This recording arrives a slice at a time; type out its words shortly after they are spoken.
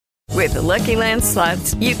With the Lucky Land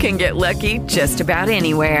Slots, you can get lucky just about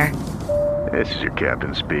anywhere. This is your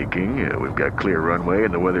captain speaking. We've got clear runway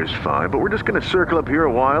and the weather's fine, but we're just going to circle up here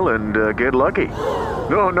a while and get lucky.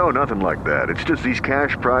 No, nothing like that. It's just these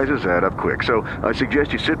cash prizes add up quick. So I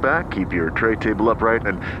suggest you sit back, keep your tray table upright,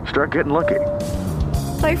 and start getting lucky.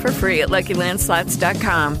 Play for free at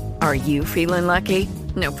LuckyLandSlots.com. Are you feeling lucky?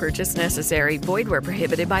 No purchase necessary. Void where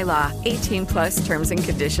prohibited by law. 18 plus terms and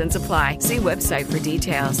conditions apply. See website for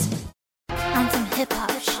details. On some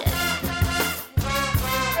hip-hop shit.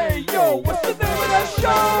 Hey, yo, what's the name of that show?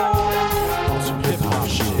 On some hip-hop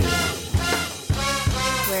shit.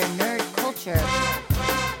 Where nerd culture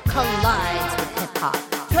collides with hip-hop.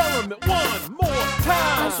 Tell them it one more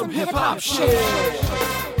time. On some hip-hop shit.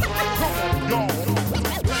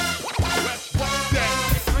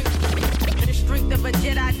 The strength of a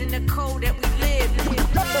Jedi's in the code that we live in. You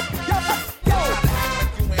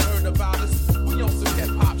ain't heard about us. We on some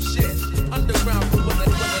hip-hop shit. Underground for when the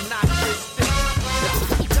knock this thing.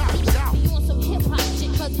 You want some hip-hop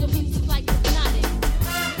shit cause the music's like hypnotic.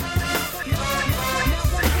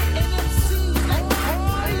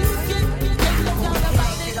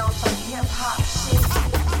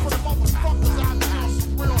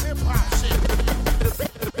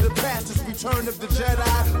 Return of the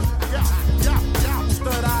Jedi.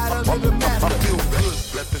 Stud-eyed under the mask. I feel good.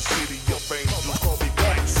 Let the city your fame. You call me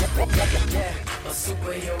back. A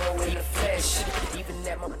superhero in the flesh. Even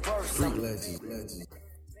at my birth.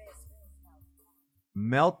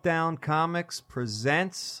 Meltdown Comics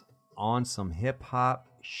presents On Some Hip Hop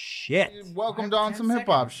Shit. Welcome to On Some Hip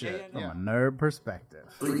Hop Shit from a nerd perspective.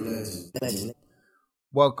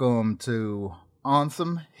 Welcome to On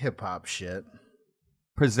Some Hip Hop Shit.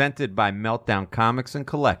 Presented by Meltdown Comics and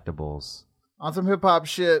Collectibles. On Some Hip Hop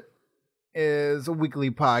Shit is a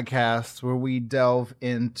weekly podcast where we delve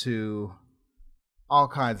into all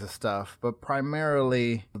kinds of stuff, but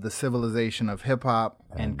primarily the civilization of hip hop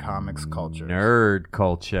and comics culture. Nerd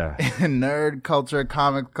culture. Nerd culture,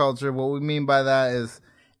 comic culture. What we mean by that is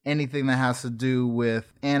anything that has to do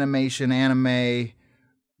with animation, anime,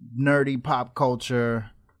 nerdy pop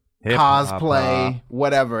culture, cosplay,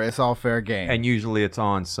 whatever. It's all fair game. And usually it's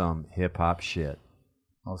on some hip-hop shit.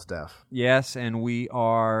 Most def. Yes, and we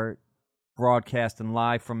are broadcasting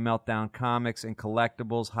live from Meltdown Comics and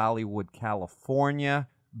Collectibles, Hollywood, California.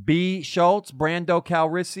 B. Schultz, Brando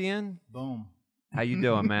Calrissian. Boom. How you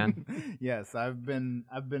doing, man? Yes, I've been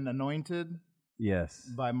anointed. Yes.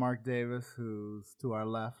 By Mark Davis, who's to our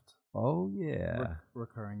left. Oh, yeah.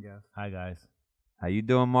 Recurring guest. Hi, guys. How you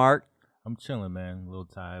doing, Mark? I'm chilling, man. A little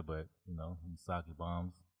tired, but you know, sake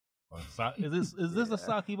bombs. Is this a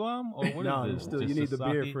sake bomb or what no, is this? Still, you need the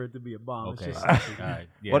beer for it to be a bomb. Okay, it's just all right.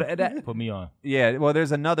 Yeah, put me on. Yeah, well,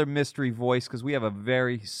 there's another mystery voice because we have a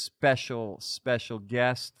very special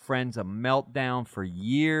guest, friends of Meltdown for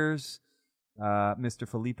years, Mr.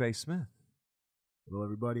 Felipe Smith. Hello,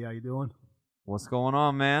 everybody. How you doing? What's going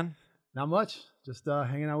on, man? Not much. Just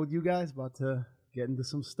hanging out with you guys. About to get into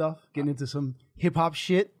some stuff. Getting into some hip-hop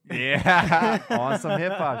shit. Yeah, on some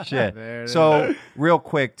hip-hop shit. So, real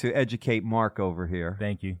quick to educate Mark over here.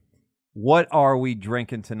 Thank you. What are we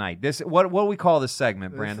drinking tonight? What do we call this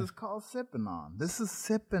segment, Brandon? This is called Sippin' On. This is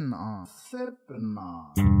Sippin' On. Sippin'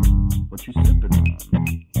 On. What you sipping on?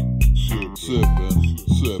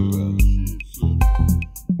 Sippin'.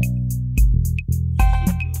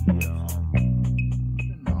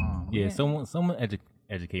 Yeah, someone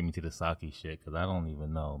educate me to the sake shit because I don't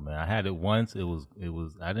even know, man. I had it once. It was.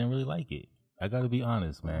 I didn't really like it. I got to be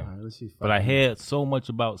honest, man. Right, let's see. But I heard so much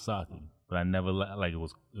about sake, but I never like it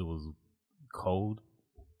was cold.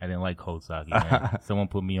 I didn't like cold sake, man. Someone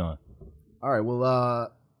put me on. All right.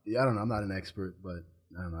 Well, yeah, I don't know. I'm not an expert, but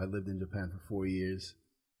I don't know. I lived in Japan for 4 years.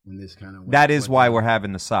 And this kind of that is why we're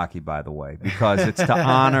having the sake, by the way, because it's to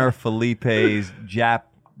honor Felipe's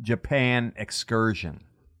Japan excursion.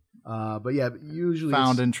 But yeah, usually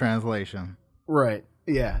found in translation. Right.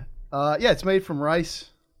 Yeah. Yeah, it's made from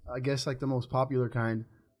rice. I guess like the most popular kind.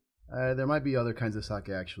 There might be other kinds of sake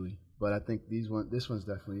actually, but I think this one's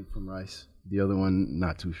definitely from rice. The other one,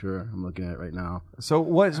 not too sure. I'm looking at it right now. So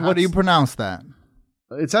what do you pronounce that?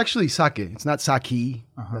 It's actually sake. It's not sake.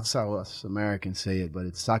 That's how us Americans say it, but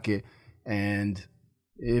it's sake. And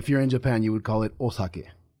if you're in Japan, you would call it osake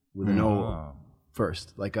with an O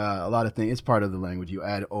first. Like a lot of things, it's part of the language. You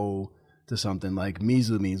add O to something like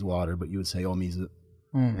mizu means water, but you would say omizu.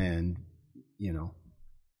 And, you know.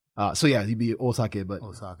 So yeah, you'd be osake, but.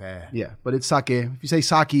 Osake. Yeah, but it's sake. If you say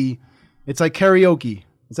sake, it's like karaoke.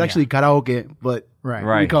 It's actually karaoke, but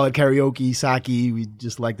we call it karaoke, sake. We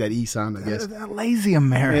just like that E sound, I guess. That lazy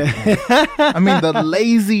American. I mean, the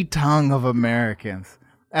lazy tongue of Americans.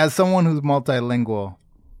 as someone who's multilingual,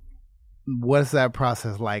 what's that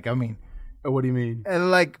process like? I mean, what do you mean?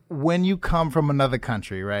 Like when you come from another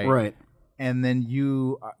country, right? Right. And then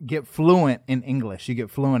you get fluent in English. You get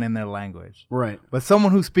fluent in their language. Right. But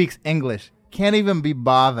someone who speaks English can't even be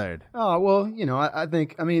bothered. Oh, well, you know, I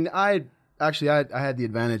think, I mean, I had the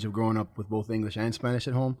advantage of growing up with both English and Spanish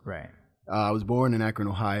at home. Right. I was born in Akron,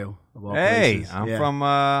 Ohio. Of all Hey, places.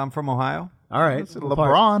 I'm from Ohio. All right.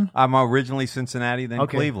 LeBron. I'm originally Cincinnati, then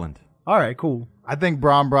Cleveland. All right, cool. I think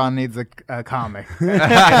Bron needs a comic.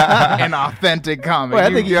 An authentic comic.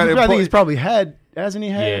 Well, I think he's probably had, hasn't he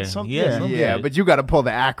had something? Yeah, but you got to pull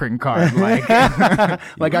the Akron card. Like,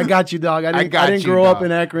 like I got you, dog. I didn't grow up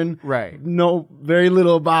in Akron. Right. Know very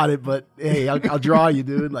little about it, but hey, I'll draw you,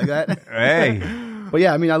 dude, like that. Hey. But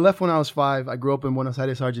yeah, I mean, I left when I was 5. I grew up in Buenos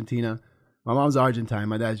Aires, Argentina. My mom's Argentine.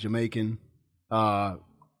 My dad's Jamaican.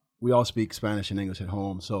 We all speak Spanish and English at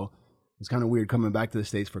home, so it's kind of weird coming back to the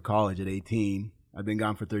States for college at 18. I've been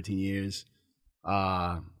gone for 13 years.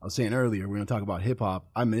 I was saying earlier, we're going to talk about hip-hop.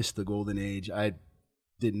 I missed the golden age. I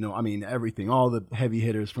didn't know, I mean, everything, all the heavy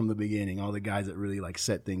hitters from the beginning, all the guys that really like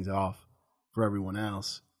set things off for everyone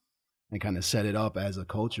else and kind of set it up as a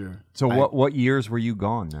culture. So what years were you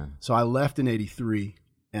gone then? So I left in 83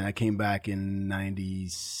 and I came back in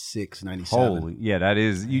 96, 97. Holy, yeah, that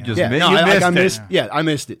is, you just missed it. Yeah, I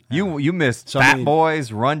missed it. You missed Fat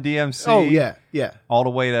Boys, Run DMC. Oh, yeah. All the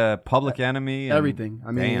way to Public Enemy. And, everything.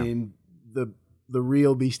 I mean, the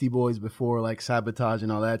real Beastie Boys before like Sabotage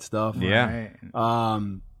and all that stuff. Yeah.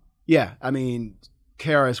 Right. Yeah, I mean,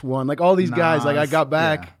 KRS-One, like all these guys, like I got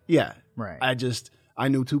back. Yeah. Right. I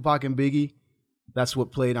knew Tupac and Biggie. That's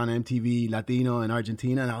what played on MTV Latino in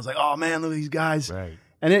Argentina. And I was like, oh man, look at these guys. Right.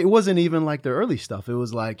 And it wasn't even like their early stuff. It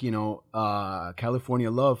was like, you know,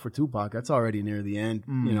 California Love for Tupac. That's already near the end,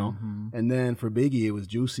 you know. And then for Biggie, it was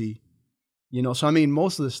Juicy. You know, so I mean,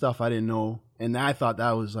 most of the stuff I didn't know. And I thought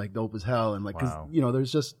that was like dope as hell. And like, because, you know,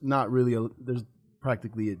 there's just not really, there's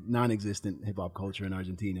practically a non-existent hip hop culture in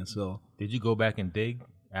Argentina. So. Did you go back and dig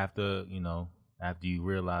after you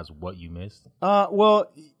realized what you missed?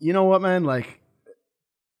 Well, you know what, man? Like,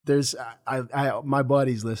 there's my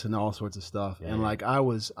buddies listen to all sorts of stuff, and like I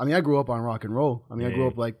grew up on rock and roll. I mean, I grew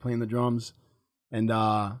up like playing the drums, and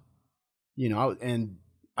you know,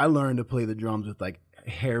 I learned to play the drums with like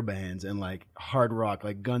hair bands and like hard rock,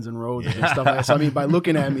 like Guns N' Roses and stuff like that. So I mean, by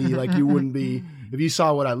looking at me, like you wouldn't be, if you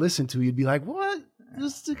saw what I listened to, you'd be like, what?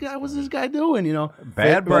 What's this guy doing? You know,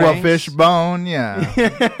 Bad Brains. Well, Fishbone, yeah.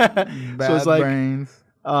 Bad So it's like, Brains.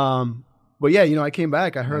 But yeah, you know, I came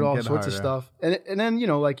back. I heard all sorts of stuff, and then you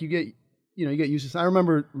know, like you get used to. I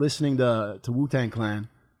remember listening to Wu-Tang Clan,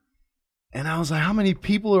 and I was like, how many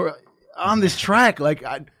people are on this track? Like,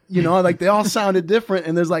 like they all sounded different,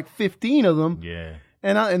 and there's like 15 of them. Yeah.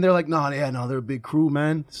 And they're like, no, they're a big crew,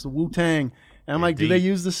 man. It's the Wu-Tang. And I'm like, do they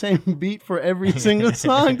use the same beat for every single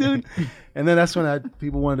song, dude? And then that's when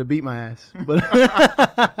people wanted to beat my ass.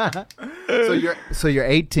 But So you're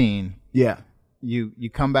 18. Yeah. You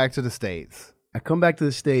come back to the States. I come back to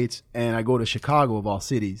the States and I go to Chicago of all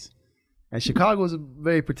cities. And Chicago is a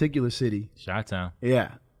very particular city. Chi-town.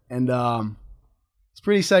 Yeah. And it's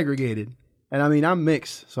pretty segregated. And I mean, I'm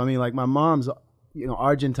mixed. So I mean, like my mom's,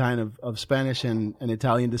 Argentine of Spanish and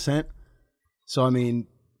Italian descent. So I mean,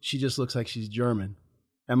 she just looks like she's German.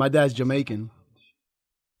 And my dad's Jamaican.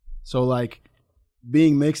 So like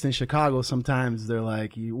being mixed in Chicago, sometimes they're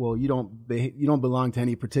like, you don't belong to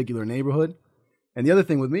any particular neighborhood. And the other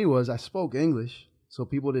thing with me was I spoke English, so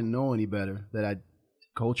people didn't know any better. That I'd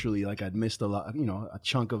missed a lot, a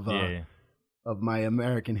chunk of my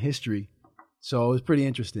American history. So it was pretty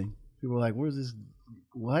interesting. People were like, "Where's this?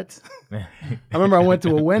 What?" I remember I went to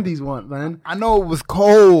a Wendy's once, man. I know it was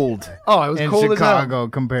cold. Oh, it was cold in Chicago as hell.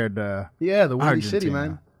 compared to the Windy Argentina. City,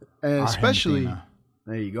 man. And especially,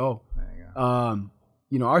 there you go.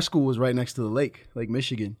 Our school was right next to the Lake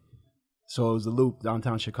Michigan. So it was the Loop,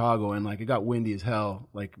 downtown Chicago, and like it got windy as hell.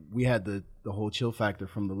 Like we had the whole chill factor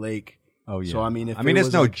from the lake. Oh yeah. So I mean,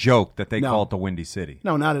 it's no joke that they call it the Windy City.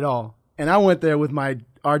 No, not at all. And I went there with my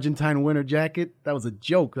Argentine winter jacket. That was a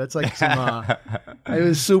joke. That's like some. It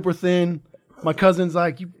was super thin. My cousin's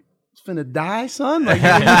like, "You finna die, son?" Like,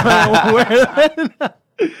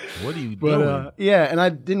 what are you doing? And I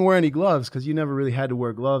didn't wear any gloves because you never really had to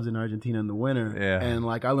wear gloves in Argentina in the winter. Yeah. And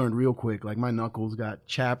like I learned real quick, like my knuckles got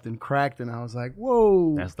chapped and cracked, and I was like,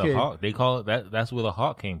 "Whoa!" That's the hawk. They call it that. That's where the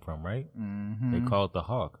hawk came from, right? Mm-hmm. They call it the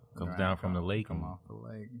hawk. Comes down from the lake and off the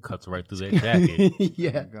lake. cuts right through that jacket.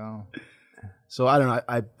 Yeah. Go. So I don't know.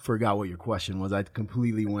 I forgot what your question was. I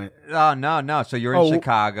completely went. Oh, no. So you're in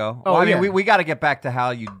Chicago. Oh, well, I mean, yeah. we got to get back to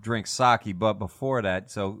how you drink sake, but before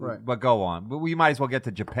that, but go on. But we might as well get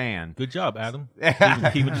to Japan. Good job, Adam.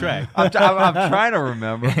 Keep a track. I'm trying to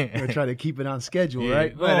remember. We're trying to keep it on schedule,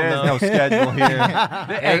 right? But there's no schedule here.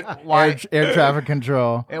 Air traffic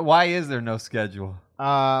control. Why is there no schedule?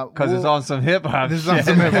 Because it's on some hip hop. This is on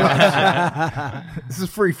some hip hop. This is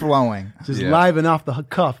free flowing. Just live and off the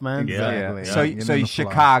cuff, man. Exactly. Yeah. So you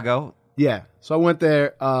Chicago. Yeah. So I went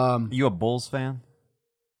there. You a Bulls fan?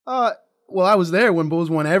 Well, I was there when Bulls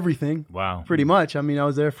won everything. Wow. Pretty much. I mean, I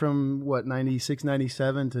was there from 96,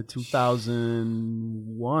 97 to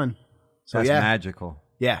 2001. So That's magical.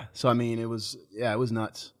 Yeah. So I mean, it was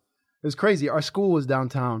nuts. It was crazy. Our school was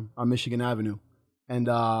downtown on Michigan Avenue, and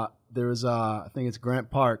there was I think it's Grant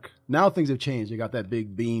Park. Now things have changed. They got that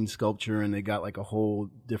big bean sculpture, and they got like a whole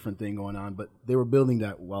different thing going on. But they were building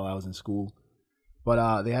that while I was in school.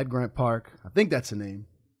 But they had Grant Park. I think that's the name.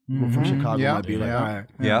 Mm-hmm. From Chicago, might be like, all right.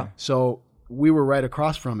 Yeah. So we were right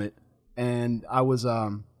across from it, and I was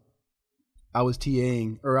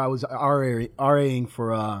TAing, or I was RAing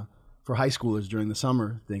for high schoolers during the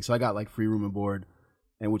summer thing. So I got like free room and board,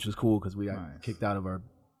 and which was cool because we got kicked out of our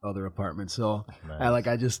other apartment. So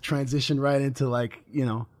I just transitioned right into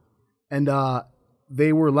and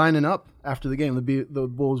they were lining up after the game. The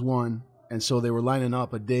Bulls won, and so they were lining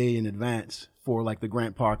up a day in advance for like the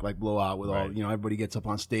Grant Park blowout with all everybody gets up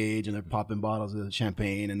on stage and they're popping bottles of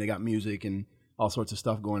champagne and they got music and all sorts of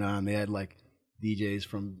stuff going on. They had like DJs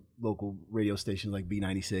from local radio stations like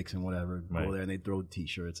B96 and whatever go there, and they'd throw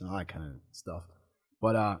T-shirts and all that kind of stuff.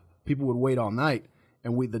 But people would wait all night.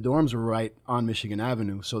 And the dorms were right on Michigan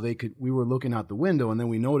Avenue, so we were looking out the window, and then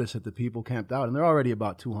we noticed that the people camped out, and there are already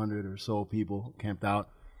about 200 or so people camped out,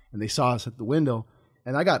 and they saw us at the window,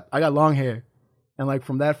 and I got long hair, and like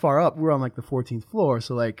from that far up, we were on like the 14th floor,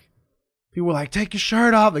 so like people were like, "Take your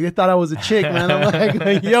shirt off!" Like they thought I was a chick, man. I'm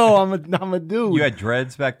like, "Yo, I'm a dude." You had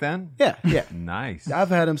dreads back then? Yeah. Nice. I've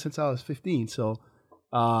had them since I was 15, so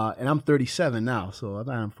and I'm 37 now, so I've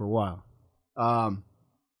had them for a while.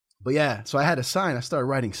 But yeah, so I had a sign. I started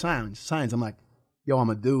writing signs. I'm like, "Yo,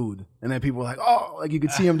 I'm a dude." And then people were like, "Oh," like you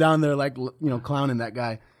could see him down there, like clowning that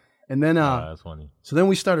guy. And then, that's funny. So then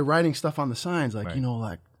we started writing stuff on the signs, like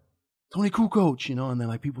like Tony Kukoc, and then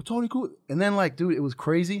like people Tony Kukoc. And then like, dude, it was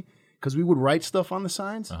crazy because we would write stuff on the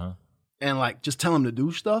signs and like just tell them to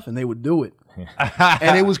do stuff, and they would do it.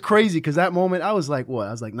 And it was crazy because that moment I was like, what?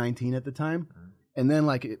 I was like 19 at the time. And then,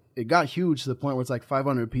 like, it got huge to the point where it's like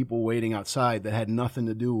 500 people waiting outside that had nothing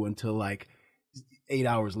to do until, like, 8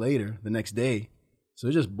 hours later, the next day. So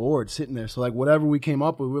they're just bored sitting there. So, like, whatever we came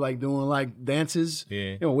up with, we were, like, doing, like, dances,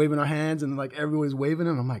 waving our hands, and, like, everybody's waving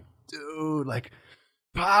them. I'm like, dude, like,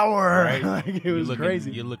 power. Right. Like, it was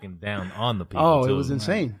crazy. You're looking down on the people, Oh, too. it was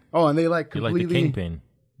insane. Oh, and they, like, completely... You're like the kingpin.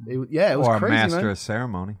 It was or crazy, a master man. of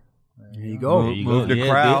ceremony. There you go. Move the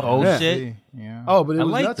crowd. Oh, shit. Yeah. Oh, but it I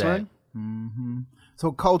was like nuts, that. man. Mm-hmm.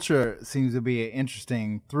 So culture seems to be an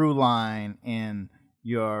interesting through line in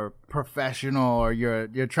your professional or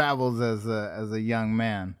your travels as a young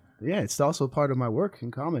man. Yeah, it's also part of my work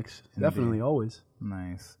in comics. Definitely, always.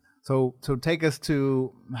 Nice. So take us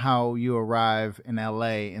to how you arrive in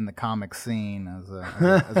LA in the comic scene as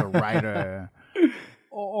a writer.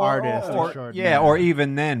 Artist, or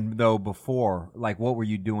even then though before, like what were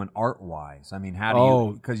you doing art wise? I mean, how do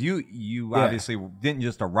you? Because you obviously didn't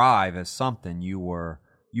just arrive as something. You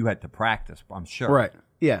had to practice. I'm sure. Right.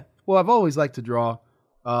 Yeah. Well, I've always liked to draw.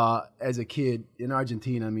 As a kid in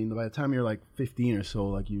Argentina, I mean, by the time you're like 15 or so,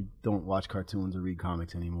 like you don't watch cartoons or read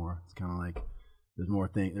comics anymore. It's kind of like there's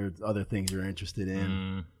other things you're interested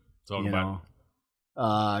in. Talk about.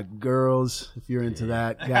 Girls, if you're into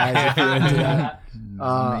that, guys, if you're into that.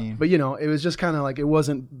 But it was just kind of like it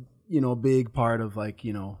wasn't a big part of like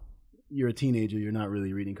you're a teenager, you're not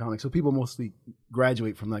really reading comics. So people mostly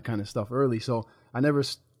graduate from that kind of stuff early. So I never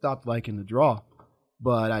stopped liking to draw,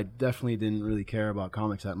 but I definitely didn't really care about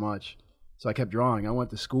comics that much. So I kept drawing. I went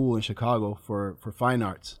to school in Chicago for fine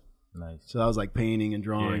arts. Nice. So that was like painting and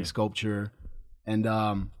drawing, sculpture, and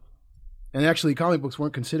actually comic books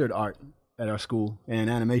weren't considered art at our school, and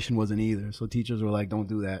animation wasn't either. So teachers were like, "Don't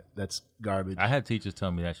do that. That's garbage." I had teachers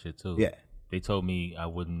tell me that shit too. Yeah, they told me I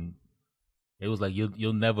wouldn't. It was like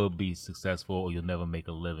you'll never be successful, or you'll never make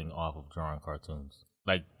a living off of drawing cartoons.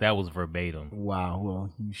 Like that was verbatim. Wow. Well,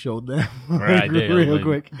 you showed them right, I did. real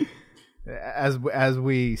quick. As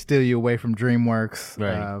we steal you away from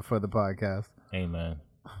DreamWorks for the podcast. Hey man.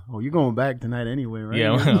 Oh, you're going back tonight anyway, right?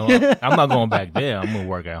 Yeah, well, I'm not going back there. I'm gonna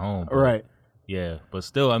work at home. Right. Yeah, but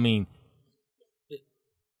still, I mean.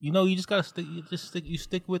 you just gotta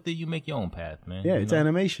stick with it. You make your own path, man. Yeah, it's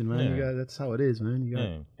animation, man. Yeah. That's how it is, man. You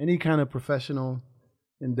got any kind of professional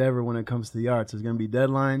endeavor when it comes to the arts. There's gonna be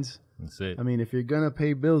deadlines. That's it. I mean, if you're gonna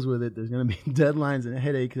pay bills with it, there's gonna be deadlines and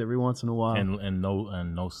headaches every once in a while, and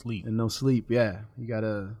no sleep. And no sleep. Yeah, you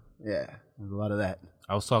gotta. Yeah, there's a lot of that.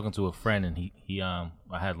 I was talking to a friend, and he I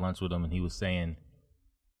had lunch with him, and he was saying,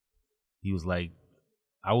 he was like,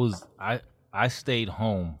 I stayed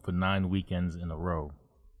home for 9 weekends in a row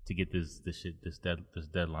to get this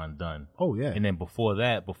deadline done. Oh yeah. And then before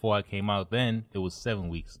that, before I came out, then it was 7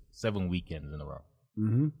 weekends in a row.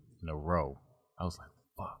 Mm-hmm. In a row. I was like,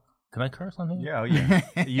 fuck. Can I curse on here? Yeah,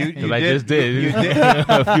 yeah. You I just did. You did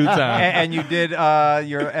a few times. And you did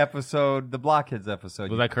your episode, the Blockheads episode.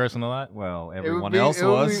 Was I cursing a lot? Well, everyone else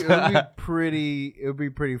was. It would be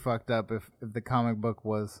pretty fucked up if the comic book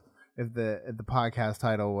was, if the podcast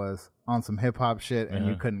title was on some hip hop shit and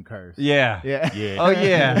you couldn't curse. Yeah. Oh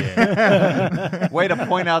yeah. Way to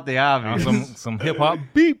point out the obvious. Some hip hop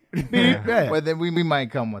beep. Yeah. Well, then we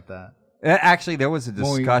might come with that. Actually, there was a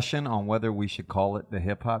discussion on whether we should call it the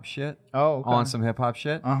hip hop shit. Oh, okay. On some hip hop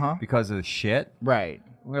shit. Because of the shit. Right.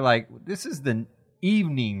 We're like, this is the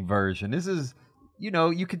evening version. This is,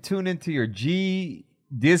 you could tune into your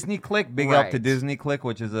Disney Click. Big up to Disney Click,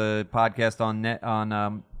 which is a podcast on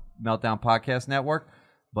Meltdown Podcast Network.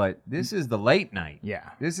 But this is the late night.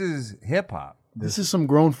 Yeah. This is hip hop. This is some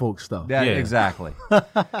grown folk stuff. Exactly.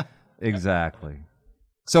 Exactly.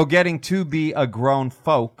 So getting to be a grown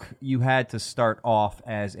folk, you had to start off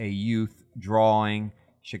as a youth drawing.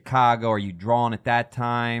 Chicago, are you drawing at that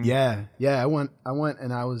time? Yeah. I went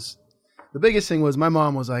and I was, the biggest thing was my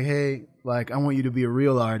mom was like, hey, like, I want you to be a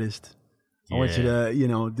real artist. I want you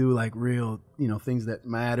to, do like real, things that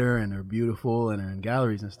matter and are beautiful and are in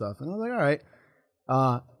galleries and stuff. And I was like, all right.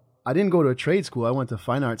 I didn't go to a trade school. I went to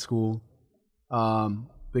fine art school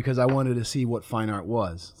because I wanted to see what fine art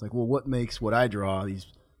was. It's like, well, what makes what I draw?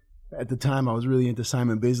 At the time, I was really into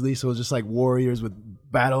Simon Bisley, so it was just like warriors with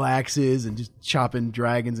battle axes and just chopping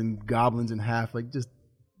dragons and goblins in half, like just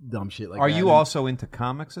dumb shit like that. Are you also into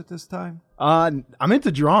comics at this time? I'm into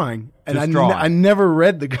drawing, and drawing. I never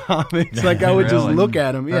read the comics. Like I would just look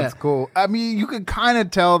at them. That's cool. I mean, you can kind of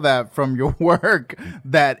tell that from your work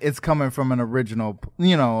that it's coming from an original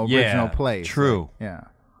place. True. Yeah.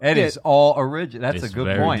 It is all original. That's it's a good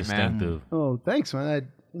very point, distinctive. Man. Oh, thanks, man.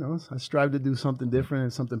 I strive to do something different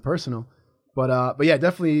and something personal. But yeah,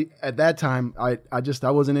 definitely at that time, I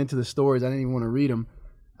wasn't into the stories. I didn't even want to read them.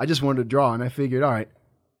 I just wanted to draw, and I figured, all right,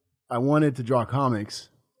 I wanted to draw comics.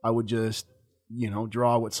 I would just,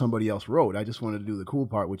 draw what somebody else wrote. I just wanted to do the cool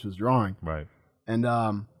part, which was drawing. Right. And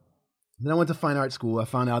then I went to fine art school. I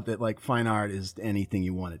found out that like fine art is anything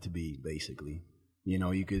you want it to be, basically.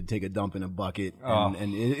 You could take a dump in a bucket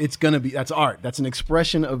and it's going to be, that's art. That's an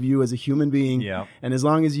expression of you as a human being. Yeah. And as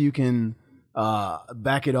long as you can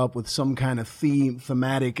back it up with some kind of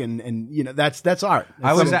thematic and that's art.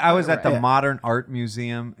 I was at the Modern Art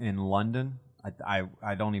Museum in London.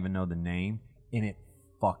 I don't even know the name, and it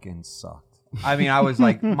fucking sucked. I mean, I was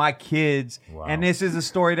like, my kids, and this is a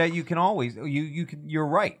story that you can always, you're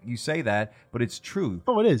right, you say that, but it's true.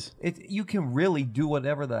 Oh, it is. You can really do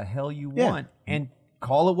whatever the hell you want and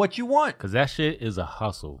call it what you want. Because that shit is a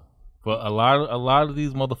hustle. But a lot of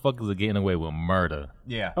these motherfuckers are getting away with murder.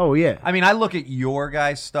 Yeah. Oh, yeah. I mean, I look at your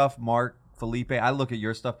guys' stuff, Mark, Felipe, I look at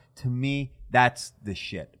your stuff. To me, that's the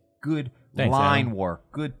shit. Good line work,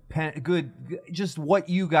 good just what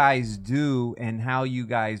you guys do and how you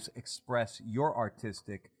guys express your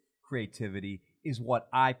artistic creativity is what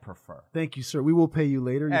I prefer. Thank you, sir. We will pay you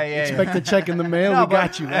later. Expect a check in the mail. No, we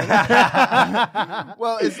got you.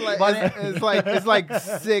 Well, it's like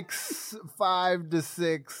 5 to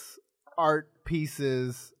 6 art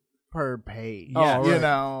pieces per page.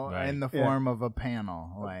 In the form of a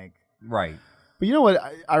panel, like right. But you know what?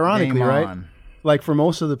 Ironically, right? Like for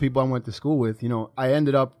most of the people I went to school with, I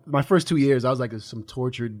ended up, my first 2 years, I was like some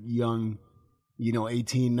tortured young,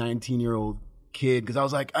 18, 19-year-old kid. Because I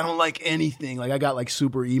was like, I don't like anything. Like I got like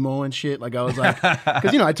super emo and shit. Like I was like,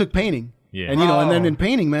 because, I took painting. Yeah. And, and then in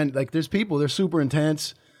painting, man, like there's people, they're super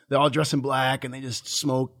intense. They're all dressed in black and they just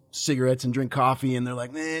smoke cigarettes and drink coffee. And they're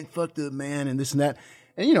like, man, fuck the man and this and that.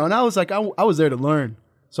 And, and I was like, I was there to learn.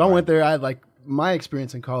 So I went there. I had like my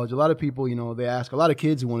experience in college. A lot of people, they ask, a lot of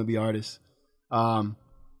kids who want to be artists.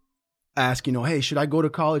 Ask, hey, should I go to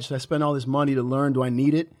college? Should I spend all this money to learn? Do I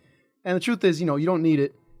need it? And the truth is, you don't need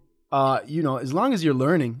it. As long as you're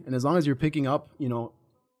learning and as long as you're picking up,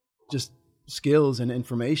 just skills and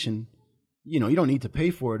information, you don't need to pay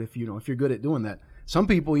for it if you're good at doing that. some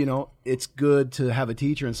people, you know, it's good to have a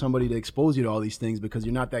teacher and somebody to expose you to all these things because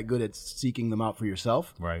you're not that good at seeking them out for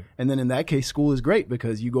yourself. Right. And then in that case, school is great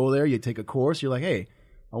because you go there, you take a course, you're like, hey,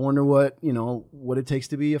 I wonder what it takes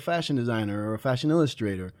to be a fashion designer or a fashion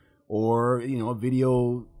illustrator or, you know, a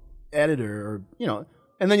video editor or, you know,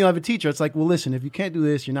 and then you'll have a teacher. It's like, well, listen, if you can't do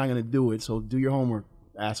this, you're not going to do it. So do your homework,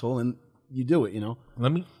 asshole. And you do it, you know.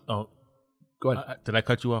 Go ahead. Did I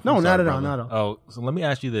cut you off? No, I'm not sorry, at all, brother. not at all. Oh, so let me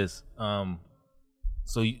ask you this.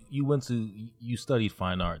 So you studied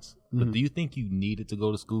fine arts, but do you think you needed to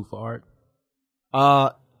go to school for art?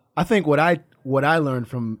 I think what I learned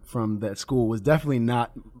from that school was definitely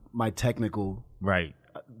not my technical, right,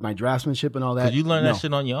 my draftsmanship and all that. Because you learned that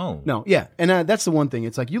shit on your own. No, yeah, and that's the one thing.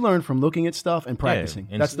 It's like you learn from looking at stuff and practicing.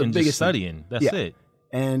 And that's the biggest just studying. thing. That's it.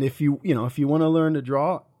 And if you want to learn to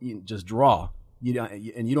draw, you just draw.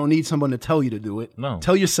 And you don't need someone to tell you to do it. No,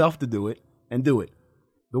 tell yourself to do it and do it.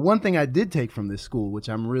 The one thing I did take from this school, which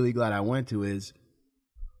I'm really glad I went to, is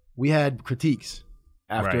we had critiques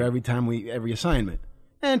after every assignment.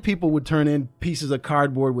 And people would turn in pieces of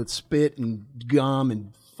cardboard with spit and gum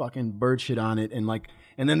and fucking bird shit on it.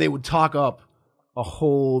 And then they would talk up a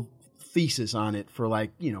whole thesis on it for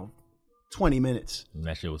 20 minutes. And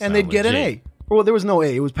that shit was and they'd get an A. Well, there was no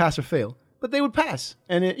A. It was pass or fail. But they would pass.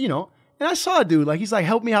 And and I saw a dude, he's like,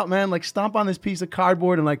 help me out, man. Stomp on this piece of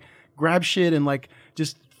cardboard and grab shit and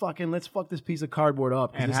just fucking let's fuck this piece of cardboard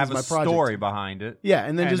up. And this have is my a project. story behind it. Yeah,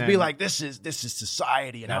 and then be like, this is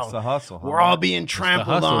society. And that's the hustle. We're all being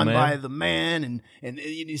trampled on man. by the man. And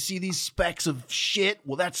you see these specks of shit.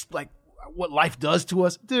 Well, that's what life does to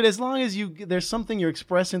us. Dude, as long as there's something you're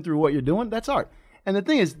expressing through what you're doing, that's art. And the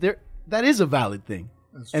thing is, that is a valid thing.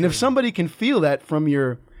 That's and true. If somebody can feel that from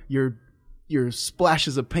your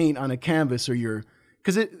splashes of paint on a canvas or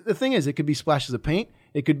because the thing is, it could be splashes of paint.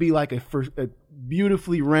 It could be a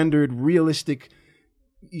beautifully rendered, realistic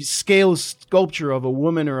scale sculpture of a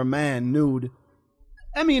woman or a man nude.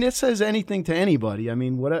 I mean, it says anything to anybody. I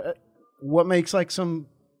mean, what makes some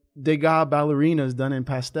Degas ballerinas done in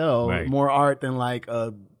pastel more art than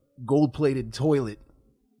a gold-plated toilet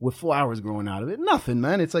with flowers growing out of it? Nothing,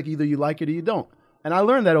 man. It's either you like it or you don't. And I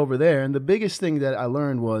learned that over there. And the biggest thing that I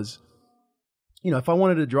learned was, if I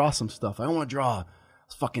wanted to draw some stuff, I don't want to draw a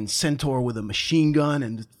fucking centaur with a machine gun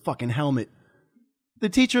and a fucking helmet. The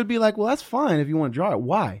teacher would be like, well, that's fine if you want to draw it.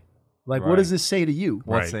 Why? What does this say to you?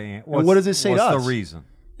 What does it say to us? What's the reason?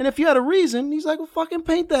 And if you had a reason, he's like, well, fucking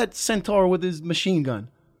paint that centaur with his machine gun.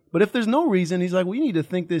 But if there's no reason, he's like, well, you need to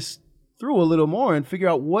think this through a little more and figure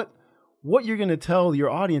out what you're going to tell your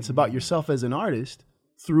audience about yourself as an artist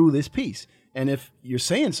through this piece. And if you're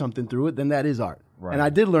saying something through it, then that is art. Right. And I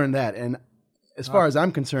did learn that. And as far as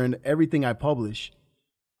I'm concerned, everything I publish,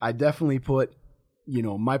 I definitely put,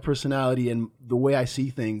 my personality and the way I see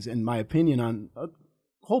things and my opinion on a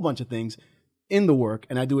whole bunch of things in the work.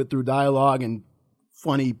 And I do it through dialogue and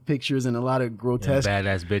funny pictures and a lot of grotesque. And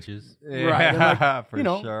badass bitches. Right. For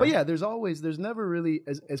sure. But yeah, there's never really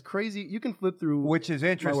as crazy. You can flip through. Which is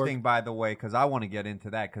interesting, by the way, because I want to get into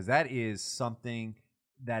that because that is something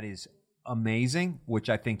that is amazing, which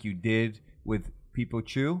I think you did with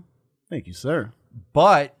Peepo-Chu. Thank you, sir.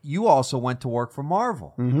 But you also went to work for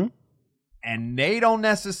Marvel. Mm-hmm. And they don't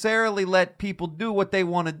necessarily let people do what they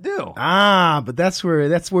want to do. But that's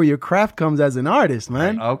where your craft comes as an artist,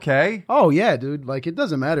 man. Okay. Oh yeah, dude. It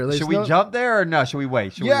doesn't matter. Should we jump there or no? Should we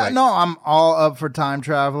wait? No, I'm all up for time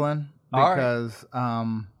traveling because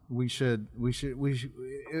we should.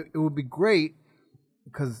 It would be great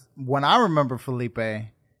because when I remember Felipe,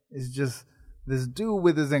 it's just this dude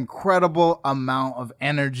with his incredible amount of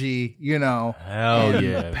energy, Hell and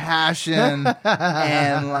yeah, passion,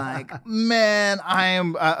 and man, I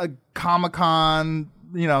am a Comic-Con,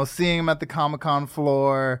 seeing him at the Comic-Con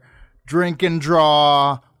floor, drink and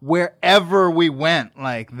draw, wherever we went,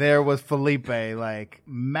 there was Felipe,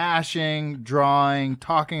 mashing, drawing,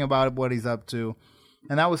 talking about what he's up to,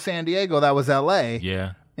 and that was San Diego, that was LA,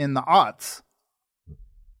 in the aughts,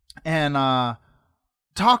 and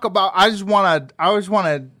talk about. I just want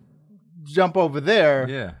to jump over there.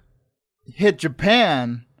 Yeah. Hit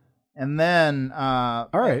Japan, and then all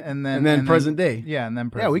right, and then present day. Yeah, and then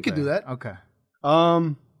present we could day. do that. Okay.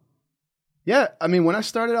 Yeah. I mean, when I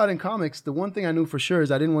started out in comics, the one thing I knew for sure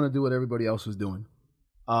is I didn't want to do what everybody else was doing.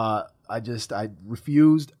 I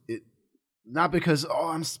refused it, not because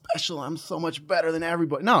I'm special, I'm so much better than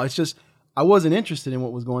everybody. No, it's just I wasn't interested in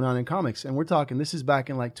what was going on in comics, and we're talking. This is back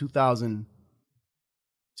in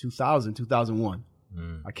 2001.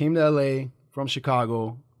 I came to LA from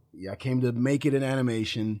Chicago. I came to make it in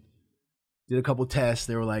animation. Did a couple tests.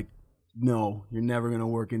 They were like, no, you're never going to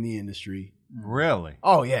work in the industry. Really?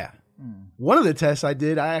 Oh, yeah. one of the tests I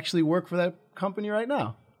did, I actually work for that company right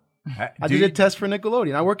now. I did a test for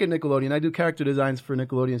Nickelodeon. I work at Nickelodeon. I do character designs for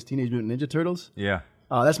Nickelodeon's Teenage Mutant Ninja Turtles. Yeah.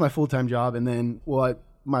 That's my full-time job. And then,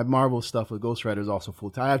 my Marvel stuff with Ghost Rider is also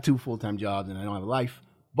full-time. I have 2 full-time jobs, and I don't have a life.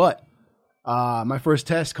 But my first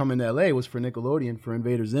test coming to LA was for Nickelodeon for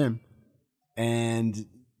Invader Zim. And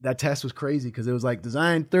that test was crazy because it was like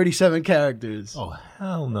design 37 characters. Oh,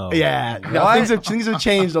 hell no. Yeah. No, things have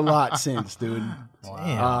changed a lot since, dude.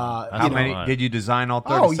 Damn. How many did you design all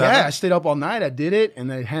 37? Oh, yeah. I stayed up all night. I did it,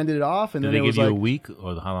 and I handed it off. And Did then they it give was you like, a week,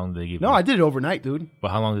 or how long did they give you? No, I did it overnight, dude. But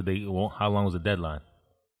how long was the deadline?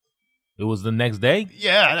 It was the next day?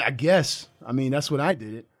 Yeah, I guess. I mean, that's when I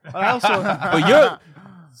did it. But I also, But you're...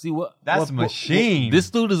 See what? That's a machine. This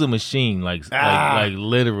dude is a machine, like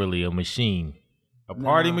literally a machine. A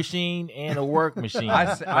party machine and a work machine.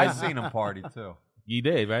 I seen him party, too. You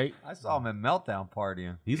did, right? I saw him in Meltdown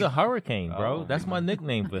partying. He's a hurricane, bro. That's my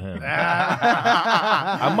nickname for him.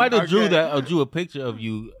 I might have drew a picture of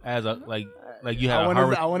you as a like you had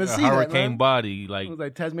I want to see hurricane that, body, like it was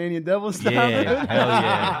like Tasmanian devil style. yeah,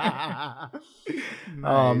 hell yeah.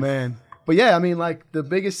 Oh man, but yeah, I mean, like the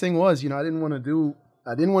biggest thing was, I didn't want to do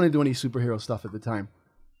any superhero stuff at the time,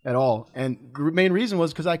 at all, and the main reason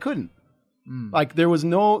was because I couldn't. Like there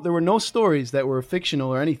were no stories that were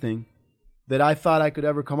fictional or anything that I thought I could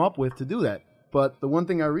ever come up with to do that. But the one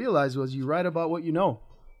thing I realized was you write about what you know.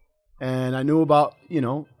 And I knew about,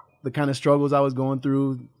 the kind of struggles I was going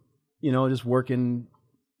through, just working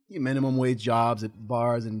minimum wage jobs at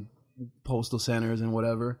bars and postal centers and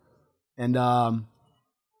whatever. And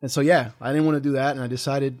so, yeah, I didn't want to do that. And I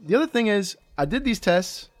decided, the other thing is I did these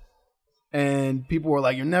tests and people were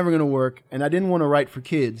like, you're never going to work. And I didn't want to write for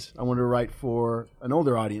kids. I wanted to write for an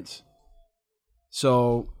older audience.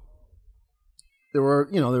 So there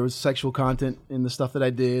was sexual content in the stuff that I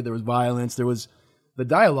did. There was violence. The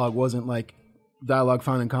dialogue wasn't like dialogue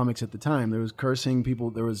found in comics at the time. There was cursing.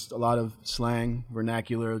 There was a lot of slang,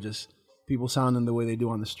 vernacular, just people sounding the way they do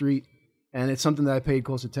on the street. And it's something that I paid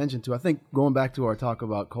close attention to. I think going back to our talk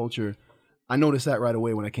about culture, I noticed that right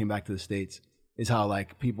away when I came back to the States, is how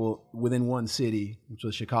like people within one city, which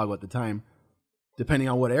was Chicago at the time, depending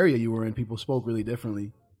on what area you were in, people spoke really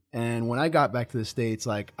differently. And when I got back to the States,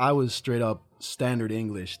 like I was straight up standard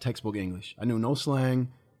English, textbook English. I knew no slang.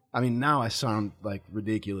 I mean, now I sound like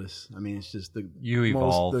ridiculous. I mean, it's just the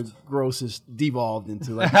grossest, devolved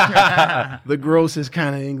into like the grossest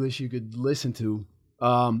kind of English you could listen to.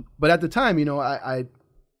 But at the time, I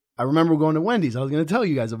remember going to Wendy's. I was going to tell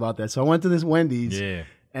you guys about that. So I went to this Wendy's. Yeah.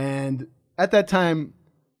 And at that time,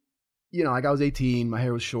 like I was 18, my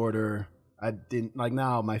hair was shorter. I didn't, like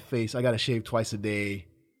now my face, I got to shave twice a day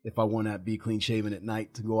if I want to be clean shaven at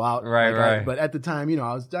night to go out. Right. But at the time,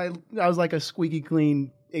 I was like a squeaky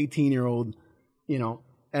clean 18-year-old,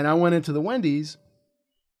 and I went into the Wendy's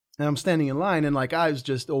and I'm standing in line and like I was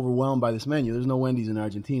just overwhelmed by this menu. There's no Wendy's in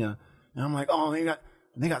Argentina. And I'm like, oh,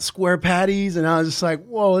 they got square patties. And I was just like,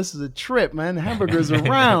 whoa, this is a trip, man. The hamburgers are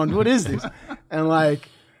round. What is this? And like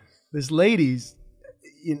this lady's,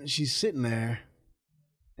 she's sitting there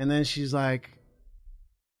and then she's like,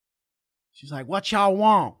 what y'all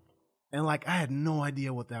want? And like, I had no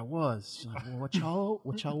idea what that was. She's like, well, what y'all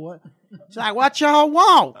what? She's like, what y'all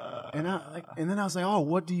want? And then I was like, oh,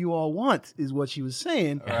 what do you all want? Is what she was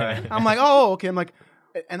saying. Right. I'm like, oh, okay. I'm like,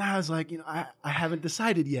 and I was like, I haven't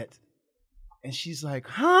decided yet. And she's like,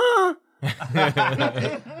 huh?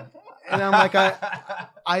 And I'm like,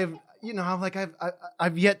 I've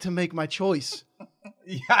yet to make my choice.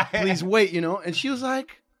 Yeah. Please wait, And she was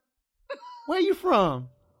like, where are you from?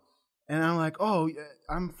 And I'm like, oh,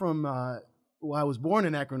 I'm from, I was born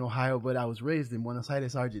in Akron, Ohio, but I was raised in Buenos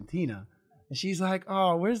Aires, Argentina. And she's like,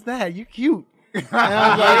 oh, where's that? You're cute. And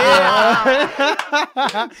I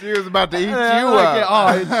was like, she was about to eat you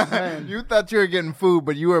up. Man. You thought you were getting food,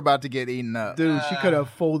 but you were about to get eaten up. Dude, she could have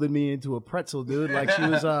folded me into a pretzel, dude. Like she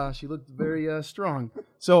looked very strong.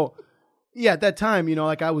 So, yeah, at that time,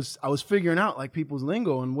 like I was figuring out like people's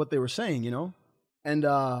lingo and what they were saying, And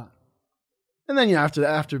then,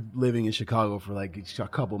 after living in Chicago for like a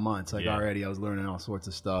couple months, already I was learning all sorts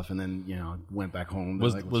of stuff, and then went back home.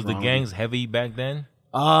 Was the gangs heavy back then?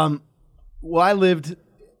 Well, I lived.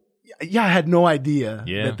 Yeah, I had no idea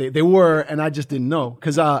that they were, and I just didn't know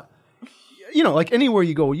because like anywhere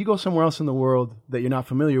you go somewhere else in the world that you're not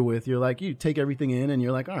familiar with, you're like you take everything in, and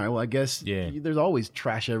you're like, all right, well, I guess there's always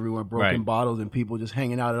trash everywhere, broken bottles, and people just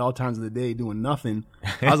hanging out at all times of the day doing nothing.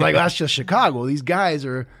 I was like, that's just Chicago. These guys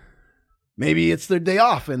are. Maybe it's their day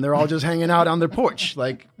off and they're all just hanging out on their porch,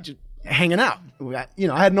 like just hanging out. I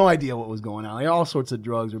had no idea what was going on. Like all sorts of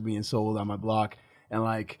drugs were being sold on my block. And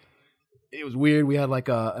like, it was weird. We had like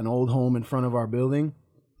an old home in front of our building,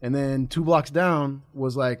 and then 2 blocks down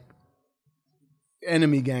was like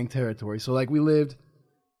enemy gang territory. So like we lived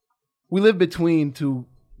between 2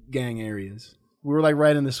 gang areas. We were like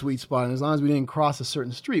right in the sweet spot, and as long as we didn't cross a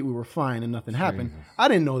certain street, we were fine and nothing happened. Jesus. I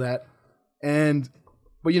didn't know that,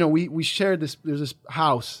 but you know, we shared this. There's this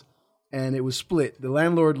house, and it was split. The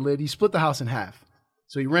landlord he split the house in half.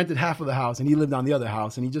 So he rented half of the house, and he lived on the other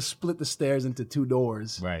house, and he just split the stairs into 2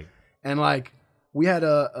 doors. Right. And like we had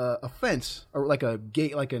a fence or like a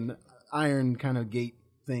gate, like an iron kind of gate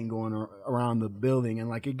thing going around the building, and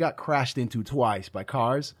like it got crashed into twice by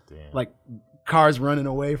cars. Damn. Like cars running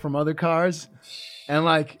away from other cars, and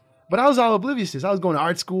like, but I was all oblivious to this. I was going to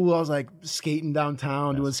art school. I was like skating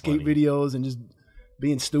downtown, doing skate videos, and just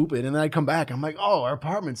being stupid. And then I come back, I'm like, oh, our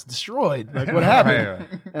apartment's destroyed. Like, what happened?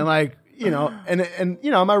 Right. And like, you know, and you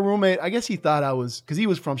know, my roommate, I guess he thought I was, because he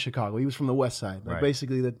was from Chicago. He was from the West Side. Like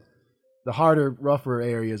basically the harder, rougher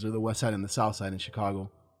areas are the West Side and the South Side in Chicago.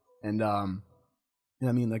 And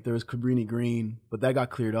I mean, like there was Cabrini Green, but that got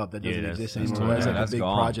cleared up. That doesn't exist anymore. That's like a big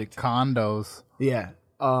project. Condos. Yeah.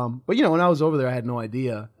 But you know, when I was over there, I had no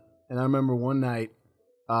idea. And I remember one night,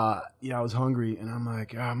 you know, I was hungry, and I'm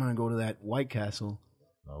like, I'm gonna go to that White Castle.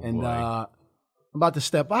 Oh, and I'm about to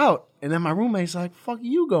step out, and then my roommate's like, "Fuck,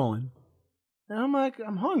 you going?" And I'm like,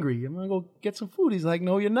 "I'm hungry. I'm gonna go get some food." He's like,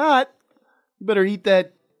 "No, you're not. You better eat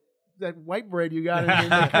that white bread you got in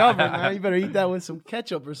the cupboard, man. You better eat that with some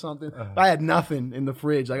ketchup or something." I had nothing in the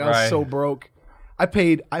fridge. Like I was so broke. I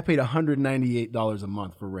paid $198 a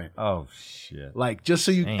month for rent. Oh shit! Like just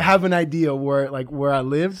so you have an idea where I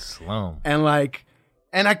lived. Slum.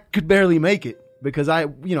 And I could barely make it because I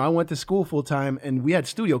went to school full time, and we had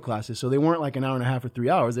studio classes, so they weren't like an hour and a half or 3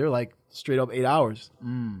 hours. They were like straight up 8 hours.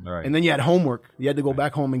 Right. And then you had homework. You had to go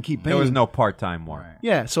back home and keep paying. There was no part-time work. Right.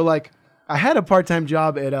 Yeah. So like I had a part-time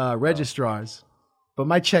job at registrars, but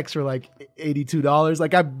my checks were like $82.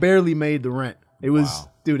 Like I barely made the rent. It was,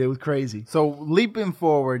 dude, it was crazy. So leaping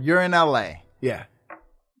forward, you're in LA. Yeah.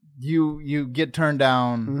 You get turned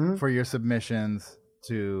down for your submissions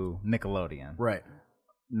to Nickelodeon. Right.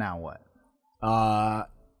 Now what?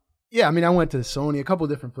 Yeah, I mean, I went to Sony, a couple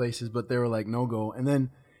different places, but they were like no-go. And then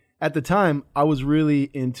at the time, I was really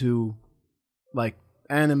into, like,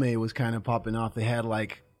 anime was kind of popping off. They had,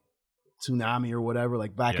 like, Tsunami or whatever,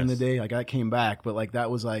 like, back in the day. Like, I came back, but, like,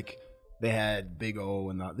 that was, like, they had Big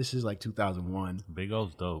O, and this is, like, 2001. Big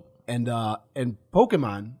O's dope. And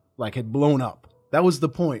Pokemon, like, had blown up. That was the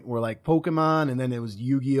point where, like, Pokemon, and then it was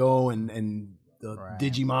Yu-Gi-Oh! and the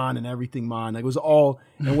Digimon and everything, man. Like, it was all...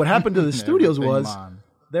 And what happened to the studios was... Man.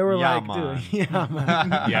 They were like, man. dude, yeah,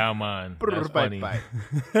 man. Yeah, man. That's funny.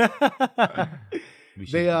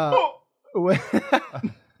 They,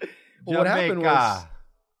 what happened was...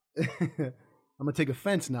 I'm going to take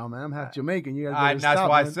offense now, man. I'm half Jamaican. You guys that's stop,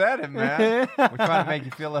 why man. I said it, man. We're trying to make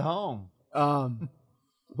you feel at home.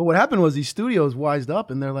 But what happened was these studios wised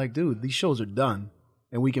up, and they're like, dude, these shows are done.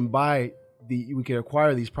 And we can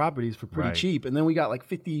acquire these properties for pretty cheap. And then we got like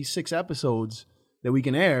 56 episodes that we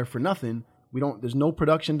can air for nothing. There's no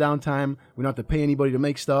production downtime. We don't have to pay anybody to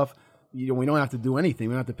make stuff. We don't have to do anything.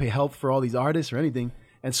 We don't have to pay help for all these artists or anything.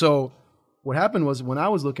 And so what happened was when I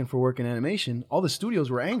was looking for work in animation, all the studios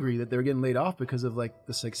were angry that they were getting laid off because of like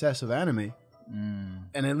the success of anime.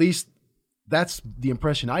 And at least that's the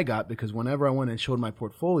impression I got, because whenever I went and showed my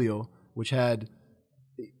portfolio, which had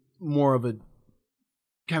more of a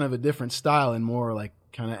kind of a different style and more like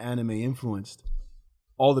kind of anime influenced,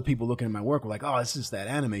 all the people looking at my work were like, "Oh, this is that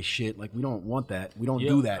anime shit. Like, we don't want that. We don't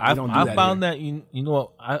do that. We don't do that." I found here. that you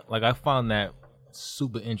know what I found that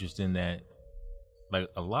super interesting. That like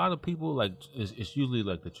a lot of people, like it's usually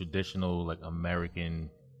like the traditional like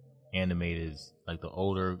American animators, like the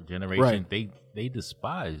older generation, they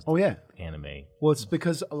despised anime. Well, it's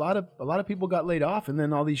because a lot of people got laid off, and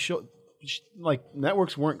then all these like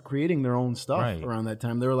networks weren't creating their own stuff around that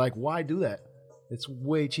time. They were like, "Why do that? It's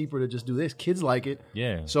way cheaper to just do this. Kids like it."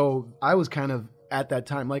 Yeah. So I was kind of at that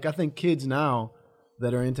time, like I think kids now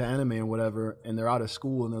that are into anime and whatever, and they're out of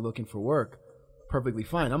school and they're looking for work, perfectly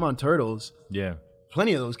fine. I'm on Turtles. Yeah.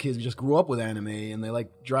 Plenty of those kids just grew up with anime, and they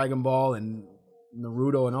like Dragon Ball and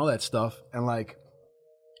Naruto and all that stuff. And like,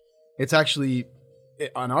 it's actually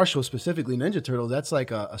on our show specifically, Ninja Turtles, that's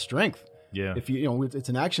like a strength. Yeah. If it's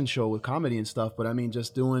an action show with comedy and stuff, but I mean,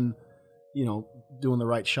 just doing the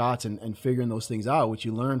right shots and figuring those things out, which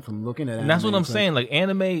you learn from looking at anime. And that's what I'm saying. Like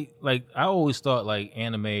anime, like I always thought like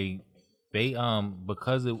anime, they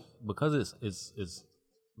because it's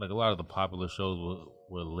like a lot of the popular shows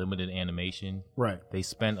were limited animation. Right. They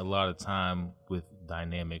spent a lot of time with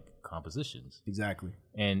dynamic compositions. Exactly.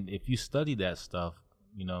 And if you study that stuff,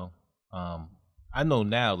 I know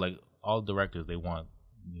now, like all directors, they want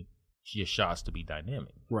your shots to be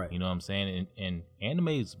dynamic, right? You know what I'm saying? And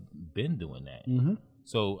anime's been doing that. Mm-hmm.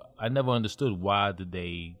 So I never understood why did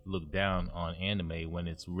they look down on anime when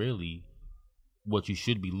it's really what you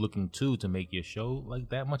should be looking to make your show like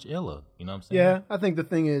that much iller. You know what I'm saying? Yeah, I think the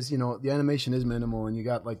thing is, the animation is minimal, and you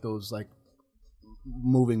got like those like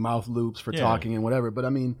moving mouth loops for talking and whatever. But I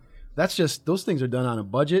mean, that's just those things are done on a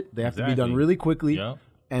budget. They have to be done really quickly. Yeah.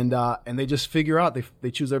 And they just figure out, they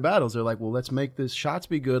choose their battles. They're like, well, let's make the shots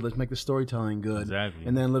be good. Let's make the storytelling good. Exactly.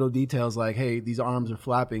 And then little details like, hey, these arms are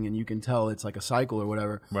flapping, and you can tell it's like a cycle or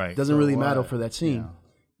whatever. Right. It doesn't really matter for that scene. Yeah.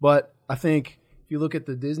 But I think if you look at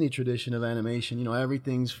the Disney tradition of animation,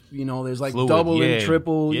 everything's, there's like fluid, double and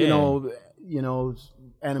triple,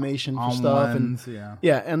 animation for stuff. And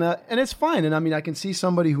and it's fine. And I mean, I can see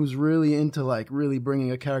somebody who's really into like really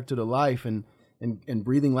bringing a character to life and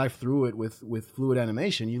breathing life through it with fluid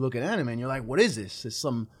animation. You look at anime and you're like, what is this? It's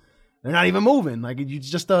they're not even moving. Like it's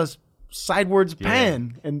just a sidewards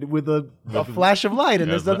pan and with a flash of light,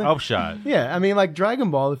 and there's nothing. Upshot. Yeah, I mean, like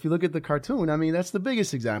Dragon Ball. If you look at the cartoon, I mean, that's the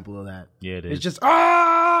biggest example of that. Yeah, it is. It's just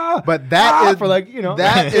but that is for like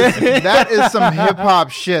that is some hip hop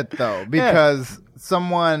shit though, because.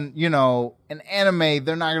 Someone, an anime,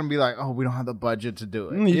 they're not going to be like, oh, we don't have the budget to do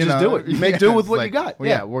it. You just do it. You make do with what you got. Well,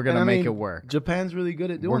 yeah, we're going to make it work. Japan's really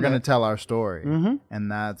good at doing that. We're going to tell our story. Mm-hmm.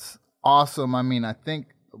 And that's awesome. I mean, I think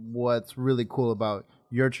what's really cool about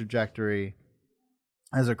your trajectory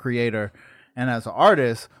as a creator and as an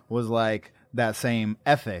artist was like that same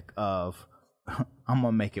ethic of, I'm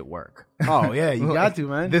going to make it work. Oh, yeah, you got to,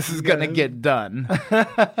 man. This is going to get done.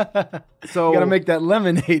 So you got to make that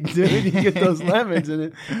lemonade, dude. You get those lemons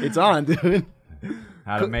and it's on, dude.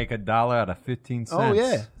 How to make $1 out of 15 cents. Oh,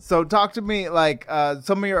 yeah. So talk to me, like,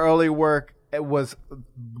 some of your early work, it was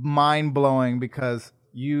mind-blowing because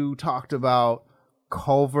you talked about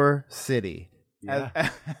Culver City. Yeah.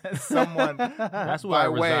 As someone that's where I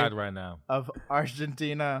reside right now. Of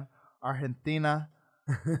Argentina,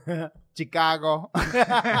 Chicago,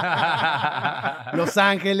 Los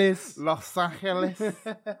Angeles,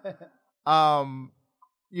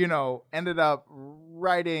 ended up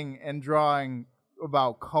writing and drawing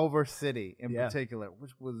about Culver City in particular,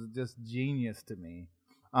 which was just genius to me.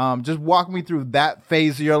 Just walk me through that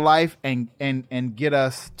phase of your life and get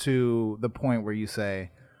us to the point where you say,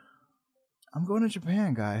 I'm going to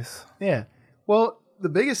Japan, guys. Yeah. Well, the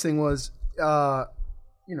biggest thing was,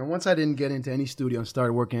 once I didn't get into any studio and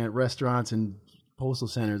started working at restaurants and postal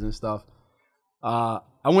centers and stuff, I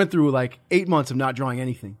went through like 8 months of not drawing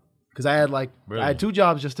anything because I had 2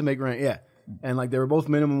 jobs just to make rent. Yeah. And like they were both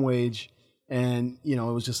minimum wage. And, it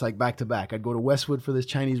was just like back to back. I'd go to Westwood for this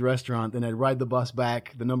Chinese restaurant, then I'd ride the bus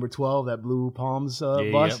back, the number 12, that Blue Palms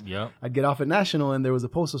bus. Yep. I'd get off at National, and there was a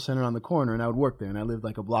postal center on the corner, and I would work there, and I lived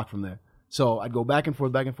like a block from there. So I'd go back and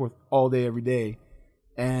forth all day, every day.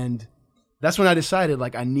 And that's when I decided,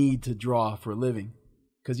 like, I need to draw for a living.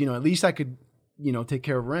 Because, at least I could, take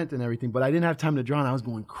care of rent and everything. But I didn't have time to draw, and I was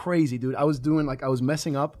going crazy, dude. I was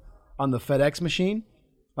messing up on the FedEx machine.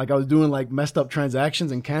 Like, I was doing, like, messed up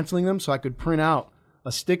transactions and canceling them so I could print out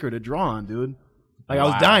a sticker to draw on, dude. Like, I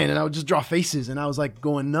was dying, and I would just draw faces, and I was, like,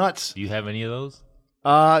 going nuts. Do you have any of those?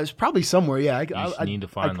 It's probably somewhere, yeah. I need to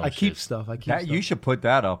find those. I keep stuff. You should put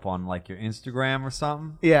that up on, like, your Instagram or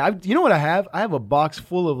something. Yeah, you know what I have? I have a box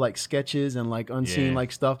full of, like, sketches and, like, unseen,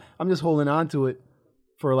 like, stuff. I'm just holding on to it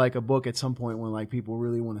for, like, a book at some point when, like, people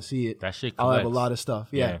really want to see it. That shit collects. I'll have a lot of stuff,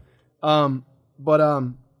 yeah.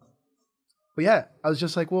 But yeah, I was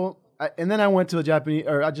just like, well, and then I went to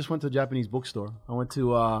I just went to a Japanese bookstore. I went to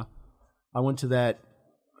that,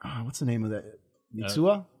 what's the name of that?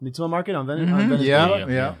 Nitsuwa Market on Venice.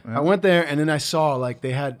 Yeah. I went there and then I saw like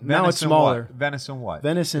they had, now it's smaller. Venison what?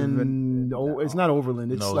 Venison, it's not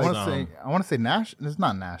Overland. It's like, I want to say national. It's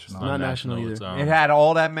not national. It's not national either. It had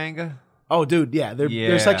all that manga? Oh, dude, yeah.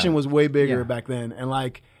 Their section was way bigger back then. And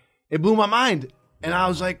like, it blew my mind. And I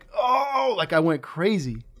was like, oh, like I went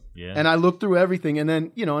crazy. Yeah. And I looked through everything, and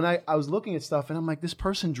then, and I was looking at stuff, and I'm like, this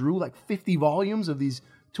person drew like 50 volumes of these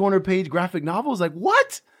 200-page graphic novels? Like,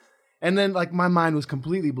 what? And then, like, my mind was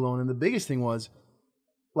completely blown, and the biggest thing was,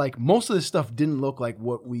 like, most of this stuff didn't look like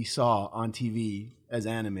what we saw on TV as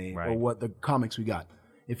anime or what the comics we got.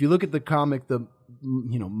 If you look at the comic, the,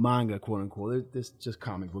 manga, quote-unquote, there's just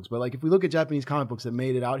comic books, but, like, if we look at Japanese comic books that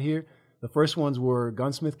made it out here, the first ones were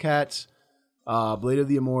Gunsmith Cats, Blade of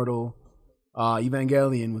the Immortal,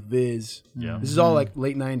 Evangelion with Viz. Yeah. This is all like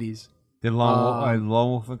late 90s. Did Lone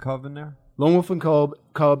Wolf and Cub in there? Lone Wolf and Cub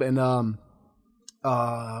and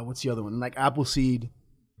what's the other one? Like Appleseed,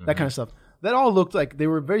 that kind of stuff. that all looked like they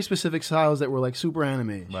were very specific styles that were like super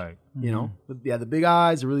anime. Right. You know, the big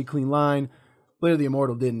eyes, the really clean line. Blade of the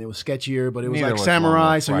Immortal didn't. It was sketchier, but it was Neither like was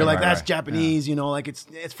samurai. One. So you're like, that's Japanese. You know, like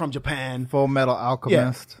it's from Japan. Full Metal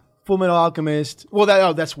Alchemist. Yeah. Full Metal Alchemist. Well,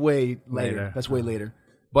 that's way later. That's way later.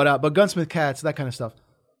 But Gunsmith Cats, that kind of stuff.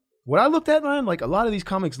 What I looked at, man, like a lot of these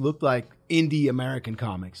comics looked like indie American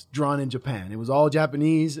comics drawn in Japan. It was all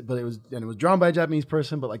Japanese, but it was drawn by a Japanese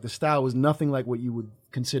person, but like the style was nothing like what you would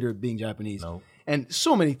consider being Japanese. No. And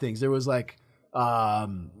so many things. There was like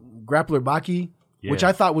Grappler Baki, which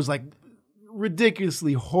I thought was like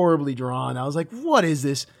ridiculously horribly drawn. I was like, what is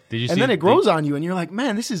this? Then it grows on you and you're like,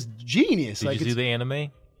 man, this is genius. Did you see the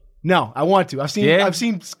anime? No, I want to. I've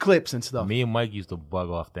seen clips and stuff. Me and Mike used to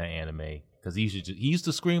bug off that anime because he used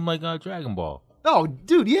to scream like Dragon Ball. Oh,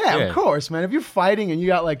 dude, yeah, of course, man. If you're fighting and you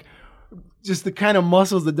got like just the kind of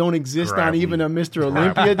muscles that don't exist on even a Mr.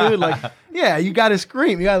 Olympia, dude, like, yeah, you got to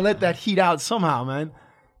scream. You got to let that heat out somehow, man.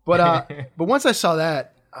 But once I saw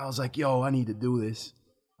that, I was like, yo, I need to do this.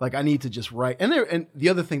 Like, I need to just write. And the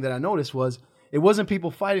other thing that I noticed was it wasn't people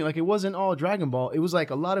fighting. Like, it wasn't all Dragon Ball. It was like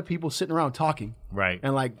a lot of people sitting around talking. Right.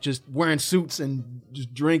 And like just wearing suits and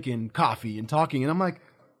just drinking coffee and talking. And I'm like,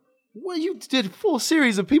 well, you did a full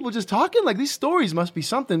series of people just talking? Like, these stories must be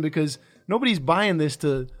something because nobody's buying this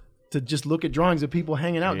to just look at drawings of people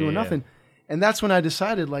hanging out doing nothing. And that's when I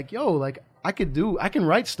decided, like, yo, like, I can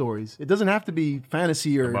write stories. It doesn't have to be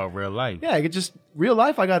fantasy or about real life. Yeah, I could just real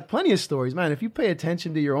life. I got plenty of stories, man. If you pay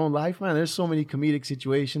attention to your own life, man, there's so many comedic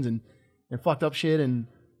situations and fucked up shit, and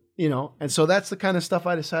you know, and so that's the kind of stuff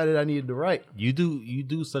I decided I needed to write. You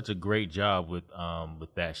do such a great job with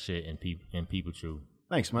that shit in Peepo-Chu.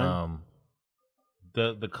 Thanks, man.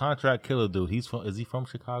 The contract killer dude. Is he from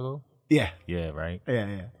Chicago? Yeah. Yeah. Right.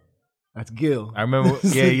 Yeah. That's Gil. I remember.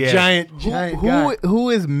 Yeah. Giant guy. Who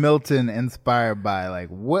is Milton inspired by? Like,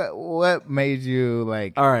 what made you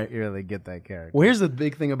like? All right, really get that character? Well, here's the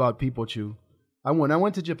big thing about Peepo-Chu. When I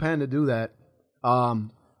went to Japan to do that,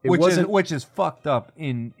 which is fucked up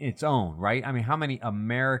in its own right. I mean, how many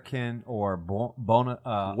American or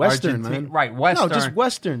Western, man, right? Western, no, just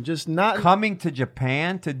Western, just not coming to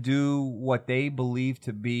Japan to do what they believe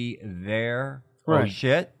to be their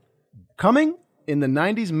shit. Coming in the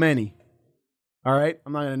 90s, many. All right,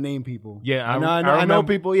 I'm not gonna name people. Yeah, I know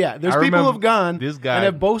people. Yeah, there's people who've gone this guy and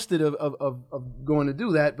have boasted of going to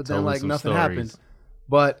do that, but then like nothing happened.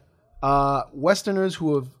 But Westerners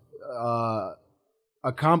who have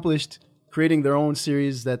accomplished creating their own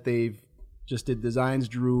series that they've just did designs,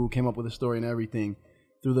 drew, came up with a story and everything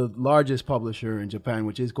through the largest publisher in Japan,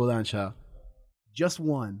 which is Kodansha. Just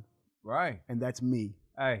one, right? And that's me.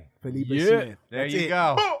 Hey, Felipe Smith. There you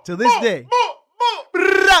go. To this day. To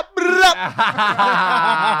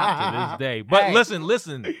this day. But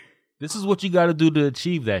listen. This is what you got to do to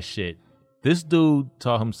achieve that shit. This dude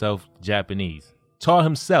taught himself Japanese. Taught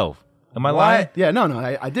himself. Am I lying? Yeah, no,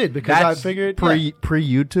 I did because I figured pre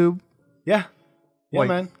YouTube. Yeah,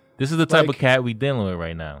 man. This is the type of cat we dealing with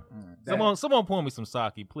right now. Someone pour me some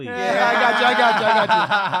sake, please. Yeah, I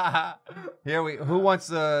got you. Who wants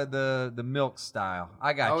the milk style?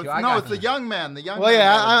 I got you. It's the young man. Well,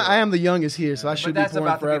 yeah, I am the youngest here, so I should be pouring for everybody.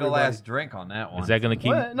 That's about to be the last drink on that one. Is that going to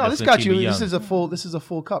keep? No, this got you. This is a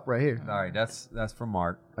full cup right here. All right, that's for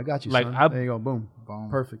Mark. I got you. Like, son. There you go. Boom.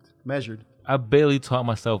 Perfect. Measured. I barely taught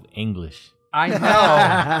myself English. I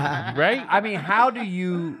know, right? I mean, how do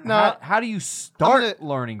you start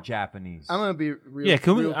learning Japanese? I'm gonna be real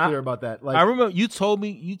clear about that. Like, I remember you told me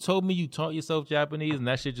you taught yourself Japanese, and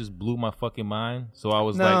that shit just blew my fucking mind. So I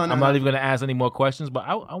was I'm not even gonna ask any more questions. But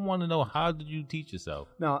I want to know, how did you teach yourself?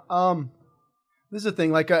 No, this is the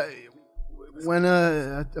thing. Like, when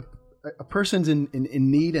a person's in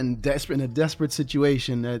need and in a desperate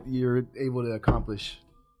situation, that you're able to accomplish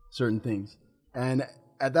certain things, and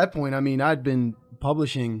at that point, I mean, I'd been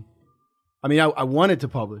publishing. I mean, I wanted to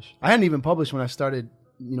publish. I hadn't even published when I started,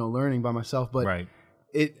 learning by myself. But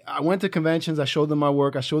I went to conventions. I showed them my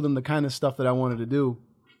work. I showed them the kind of stuff that I wanted to do.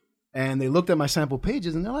 And they looked at my sample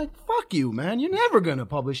pages and they're like, fuck you, man. You're never going to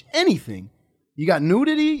publish anything. You got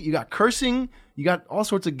nudity. You got cursing. You got all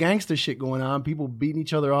sorts of gangster shit going on. People beating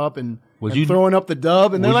each other up and throwing up the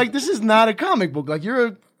dub. And they're like, this is not a comic book. Like,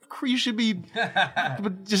 you should be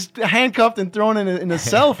just handcuffed and thrown in a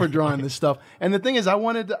cell for drawing this stuff. And the thing is,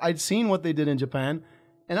 I'd seen what they did in Japan,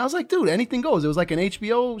 and I was like, dude, anything goes. It was like an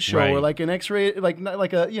HBO show or like an X-rated, like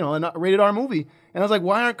a a rated R movie. And I was like,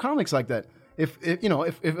 why aren't comics like that? If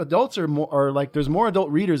adults are like, there's more adult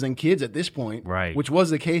readers than kids at this point, right? Which was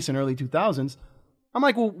the case in early 2000s. I'm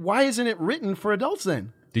like, well, why isn't it written for adults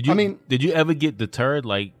then? Did you ever get deterred?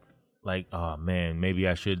 Like, like, oh man, maybe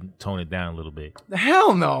I should tone it down a little bit.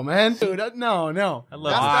 Hell no, man. Dude, no. I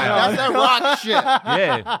love That's that rock shit.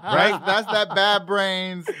 Yeah, right. That's that Bad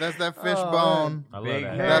Brains. That's that Fishbone. I love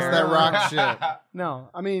that. That's that rock shit. No,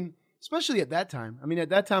 I mean, especially at that time. I mean, at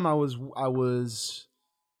that time I was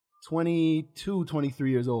 22,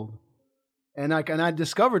 23 years old. And I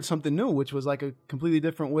discovered something new, which was like a completely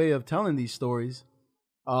different way of telling these stories.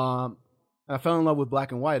 I fell in love with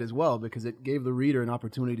black and white as well because it gave the reader an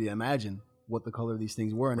opportunity to imagine what the color of these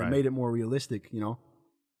things were, and it made it more realistic,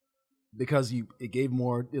 because it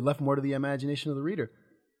left more to the imagination of the reader.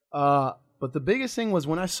 But the biggest thing was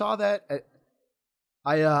when I saw that,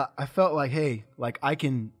 I felt like, hey, like I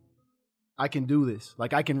can do this.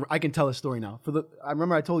 Like I can tell a story now. I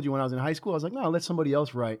remember I told you when I was in high school, I was like, no, let somebody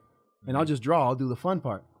else write, and I'll just draw. I'll do the fun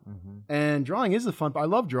part. Mm-hmm. And drawing is the fun part. I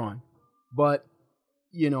love drawing, but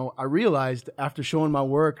I realized after showing my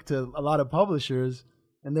work to a lot of publishers,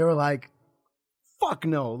 and they were like, fuck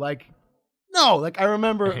no. Like, no. Like, I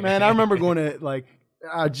remember going to, like,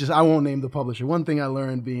 I won't name the publisher. One thing I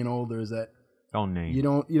learned being older is that don't name. You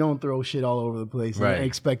don't throw shit all over the place and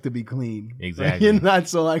expect to be clean. Exactly. You're not,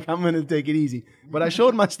 so, like, I'm going to take it easy. But I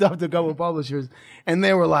showed my stuff to a couple of publishers, and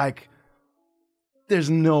they were like, there's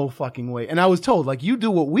no fucking way. And I was told, like, you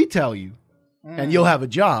do what we tell you, and you'll have a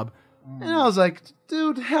job. And I was like,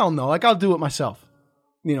 dude, hell no. Like, I'll do it myself.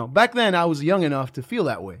 Back then I was young enough to feel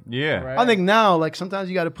that way. Yeah. Right. I think now, like, sometimes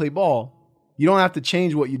you got to play ball. You don't have to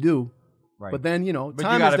change what you do. Right. But then, But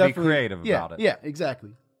time you got is to be definitely creative about it. Yeah, exactly.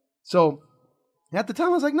 So at the time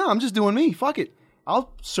I was like, no, I'm just doing me. Fuck it.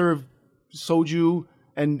 I'll serve soju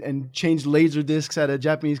and change laser discs at a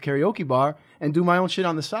Japanese karaoke bar and do my own shit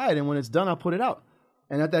on the side. And when it's done, I'll put it out.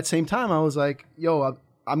 And at that same time, I was like, yo,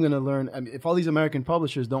 I'm going to learn. I mean, if all these American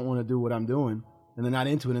publishers don't want to do what I'm doing and they're not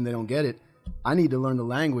into it and they don't get it, I need to learn the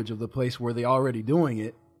language of the place where they're already doing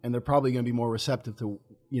it, and they're probably going to be more receptive to,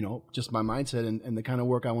 just my mindset and the kind of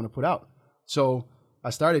work I want to put out. So I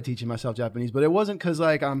started teaching myself Japanese, but it wasn't because,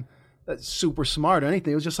 like, I'm super smart or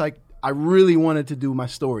anything. It was just like I really wanted to do my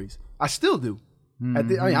stories. I still do.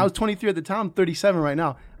 Mm-hmm. I was 23 at the time. I'm 37 right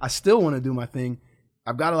now. I still want to do my thing.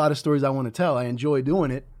 I've got a lot of stories I want to tell. I enjoy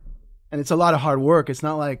doing it. And it's a lot of hard work. It's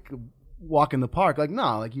not like walk in the park. Like,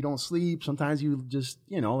 no, like you don't sleep. Sometimes you just,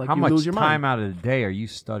 like how you much lose your time mind. out of the day are you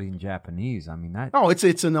studying Japanese? I mean, that. Oh,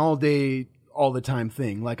 it's an all day, all the time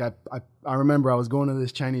thing. Like I remember I was going to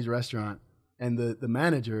this Chinese restaurant, and the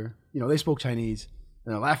manager, they spoke Chinese,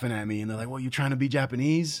 and they're laughing at me, and they're like, "Well, you trying to be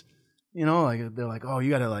Japanese?" Like they're like, "Oh,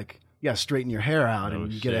 you gotta straighten your hair out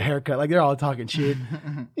and get a haircut." Like they're all talking shit.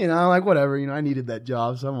 I'm like, whatever. I needed that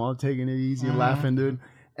job, so I'm all taking it easy and laughing, dude.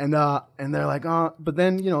 And they're like, but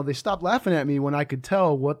then, they stopped laughing at me when I could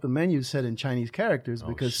tell what the menu said in Chinese characters,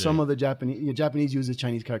 because some of the Japanese uses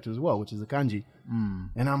Chinese characters as well, which is the kanji.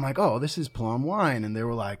 And I'm like, oh, this is plum wine. And they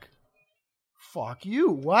were like, fuck you.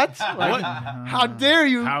 What? Like, how dare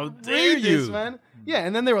you? How dare read you? this, man? Yeah.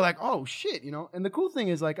 And then they were like, oh shit, and the cool thing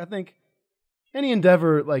is, like, I think any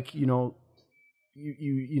endeavor, like, you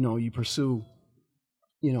pursue,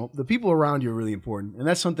 the people around you are really important. And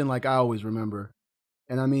that's something, like, I always remember.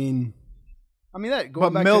 And I mean that.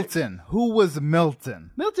 But Milton, who was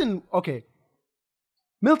Milton? Milton, okay.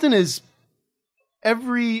 Milton is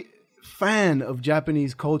every fan of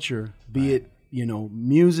Japanese culture, be it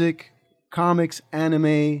music, comics,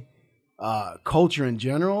 anime, culture in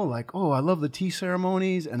general. Like, oh, I love the tea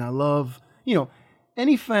ceremonies, and I love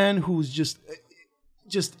any fan who's just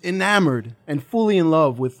enamored and fully in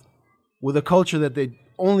love with a culture that they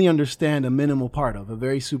only understand a minimal part of, a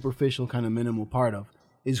very superficial kind of minimal part of,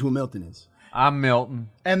 is who Milton is. I'm Milton.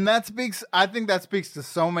 And I think that speaks to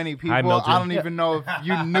so many people. Hi, Milton. I don't even know if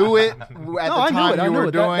you knew it at the time you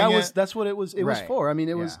were doing it. That's what it was. It was for. I mean,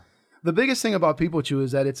 it was the biggest thing about Peepo-Chu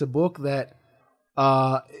is that it's a book that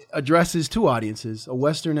addresses two audiences, a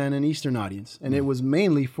Western and an Eastern audience, and it was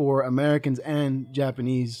mainly for Americans and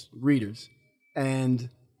Japanese readers. And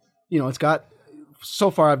it's got,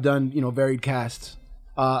 so far I've done varied casts.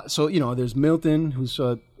 So there's Milton, who's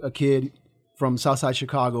a kid from Southside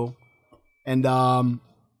Chicago. And the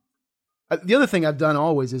other thing I've done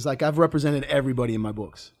always is, like, I've represented everybody in my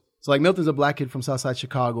books. So, like, Milton's a black kid from Southside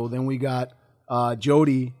Chicago. Then we got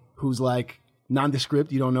Jody, who's, like,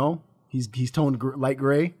 nondescript. You don't know. He's toned light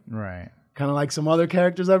gray. Right. Kind of like some other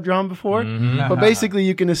characters I've drawn before. Mm-hmm. But basically,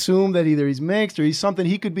 you can assume that either he's mixed or he's something.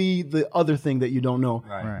 He could be the other thing that you don't know.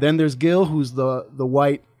 Right. Then there's Gil, who's the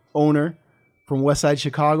white owner from Westside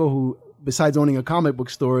Chicago, who, besides owning a comic book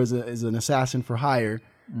store, is an assassin for hire.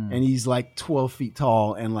 And he's like 12 feet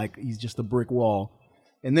tall, and like he's just a brick wall.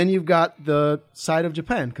 And then you've got the side of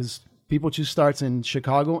Japan, because Peepo-Chu starts in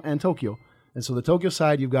Chicago and Tokyo. And so the Tokyo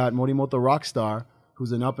side, you've got Morimoto Rockstar,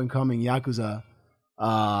 who's an up-and-coming Yakuza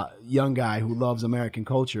young guy who loves American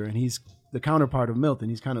culture, and he's the counterpart of Milton.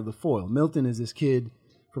 He's kind of the foil. Milton is this kid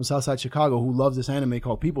from Southside Chicago who loves this anime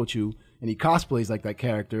called Peepo-Chu, and he cosplays like that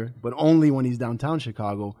character, but only when he's downtown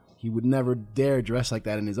Chicago. He would never dare dress like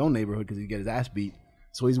that in his own neighborhood because he'd get his ass beat.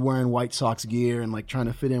 So he's wearing White Sox gear and like trying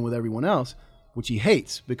to fit in with everyone else, which he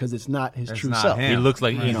hates because it's not his true self. He looks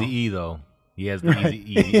like Eazy-E though. He has the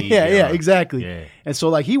Eazy-E. Yeah, exactly. Yeah. And so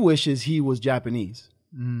like he wishes he was Japanese.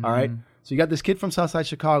 All right? So you got this kid from Southside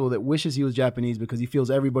Chicago that wishes he was Japanese because he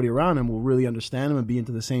feels everybody around him will really understand him and be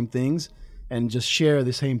into the same things and just share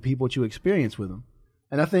the same Peepo-Chu experience with him.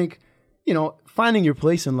 And I think, you know, finding your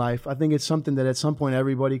place in life, I think it's something that at some point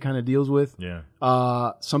everybody kind of deals with. Yeah.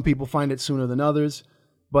 Some people find it sooner than others.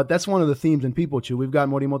 But that's one of the themes in Peepo-Chu. We've got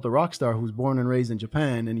Morimoto Rockstar, who's born and raised in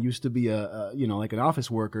Japan and used to be like an office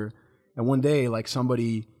worker. And one day, like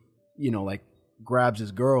somebody, like grabs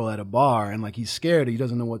his girl at a bar and like he's scared. He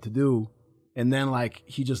doesn't know what to do. And then like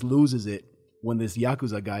he just loses it when this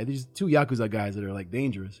Yakuza guy, these two Yakuza guys that are like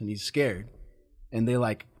dangerous, and he's scared. And they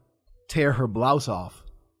like tear her blouse off.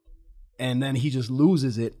 And then he just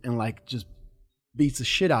loses it and like just beats the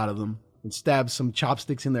shit out of them. And stabs some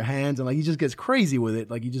chopsticks in their hands, and like he just gets crazy with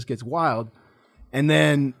it, like he just gets wild. And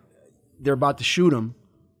then they're about to shoot him,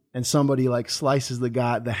 and somebody like slices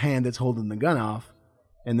the hand that's holding the gun off.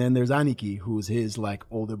 And then there's Aniki, who's his like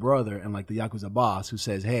older brother and like the Yakuza boss, who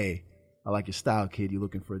says, "Hey, I like your style, kid. You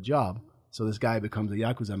looking for a job?" So this guy becomes a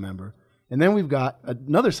Yakuza member. And then we've got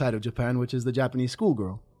another side of Japan, which is the Japanese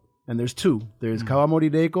schoolgirl. And there's two. There's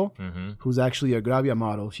Kawamori Reiko, who's actually a Gravia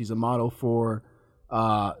model. She's a model for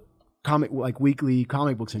weekly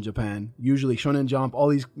comic books in Japan, usually Shonen Jump, all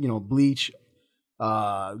these, Bleach,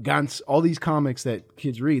 Gantz, all these comics that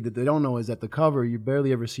kids read. That they don't know is that the cover, you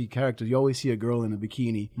barely ever see characters. You always see a girl in a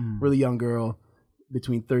bikini, really young girl,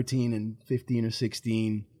 between 13 and 15 or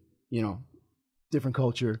 16, different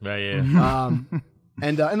culture. Right, yeah.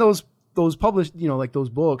 And those published, like those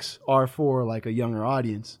books are for like a younger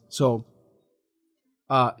audience. So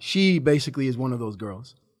she basically is one of those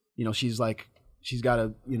girls. She's got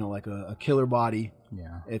a killer body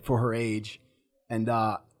for her age. And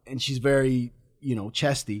she's very,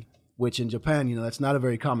 chesty, which in Japan, that's not a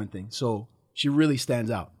very common thing. So she really stands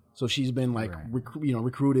out. So she's been like,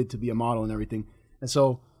 recruited to be a model and everything. And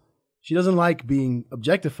so she doesn't like being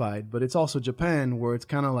objectified, but it's also Japan where it's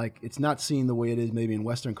kind of like, it's not seen the way it is maybe in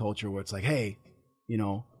Western culture where it's like, hey,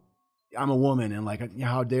 I'm a woman and like,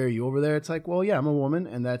 how dare you? Over there, it's like, well, yeah, I'm a woman.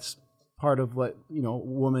 And that's part of what,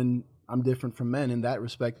 woman, I'm different from men in that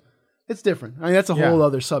respect. It's different. I mean, that's a whole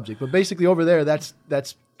other subject. But basically over there, that's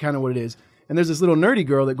kind of what it is. And there's this little nerdy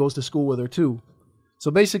girl that goes to school with her too.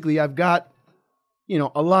 So basically I've got,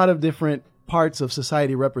 a lot of different parts of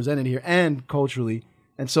society represented here and culturally.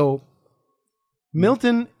 And so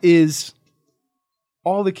Milton is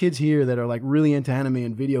all the kids here that are like really into anime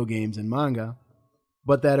and video games and manga,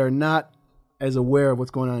 but that are not as aware of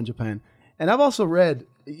what's going on in Japan. And I've also read,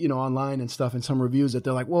 online and stuff and some reviews that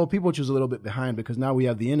they're like, well, people choose a little bit behind because now we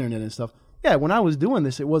have the internet and stuff. Yeah, when I was doing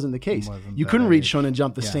this, it wasn't the case. You couldn't read Shonen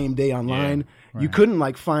Jump the same day online. Yeah, right. You couldn't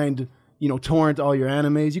like find, torrent all your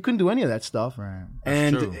animes. You couldn't do any of that stuff. Right.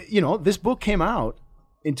 And, this book came out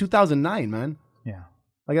in 2009, man. Yeah.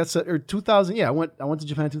 Like I said, or 2000. Yeah, I went to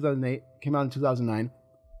Japan in 2008, came out in 2009.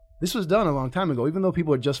 This was done a long time ago, even though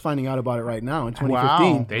people are just finding out about it right now in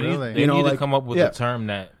 2015. Wow, they need to come up with a term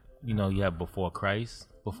that, you have before Christ.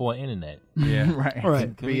 Before internet. Yeah.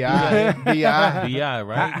 right. BI,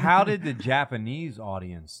 right? How did the Japanese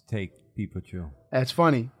audience take Peepo-Chu? That's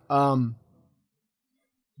funny.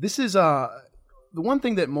 This is the one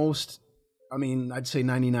thing that most, I'd say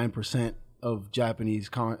 99% of Japanese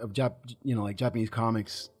Japanese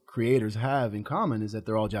comics creators have in common is that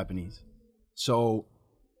they're all Japanese. So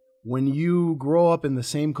when you grow up in the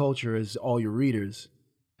same culture as all your readers,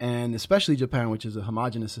 and especially Japan, which is a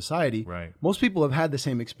homogenous society, right, most people have had the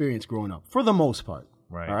same experience growing up, for the most part.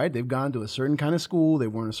 Right. All right? They've gone to a certain kind of school,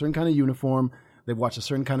 they've worn a certain kind of uniform, they've watched a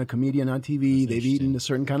certain kind of comedian on TV, they've eaten a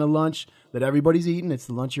certain kind of lunch that everybody's eating. It's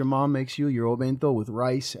the lunch your mom makes you, your obento with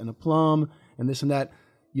rice and a plum and this and that.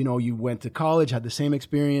 You went to college, had the same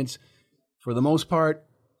experience. For the most part,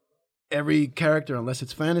 every character, unless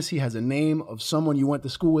it's fantasy, has a name of someone you went to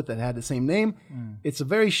school with that had the same name. It's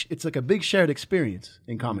like a big shared experience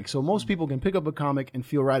in comics. So most people can pick up a comic and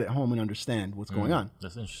feel right at home and understand what's going on.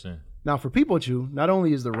 That's interesting. Now for Peepo-Chu, not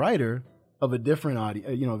only is the writer of a different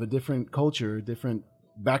of a different culture, different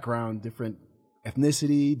background, different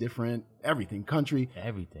ethnicity, different everything, country,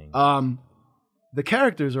 everything. The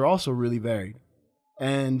characters are also really varied,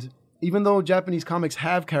 and even though Japanese comics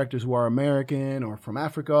have characters who are American or from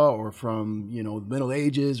Africa or from, the Middle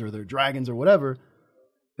Ages or they're dragons or whatever,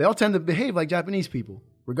 they all tend to behave like Japanese people,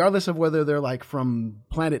 regardless of whether they're like from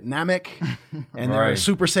planet Namek and they're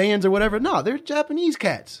Super Saiyans or whatever. No, they're Japanese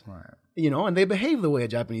cats, and they behave the way a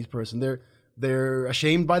Japanese person. They're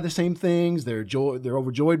ashamed by the same things. They're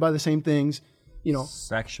overjoyed by the same things.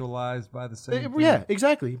 Sexualized by the same thing. Yeah,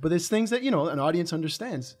 exactly. But it's things that, an audience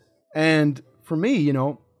understands. And for me,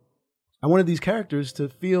 I wanted these characters to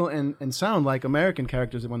feel and sound like American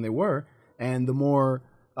characters when they were. And the more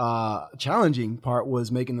challenging part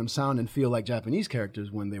was making them sound and feel like Japanese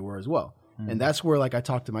characters when they were as well. And that's where, I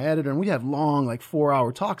talked to my editor, and we have long,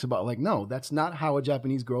 4-hour talks about, no, that's not how a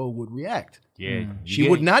Japanese girl would react. Yeah. She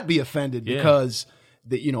would not be offended because,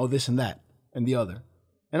 this and that and the other.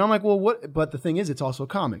 And I'm like, well, what? But the thing is, it's also a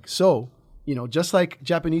comic. So, just like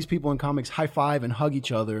Japanese people in comics high-five and hug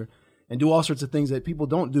each other and do all sorts of things that people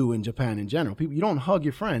don't do in Japan in general. You don't hug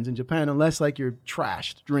your friends in Japan unless, you're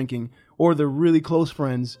trashed drinking or they're really close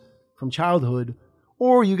friends from childhood,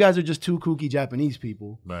 or you guys are just two kooky Japanese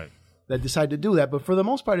people. Right. That decide to do that, but for the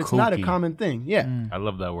most part, it's not a common thing. Yeah, I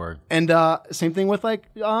love that word. And same thing with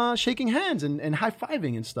shaking hands and high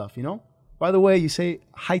fiving and stuff. By the way, you say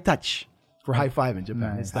high touch for high five in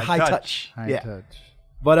Japan. It's the high touch. High touch.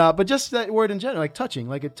 But just that word in general, touching,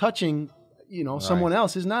 touching, someone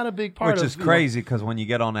else is not a big part. Which is crazy because when you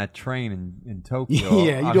get on that train in Tokyo,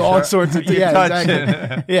 you do all sorts of things. Yeah,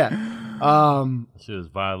 exactly. Yeah. Shit is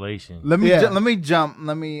violation. Let me jump.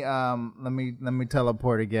 Let me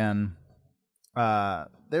teleport again.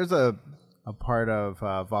 There's a part of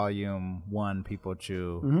volume 1,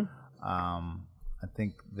 Peepo-Chu. I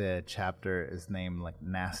think the chapter is named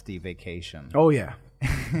Nasty Vacation. Oh yeah.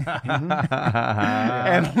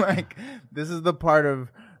 And this is one part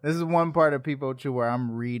of Peepo-Chu where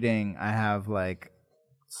I'm reading. I have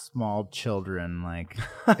small children in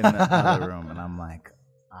the other room, and I'm like,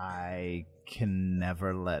 I can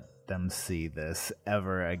never let them see this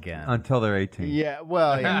ever again until they're 18. Yeah,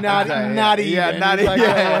 well, not even. Yeah, not even.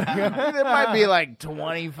 It might be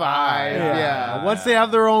 25. Yeah. Once they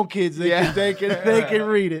have their own kids, they can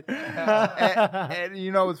read it. And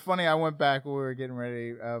it's funny. I went back when we were getting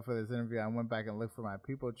ready for this interview. I went back and looked for my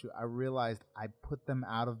Peepo-Chu. I realized I put them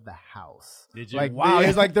out of the house. Did you? Wow,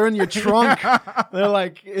 it's they're in your trunk. They're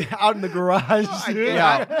out in the garage.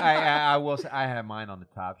 I will say I have mine on the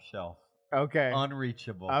top shelf. Okay.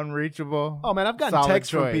 Unreachable. Oh man, I've gotten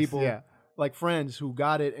texts from people, yeah. Friends who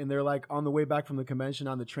got it, and they're on the way back from the convention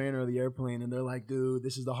on the train or the airplane, and they're like, "Dude,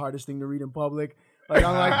 this is the hardest thing to read in public."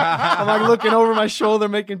 I'm looking over my shoulder,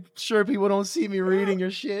 making sure people don't see me reading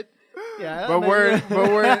your shit. Yeah, but we're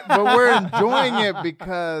enjoying it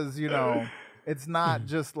because it's not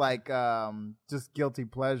just just guilty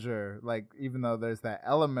pleasure. Even though there's that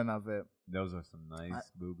element of it. Those are some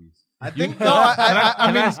nice boobies. I think. Can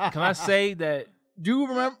I say that? Do you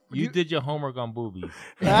remember? You did your homework on boobies.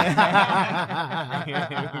 I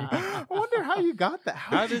wonder how you got that.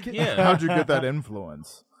 How'd you get that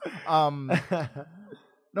influence? No,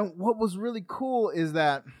 what was really cool is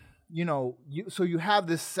that you have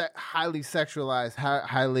this highly sexualized,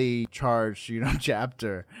 highly charged,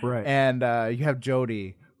 chapter, right? And you have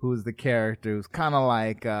Jody, who's the character who's kind of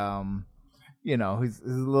he's a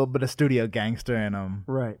little bit of studio gangster in him,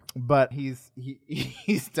 right? But he's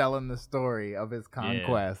telling the story of his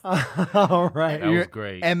conquest. Yeah. All right, that was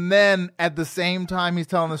great. And then at the same time, he's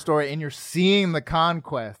telling the story, and you're seeing the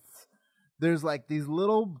conquests. There's these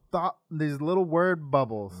little word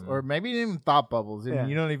bubbles, or maybe even thought bubbles, and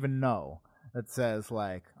you don't even know. That says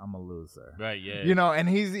I'm a loser, right? Yeah, and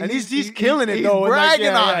he's killing it. He's though, bragging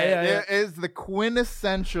on it. Yeah. It is the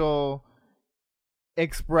quintessential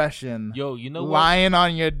expression. Yo, you know what? Lying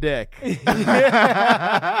on your dick. You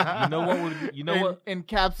know what?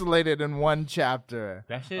 Encapsulated in one chapter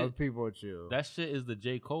that shit, of Peepo-Chu. That shit is the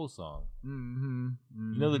J. Cole song.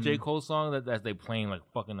 Mm-hmm. You know the J. Cole song that they playing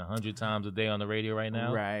fucking 100 times a day on the radio right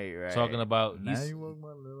now? Right. Talking about now you want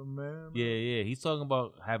my little man. Yeah. He's talking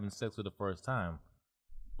about having sex for the first time,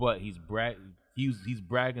 but he's bragging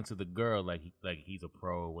to the girl like he's a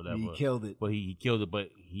pro or whatever. He killed it. But he killed it, but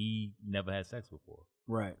he never had sex before.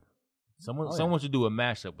 Right. Someone should do a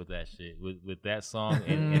mashup with that shit, with that song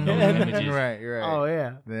and those images. Right. Oh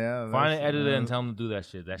yeah. Find an editor and tell him to do that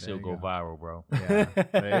shit. That shit'll go viral, bro. Yeah.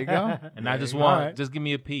 There you go. And I just want just give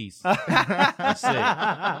me a piece. That's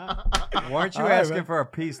it. Weren't you asking for a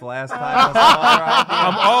piece last time?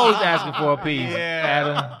 I'm always asking for a piece,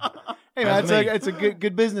 Adam. Hey, man, it's a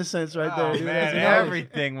good business sense right there. Oh, Dude. Man,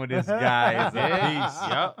 everything with this guy is a piece.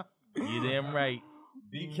 Yep. You damn right.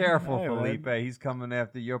 Be careful, Hey, Felipe. He's coming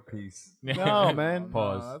after your piece. No, man.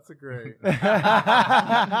 Pause. Oh, that's a great.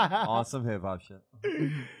 Awesome hip hop shit.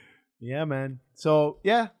 Yeah, man. So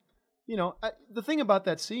yeah, the thing about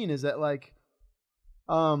that scene is that like,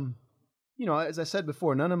 as I said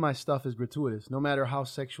before, none of my stuff is gratuitous. No matter how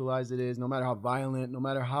sexualized it is, no matter how violent, no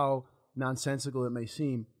matter how nonsensical it may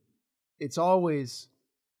seem, it's always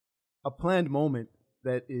a planned moment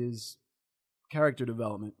that is character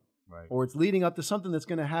development. Right. Or it's leading up to something that's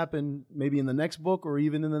going to happen maybe in the next book or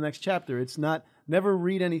even in the next chapter. It's not, never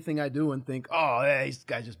read anything I do and think, oh, hey, this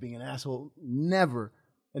guy's just being an asshole. Never.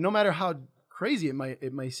 And no matter how crazy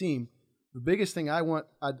it may seem, the biggest thing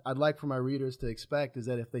I'd like for my readers to expect is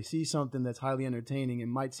that if they see something that's highly entertaining and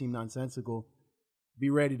might seem nonsensical, be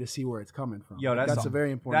ready to see where it's coming from. Yo, that's a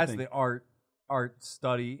very important thing. thing. That's the art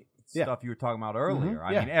study stuff you were talking about earlier. Mm-hmm.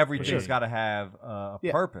 I mean, everything's got to have a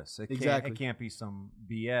purpose. It can't be some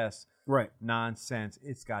BS nonsense.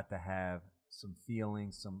 It's got to have some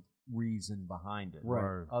feeling, some reason behind it.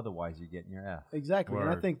 Right. Otherwise, you're getting your F. Exactly. And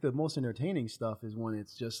I think the most entertaining stuff is when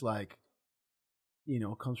it's just like,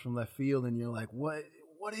 comes from left field and you're like, what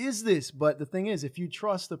is this? But the thing is, if you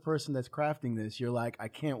trust the person that's crafting this, you're like, I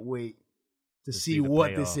can't wait to see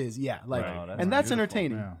what this is. Yeah. Like, and that's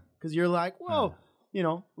entertaining because you're like, whoa,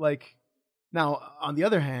 like now on the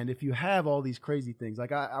other hand, if you have all these crazy things,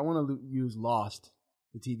 like I want to use Lost,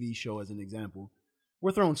 the TV show, as an example.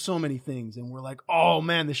 We're throwing so many things and we're like, oh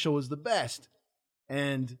man, the show is the best.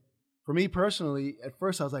 And for me personally, at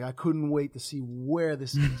first I was like, I couldn't wait to see where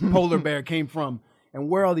this polar bear came from and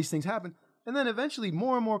where all these things happened. And then eventually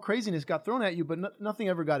more and more craziness got thrown at you, but nothing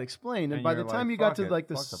ever got explained. And by the time you got to like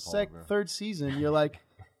the third season, you're like,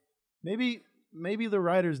 maybe the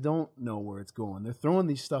writers don't know where it's going. They're throwing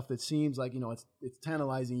these stuff that seems like, it's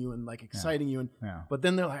tantalizing you and like exciting you. But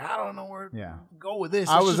then they're like, I don't know where to go with this.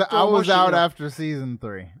 I was out after season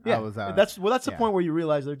 3. Yeah. I was out. That's the point where you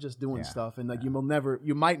realize they're just doing stuff and like you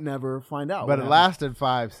might never find out. But it lasted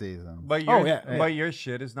 5 seasons. But your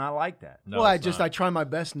shit is not like that. No, I try my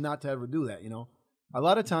best not to ever do that, A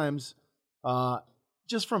lot of times,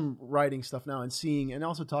 just from writing stuff now and seeing and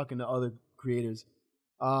also talking to other creators,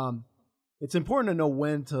 it's important to know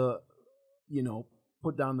when to,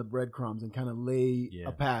 put down the breadcrumbs and kind of lay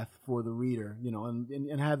a path for the reader,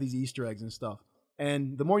 and have these Easter eggs and stuff.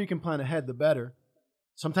 And the more you can plan ahead, the better.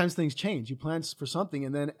 Sometimes things change. You plan for something,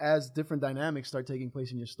 and then as different dynamics start taking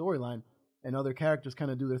place in your storyline and other characters kind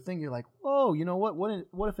of do their thing, you're like, whoa, you know what?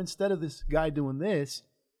 What if instead of this guy doing this,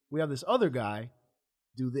 we have this other guy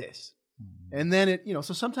do this? Mm-hmm. And then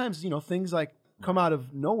so sometimes, things like come out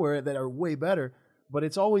of nowhere that are way better. But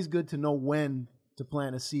it's always good to know when to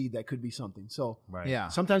plant a seed that could be something. So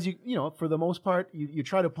sometimes for the most part, you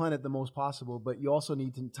try to plant it the most possible, but you also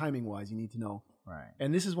need to, timing wise, you need to know. Right.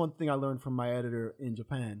 And this is one thing I learned from my editor in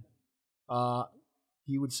Japan.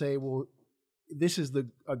 He would say, well, this is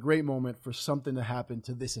a great moment for something to happen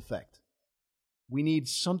to this effect. We need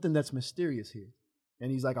something that's mysterious here.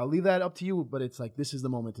 And he's like, I'll leave that up to you, but it's like, this is the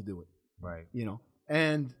moment to do it. Right.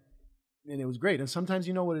 And it was great. And sometimes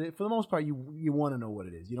you know what it is. For the most part, you want to know what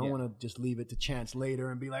it is. You don't want to just leave it to chance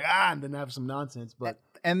later and be like, and then have some nonsense. But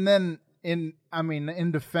and then in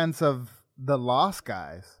defense of the Lost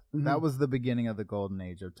guys, that was the beginning of the golden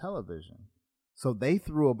age of television. So they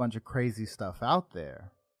threw a bunch of crazy stuff out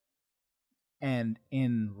there. And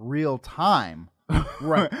in real time,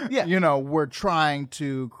 right? Yeah. We're trying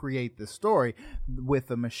to create this story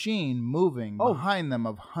with a machine moving behind them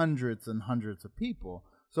of hundreds and hundreds of people.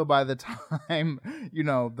 So by the time,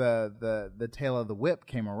 the tail of the whip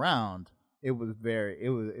came around, it was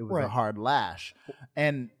a hard lash.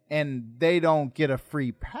 And they don't get a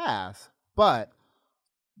free pass, but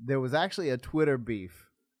there was actually a Twitter beef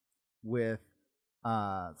with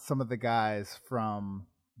some of the guys from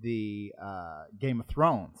the Game of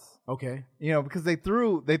Thrones. Okay. Because they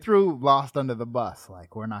threw Lost under the bus,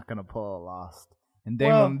 like we're not going to pull a Lost. And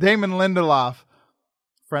Damon Lindelof,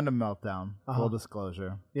 friend of Meltdown, full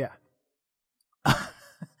disclosure. Yeah.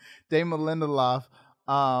 Damon Lindelof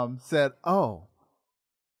said,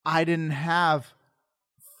 I didn't have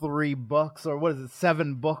 3 books or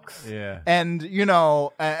 7 books. Yeah. And,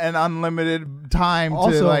 an unlimited time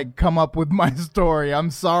to come up with my story. I'm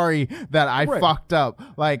sorry that I fucked up.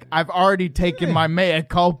 Like, I've already taken my mea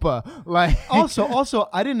culpa. Like, also,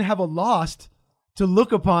 I didn't have a Lost to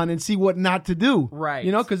look upon and see what not to do. Right.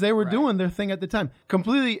 Because they were doing their thing at the time.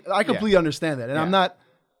 I completely understand that. And I'm not,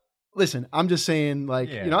 listen, I'm just saying,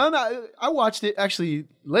 I watched it, actually,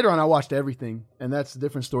 later on I watched everything, and that's a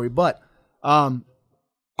different story. But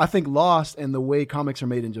I think Lost and the way comics are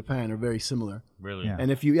made in Japan are very similar. Really? Yeah.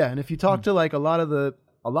 And if you talk to like a lot of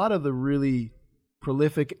the really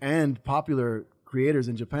prolific and popular creators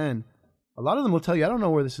in Japan, a lot of them will tell you, I don't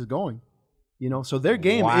know where this is going. So their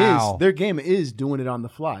game is doing it on the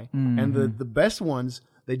fly. Mm-hmm. And the best ones,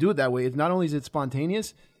 they do it that way. It's not only is it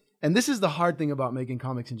spontaneous, and this is the hard thing about making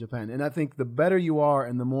comics in Japan. And I think the better you are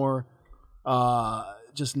and the more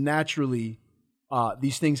just naturally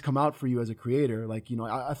these things come out for you as a creator. Like,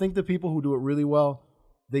 I think the people who do it really well,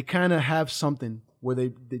 they kind of have something where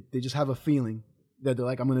they just have a feeling that they're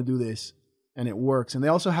like, I'm going to do this. And it works. And they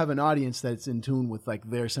also have an audience that's in tune with like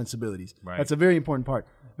their sensibilities. Right. That's a very important part.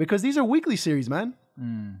 Because these are weekly series, man.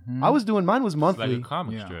 Mm-hmm. Mine was monthly. It's like a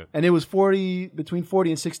comic strip. And it was between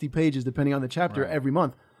 40 and 60 pages, depending on the chapter, every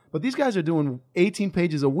month. But these guys are doing 18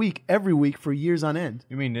 pages a week, every week for years on end.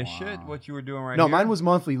 You mean this shit? What you were doing right No, here? mine was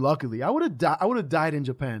monthly, luckily. I would have died in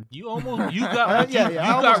Japan. You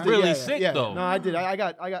got really sick though. No, I did.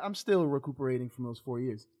 I'm still recuperating from those 4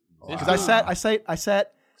 years. Because I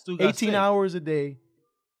sat 18 hours a day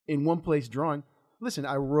in one place drawing. Listen,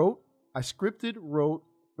 I scripted, wrote.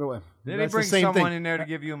 Did they bring someone in there to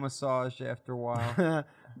give you a massage after a while?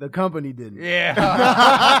 The company didn't. Yeah.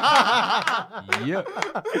 Yep.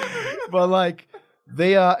 But like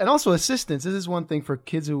they and also assistants. This is one thing for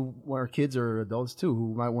kids who are kids or adults too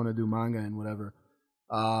who might want to do manga and whatever.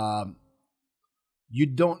 The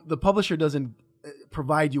publisher doesn't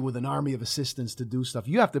provide you with an army of assistants to do stuff.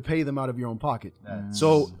 You have to pay them out of your own pocket.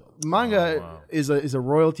 So manga is a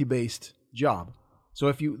royalty based job.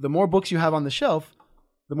 So the more books you have on the shelf,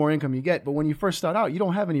 the more income you get. But when you first start out, you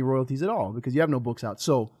don't have any royalties at all because you have no books out.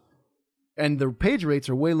 So, and the page rates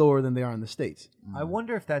are way lower than they are in the States. I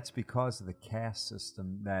wonder if that's because of the caste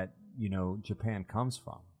system that, Japan comes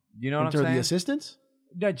from. You know what I'm saying? In terms of the assistants?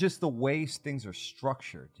 Yeah, just the way things are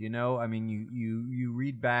structured, I mean, you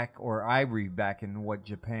read back, or I read back in what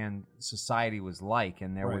Japan society was like,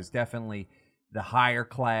 and there was definitely the higher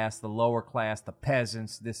class, the lower class, the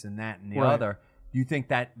peasants, this and that and the other. Do you think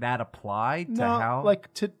that applied to how?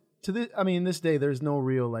 Like to this, I mean, in this day, there's no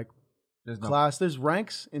real class. There's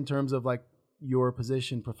ranks in terms of like your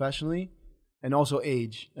position professionally, and also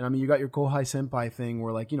age. And I mean, you got your kohai senpai thing,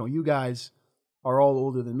 where like you guys are all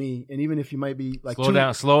older than me, and even if you might be like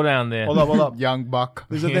slow down there. Hold up, young buck.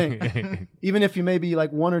 There's the thing. Even if you may be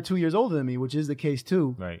like 1 or 2 years older than me, which is the case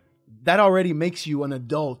too, right? That already makes you an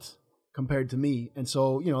adult compared to me. And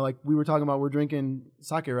so like we were talking about, we're drinking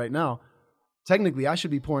sake right now. Technically, I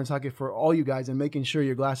should be pouring sake for all you guys and making sure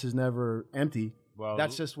your glass is never empty. Well,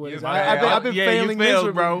 that's just what it is. I've been failing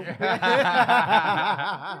miserably, bro.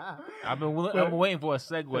 I'm waiting for a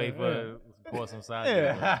segue for pour some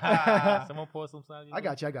sake. Someone pour some sake. I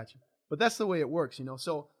got you. But that's the way it works,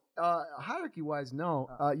 So hierarchy-wise,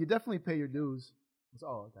 no. You definitely pay your dues.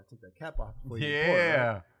 Oh, I got to take that cap off before you pour it,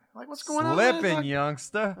 right? Like, what's going on? Slipping,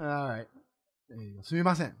 youngster. All right. There you go.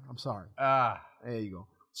 Sumimasen. I'm sorry. There you go.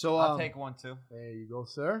 So I'll take one too. There you go,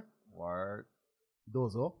 sir. Word.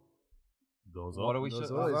 Dozo. What are we?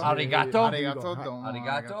 Arigato.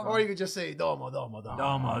 Arigato. Or you could just say domo. All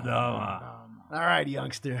right,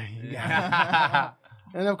 youngster.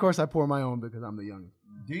 And of course, I pour my own because I'm the youngest.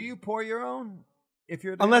 Do you pour your own? If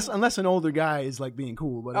you're unless an older guy is like being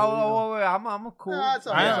cool, but I'm cool.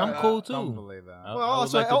 I'm cool too. Don't believe that. Well,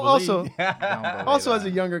 also as a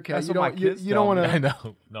younger kid, you don't want to. I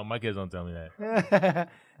know. No, my kids don't tell me that.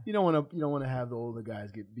 You don't want to have the older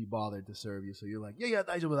guys be bothered to serve you. So you're like,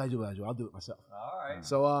 daijoubu. I'll do it myself. All right.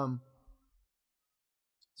 So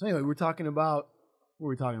anyway, what were we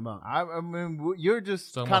talking about? I mean, you're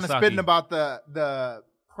just kind of spitting about the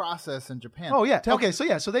process in Japan. Oh yeah. Okay. So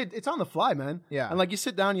it's on the fly, man. Yeah. And like you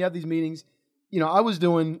sit down, you have these meetings. I was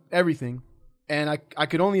doing everything, and I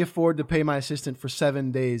could only afford to pay my assistant for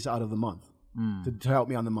 7 days out of the month to help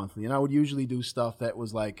me on the monthly. And I would usually do stuff that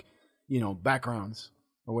was like, backgrounds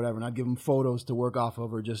or whatever, and I'd give him photos to work off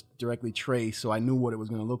of or just directly trace, so I knew what it was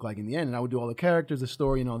going to look like in the end. And I would do all the characters, the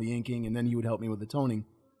story, and all the inking, and then he would help me with the toning.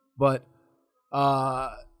 But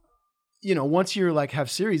once you're like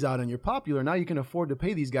have series out and you're popular, now you can afford to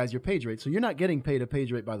pay these guys your page rate. So you're not getting paid a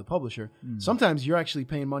page rate by the publisher. Sometimes you're actually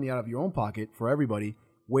paying money out of your own pocket for everybody,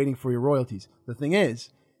 waiting for your royalties. The thing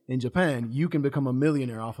is, in Japan, you can become a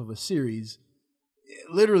millionaire off of a series,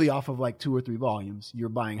 literally off of like 2 or 3 volumes. You're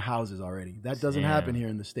buying houses already. That doesn't happen here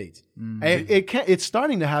in the States. It's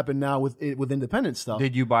starting to happen now with independent stuff.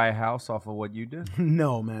 Did you buy a house off of what you did?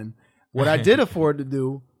 No, man. What I did afford to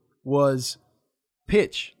do was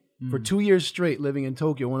pitch for 2 years straight, living in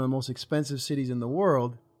Tokyo, one of the most expensive cities in the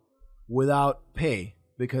world, without pay,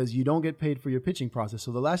 because you don't get paid for your pitching process.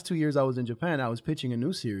 So the last 2 years I was in Japan, I was pitching a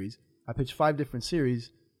new series. I pitched 5 different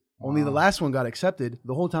series. Wow. Only the last one got accepted.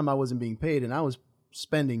 The whole time I wasn't being paid, and I was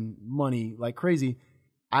spending money like crazy.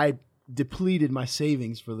 I depleted my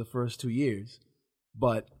savings for the first 2 years,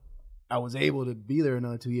 but I was able to be there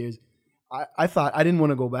another 2 years. I thought I didn't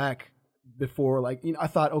want to go back before, like, I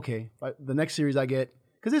thought, okay, the next series I get,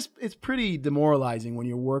 because it's pretty demoralizing when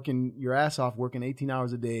you're working your ass off, working 18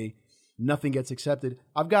 hours a day, nothing gets accepted.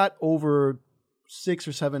 I've got over 600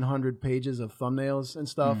 or 700 pages of thumbnails and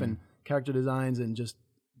stuff and character designs and just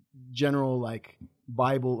general like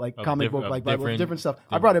Bible, like comic book, like Bible, different stuff.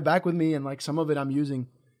 I brought it back with me, and like some of it I'm using.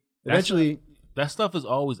 Eventually, that stuff is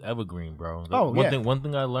always evergreen, bro. Like, one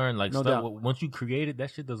thing I learned, like once you create it,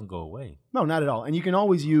 that shit doesn't go away. No, not at all. And you can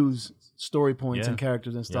always use story points and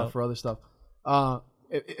characters and stuff for other stuff.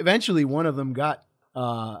 Eventually, one of them got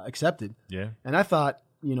accepted. Yeah, and I thought,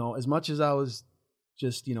 as much as I was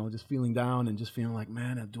just feeling down and just feeling like,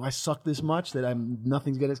 man, do I suck this much that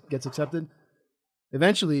nothing gets accepted?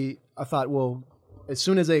 Eventually, I thought, well, as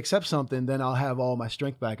soon as they accept something, then I'll have all my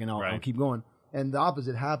strength back and I'll keep going. And the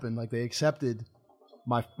opposite happened. Like, they accepted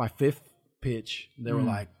my fifth pitch. They were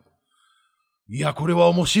like, いや、これは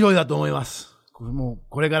面白いだと思います。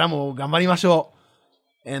これからも頑張りましょ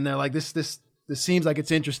う. And they're like, this seems like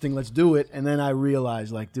it's interesting. Let's do it. And then I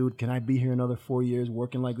realized, like, dude, can I be here another 4 years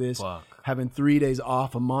working like this? Fuck. Having 3 days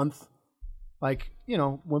off a month? Like,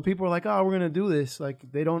 when people are like, oh, we're going to do this, like,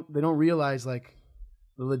 they don't realize, like,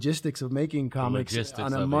 the logistics of making comics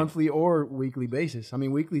on a monthly or weekly basis. I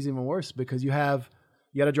mean, weekly is even worse because you got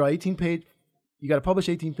to draw 18 page, you got to publish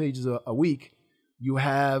 18 pages a week. You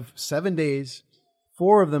have 7 days.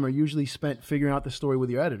 4 of them are usually spent figuring out the story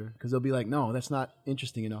with your editor because they'll be like, no, that's not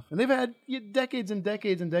interesting enough. And they've had decades and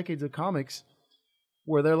decades and decades of comics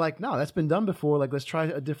where they're like, no, that's been done before. Like, let's try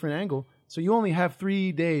a different angle. So you only have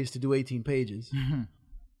 3 days to do 18 pages.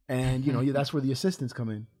 And, that's where the assistants come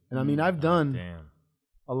in. And I mean, I've done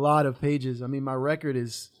a lot of pages. I mean, my record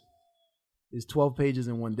is 12 pages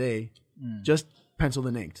in 1 day, just penciled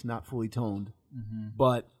and inked, not fully toned.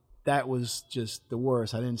 But that was just the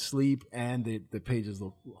worst. I didn't sleep, and the pages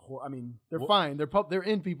look. I mean, they're fine. They're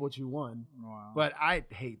in Peepo-Chu 1, but I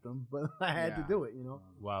hate them. But I had to do it.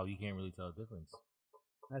 Wow, you can't really tell the difference.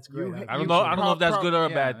 That's great. I don't know if that's good or a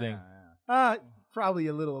bad thing. Probably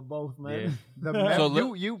a little of both, man.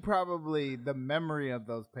 You probably, the memory of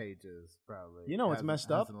those pages probably. What's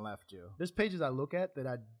messed up? Hasn't left you. There's pages I look at that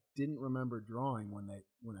I didn't remember drawing when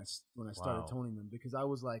I started toning them because I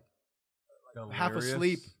was like half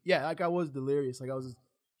asleep. Yeah, like I was delirious. Like I was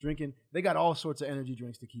drinking. They got all sorts of energy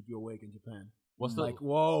drinks to keep you awake in Japan. What's like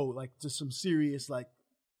just some serious like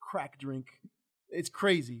crack drink. It's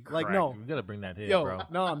crazy. Like, no. We got to bring that here, bro.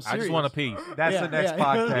 No, I'm serious. I just want a piece. That's the next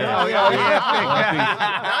podcast.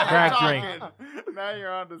 Crack drink. Now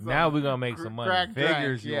you're on to something. Now we're going to make some money.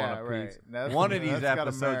 Figures you want a piece. Right. One of these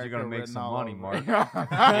episodes, you're going to make some money, Mark.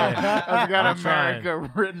 That's got America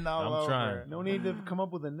written all over. Trying. No need to come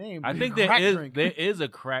up with a name. I think there is a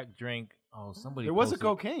crack drink. Oh, somebody. There was a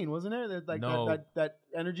cocaine, wasn't there? Like that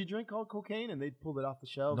energy drink called cocaine, and they pulled it off the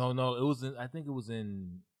shelves. No, it was. I think it was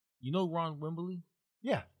in. You know Ron Wimberly?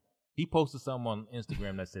 Yeah. He posted something on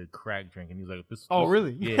Instagram that said crack drink, and he was like, "This." Oh,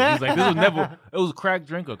 really? Yeah. He was like, "This would never." It was crack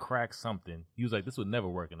drink or crack something. He was like, "This would never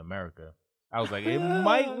work in America." I was like, "It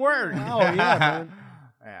might work." Oh yeah,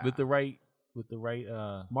 man. With the right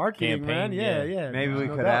marketing, campaign, man. Yeah. Maybe we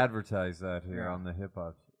could advertise that here on the hip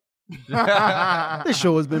hop. This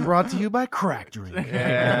show has been brought to you by Crack Drink.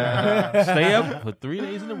 Yeah. Stay up for 3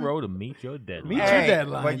 days in a row to meet your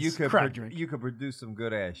deadline. But you could produce some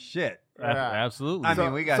good ass shit. Absolutely. I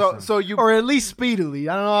mean, we got or at least speedily.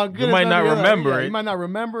 I don't know how good. You might not remember it. You might not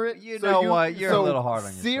remember it. You know what? You're a little hard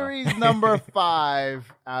on yourself. Series number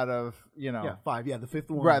 5 out of 5. Yeah, the fifth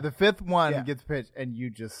one. Right, the fifth one gets pitched, and you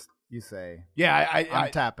say,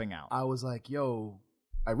 I'm tapping out. I was like, yo.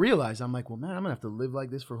 I realized, I'm like, well, man, I'm going to have to live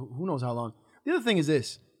like this for who knows how long. The other thing is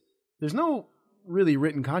this. There's no really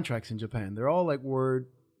written contracts in Japan. They're all like word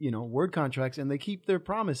contracts, and they keep their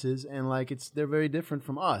promises, and like they're very different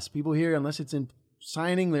from us. People here, unless it's in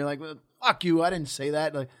signing, they're like, well, fuck you, I didn't say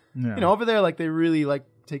that. Like, over there, like they really like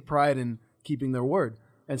take pride in keeping their word.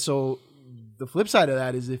 And so the flip side of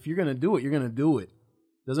that is if you're going to do it, you're going to do it.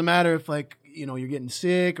 Doesn't matter if like, you're getting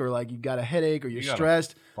sick or like you got a headache or you're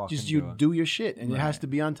stressed. Just do your shit, and it has to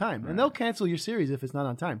be on time. And they'll cancel your series if it's not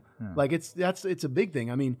on time. Like it's a big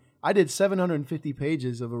thing. I mean, I did 750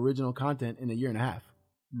 pages of original content in a year and a half.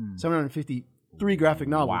 753 graphic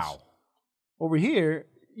novels. Wow. Over here,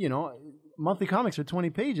 monthly comics are 20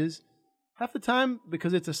 pages. Half the time,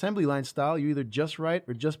 because it's assembly line style, you either just write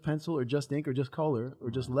or just pencil or just ink or just color or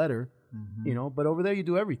just letter. But over there you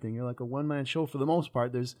do everything. You're like a one-man show for the most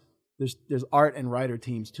part. There's art and writer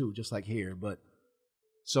teams too, just like here. But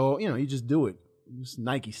so, you just do it. just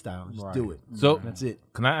Nike style. Just do it. So that's it.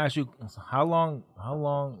 Can I ask you how long?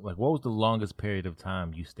 Like, what was the longest period of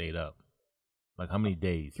time you stayed up? Like, how many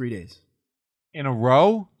days? 3 days in a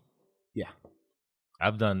row. Yeah,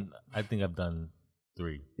 I think I've done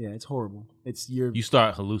 3. Yeah, it's horrible. You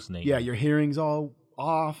start hallucinating. Yeah, your hearing's all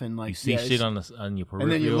off, and like you see shit on your peripheral,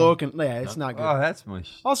 and then you look, and it's not good. Oh, that's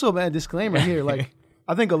mush. Also, man, disclaimer here, like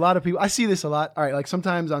I think a lot of people, I see this a lot. All right, like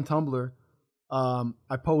sometimes on Tumblr,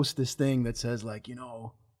 I post this thing that says like,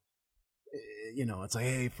 it's like,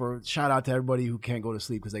 hey, for shout out to everybody who can't go to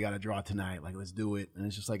sleep because they got to draw tonight. Like, let's do it. And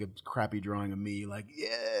it's just like a crappy drawing of me, like,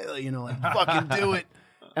 yeah, like fucking do it.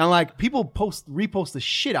 And like people repost the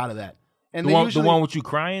shit out of that. And the one with you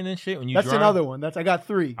crying and shit when you. That's drawing? Another one. I got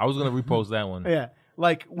 3. I was gonna repost that one. Yeah,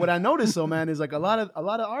 like what I noticed though, man, is like a lot of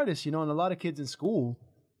artists, and a lot of kids in school,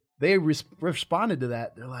 they responded to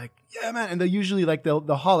that. They're like, yeah, man, and they usually like they'll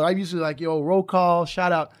holler. I usually like, yo, roll call,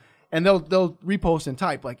 shout out, and they'll repost and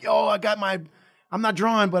type like, yo, I'm not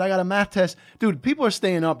drawing, but I got a math test, dude. People are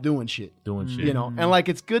staying up doing shit, and like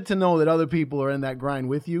it's good to know that other people are in that grind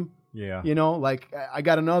with you. Yeah, like I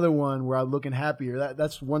got another one where I'm looking happier.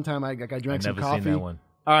 That's one time I drank some coffee. Seen that one.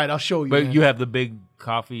 All right, I'll show you. But man. you have the big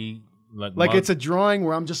coffee, like it's a drawing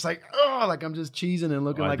where I'm just like, oh, like I'm just cheesing and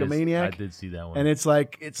looking like a maniac. I did see that one, and it's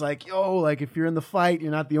like, yo, like if you're in the fight, you're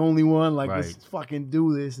not the only one. Like right. Let's fucking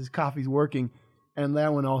do this. This coffee's working, and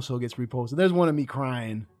that one also gets reposted. There's one of me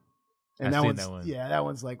crying. And that one. Yeah, that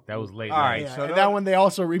one's like that was late. All right, yeah, so that one they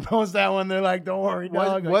also repost that one. They're like, "Don't worry,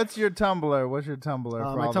 dog." What's your Tumblr? What's your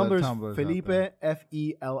Tumblr? My Tumblr is Felipe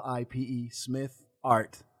Felipe Smith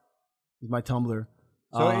Art. Is my Tumblr.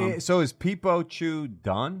 So is Peepo-Chu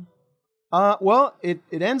done? Well, it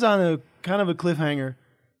ends on a kind of a cliffhanger.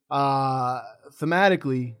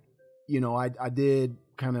 Thematically, I did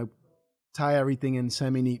kind of tie everything in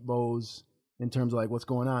semi-neat bows in terms of like what's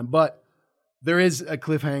going on, but there is a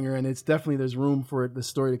cliffhanger, and there's room for the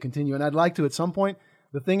story to continue. And I'd like to at some point.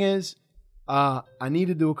 The thing is, I need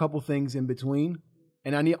to do a couple things in between,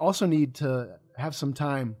 and I also need to have some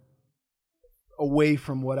time away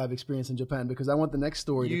from what I've experienced in Japan because I want the next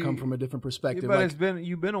story to come from a different perspective. But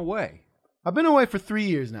you've been away. I've been away for 3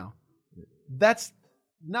 years now. That's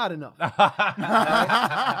not enough. Not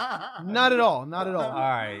at all. Not at all. All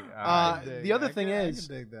right. The other thing is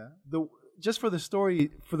just for the story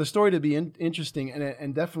to be interesting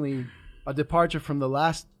and definitely a departure from the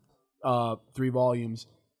last 3 volumes.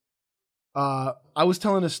 I was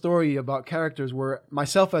telling a story about characters where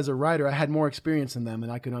myself as a writer, I had more experience in them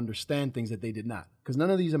and I could understand things that they did not. Because none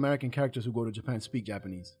of these American characters who go to Japan speak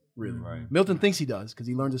Japanese, really. Right. Milton thinks he does because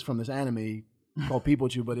he learned this from this anime called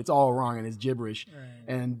Peepo-Chu, but it's all wrong and it's gibberish. Right.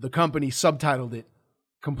 And the company subtitled it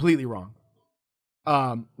completely wrong.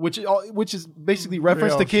 Which is basically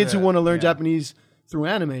reference to kids who want to learn Japanese through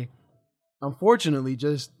anime. Unfortunately,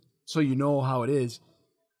 just so you know how it is,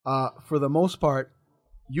 for the most part,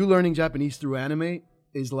 you learning Japanese through anime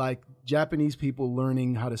is like Japanese people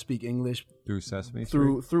learning how to speak English through Sesame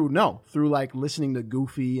Street. Through like listening to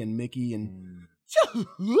Goofy and Mickey and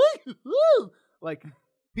like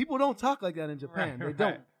people don't talk like that in Japan.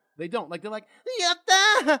 Right, They don't. Like, they're like,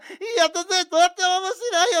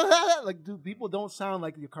 like, dude, people don't sound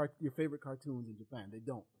like your favorite cartoons in Japan. They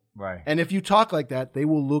don't. Right. And if you talk like that, they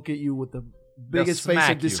will look at you with the biggest face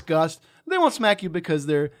of disgust. They won't smack you because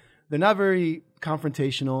they're not very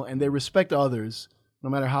confrontational and they respect others, no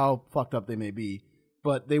matter how fucked up they may be.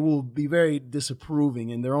 But they will be very disapproving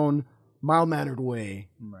in their own mild-mannered way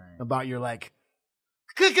about your, like,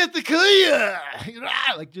 like,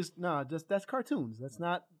 that's cartoons. That's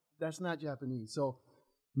not Japanese. So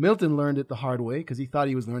Milton learned it the hard way because he thought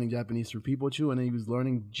he was learning Japanese through Peepo-Chu, and then he was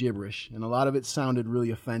learning gibberish, and a lot of it sounded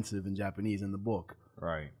really offensive in Japanese in the book.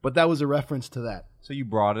 Right. But that was a reference to that. So you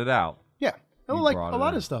brought it out. Yeah. Like a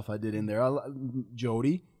lot of stuff I did in there.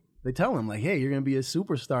 Jody, they tell him like, hey, you're going to be a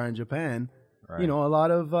superstar in Japan. Right. A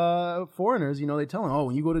lot of foreigners, they tell him, oh,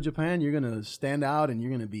 when you go to Japan, you're going to stand out and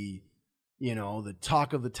you're going to be, the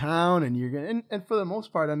talk of the town, and you're going and for the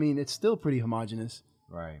most part, I mean, it's still pretty homogenous.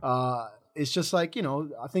 Right. It's just like,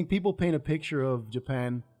 I think people paint a picture of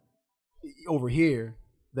Japan over here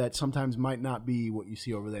that sometimes might not be what you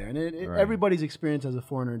see over there. And everybody's experience as a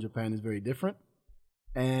foreigner in Japan is very different.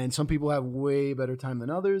 And some people have way better time than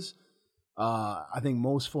others. I think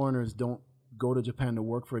most foreigners don't go to Japan to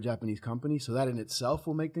work for a Japanese company. So that in itself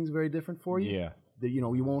will make things very different for you. Yeah. That,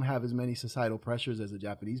 you won't have as many societal pressures as a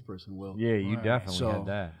Japanese person will. Yeah, you definitely had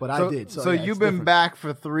that. But I did. So you've been back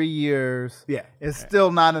for 3 years. Yeah. It's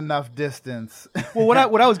still not enough distance. Well, what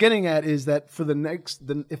I was getting at is that for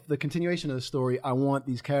if the continuation of the story, I want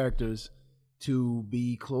these characters to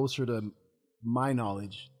be closer to my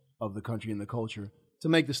knowledge of the country and the culture to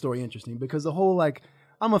make the story interesting. Because the whole like,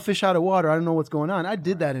 I'm a fish out of water, I don't know what's going on. I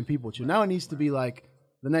did that in Peepo-Chu. Now it needs to be like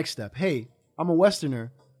the next step. Hey, I'm a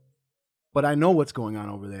Westerner, but I know what's going on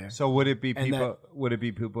over there. So would it be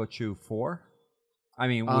Peepo-Chu 4? I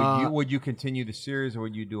mean, would you continue the series, or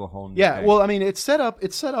would you do a whole new thing? Well, I mean, it's set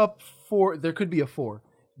up for there could be a 4.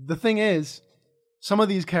 The thing is, some of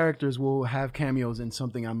these characters will have cameos in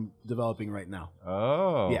something I'm developing right now.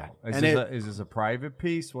 Oh, yeah. Is this a private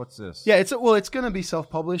piece? What's this? Yeah, it's going to be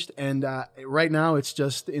self-published, and right now it's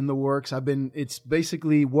just in the works. It's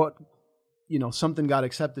basically what something got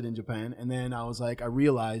accepted in Japan, and then I was like, I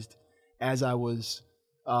realized as I was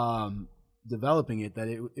developing it that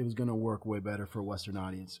it was going to work way better for a Western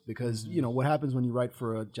audience, because what happens when you write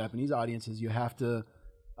for a Japanese audience is you have to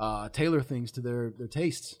tailor things to their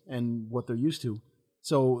tastes and what they're used to.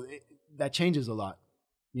 So that changes a lot.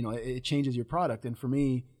 It changes your product. And for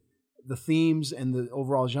me, the themes and the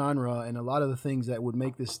overall genre and a lot of the things that would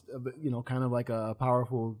make this, kind of like a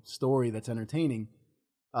powerful story that's entertaining,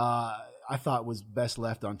 I thought was best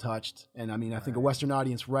left untouched. And I mean, I think a Western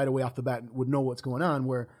audience right away off the bat would know what's going on,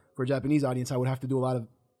 where for a Japanese audience, I would have to do a lot of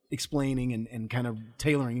explaining and kind of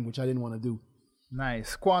tailoring, which I didn't want to do.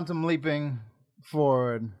 Nice. Quantum leaping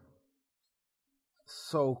forward.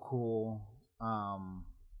 So cool.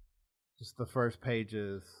 Just the first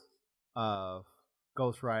pages of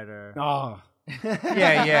Ghost Rider. Oh.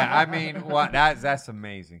 yeah. I mean, that's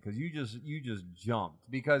amazing, because you just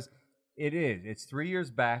jumped, because it's 3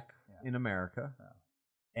 years back in America,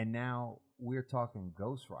 and now we're talking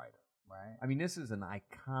Ghost Rider. Right. I mean, this is an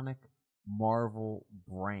iconic Marvel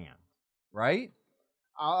brand, right?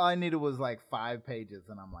 All I needed was like 5 pages,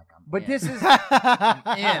 and I'm like, But in. this is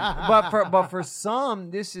I'm in. But for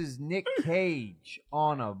some, this is Nick Cage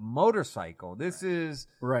on a motorcycle. This is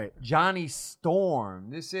Johnny Storm.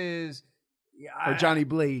 This is or Johnny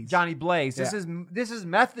Blaze. Johnny Blaze. Yeah. This is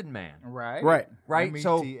Method Man. Right.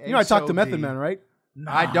 So I talked to Method Man, right? No.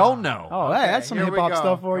 I don't know. Oh, hey, that's some hip hop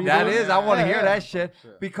stuff for you. That is. I want to hear that shit,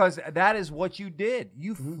 because that is what you did.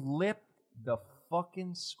 You flipped the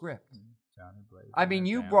fucking script. I mean,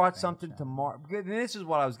 you brought something to Marvel. This is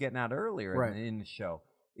what I was getting at earlier in the show,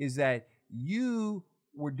 is that you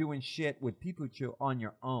were doing shit with Peepo-Chu on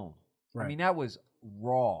your own. Right. I mean, that was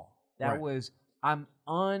raw. That was, I'm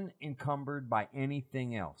unencumbered by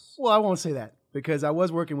anything else. Well, I won't say that, because I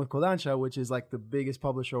was working with Kodansha, which is like the biggest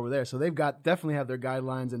publisher over there. So they've definitely have their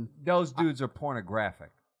guidelines, and those dudes are pornographic.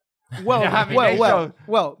 Well,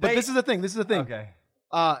 but this is the thing. Okay.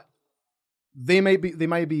 They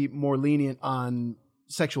might be more lenient on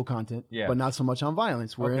sexual content, but not so much on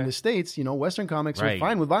violence. Where in the States, Western comics are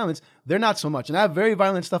fine with violence. They're not so much. And I have very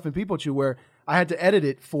violent stuff in Peepo-Chu where I had to edit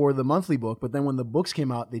it for the monthly book, but then when the books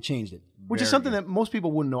came out, they changed it. Which is something that most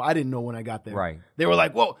people wouldn't know. I didn't know when I got there. Right. They were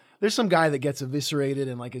like, whoa, there's some guy that gets eviscerated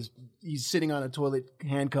and like he's sitting on a toilet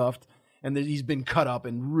handcuffed, and he's been cut up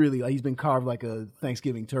and really he's been carved like a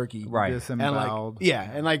Thanksgiving turkey. Right. Disemboweled.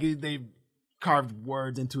 And they carved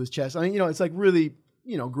words into his chest. I mean, it's like really,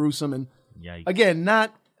 gruesome, and again,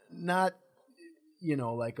 not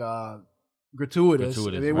gratuitous. I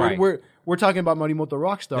mean, we're talking about Morimoto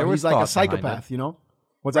Rockstar. He's like a psychopath,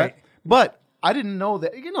 What's that? But I didn't know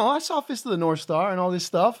that. I saw Fist of the North Star and all this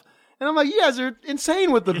stuff, and I'm like, you guys are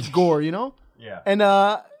insane with the gore, Yeah. And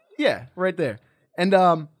right there. And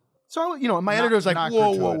so my editor's like,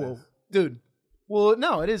 whoa, dude. Well,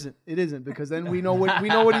 no, it isn't. It isn't, because then we know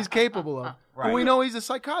what he's capable of. Right. And we know he's a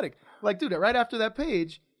psychotic. Like, dude, right after that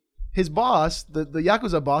page, his boss, the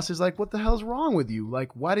Yakuza boss, is like, what the hell's wrong with you?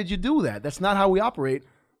 Like, why did you do that? That's not how we operate.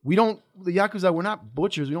 The Yakuza, we're not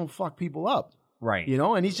butchers. We don't fuck people up. Right.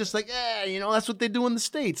 And he's just like, that's what they do in the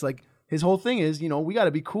States. Like, his whole thing is, we got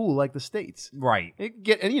to be cool like the States. Right.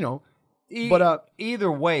 But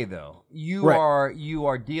either way, though, you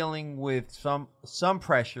are dealing with some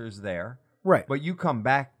pressures there. Right. But you come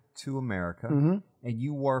back to America and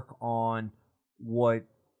you work on what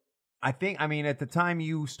I think, at the time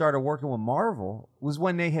you started working with Marvel was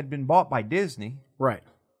when they had been bought by Disney. Right.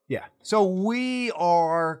 Yeah. So we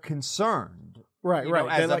are concerned. Right.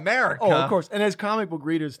 As America. Oh, of course. And as comic book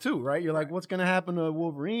readers, too, right? You're like, what's going to happen to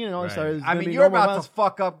Wolverine and all this stuff? You're about to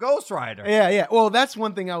fuck up Ghost Rider. Yeah. Well, that's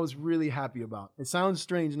one thing I was really happy about. It sounds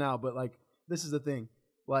strange now, but, like, this is the thing.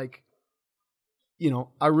 Like,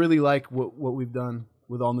 I really like what we've done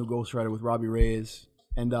with All New Ghost Rider with Robbie Reyes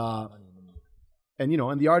and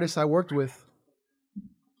the artists I worked with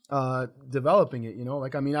developing it,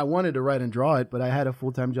 I wanted to write and draw it, but I had a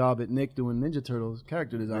full-time job at Nick doing Ninja Turtles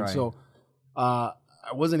character design. Right. So I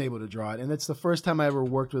wasn't able to draw it. And it's the first time I ever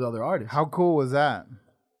worked with other artists. How cool was that?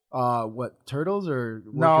 What, Turtles or?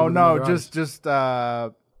 No, just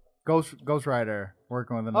Ghostwriter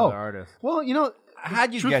working with another artist. Well,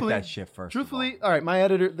 how'd you get that shit first? Truthfully, all right, my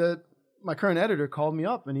editor, my current editor called me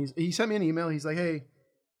up and he sent me an email. He's like, hey,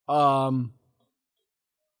 I've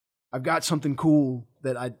got something cool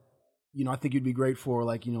that I think you'd be great for.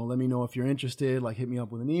 Like, let me know if you're interested. Like, hit me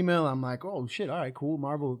up with an email. I'm like, oh shit, all right, cool,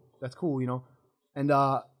 Marvel, that's cool, And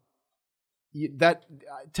that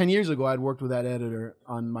 10 years ago, I'd worked with that editor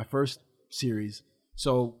on my first series,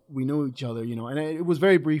 so we knew each other, And it was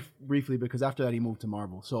very briefly because after that he moved to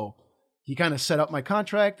Marvel. So he kind of set up my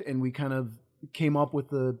contract, and we kind of came up with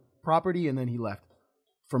the property, and then he left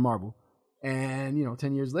for Marvel. And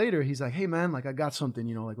 10 years later, he's like, hey man, like I got something,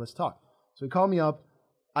 like let's talk. So he called me up.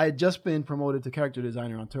 I had just been promoted to character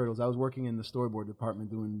designer on Turtles. I was working in the storyboard department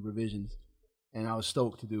doing revisions, and I was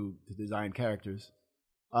stoked to design characters.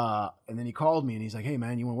 And then he called me and he's like, hey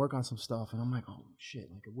man, you want to work on some stuff? And I'm like, oh shit,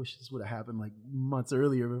 like I wish this would have happened like months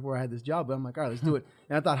earlier before I had this job. But I'm like, all right, let's do it.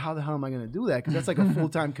 And I thought, how the hell am I going to do that? Because that's like a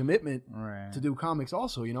full-time commitment to do comics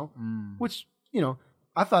also, which,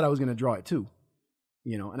 I thought I was going to draw it too,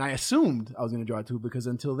 and I assumed I was going to draw it too, because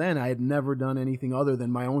until then I had never done anything other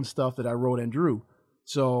than my own stuff that I wrote and drew.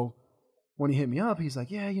 So when he hit me up, he's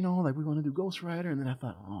like, yeah, like we want to do Ghost Rider. And then I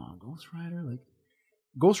thought, oh, Ghost Rider? Like,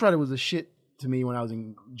 Ghost Rider was the shit to me when I was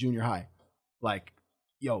in junior high. Like,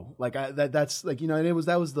 that's like, and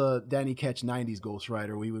that was the Danny Ketch 90s Ghost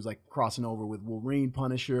Rider, where he was like crossing over with Wolverine,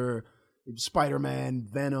 Punisher, Spider-Man,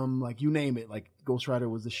 Venom, like you name it. Like Ghost Rider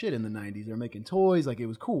was the shit in the 90s. They're making toys, like it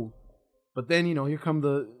was cool. But then, here come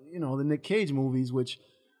the Nick Cage movies, which,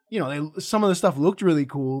 some of the stuff looked really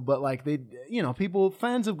cool, but like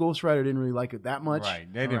fans of Ghost Rider didn't really like it that much.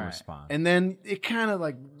 Right. They didn't respond. And then it kind of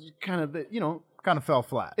fell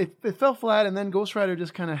flat. It fell flat, and then Ghost Rider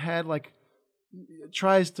just kind of had like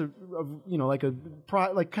tries to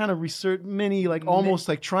kind of research mini, like almost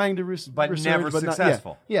like trying to but research, never but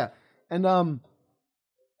successful. Yeah. And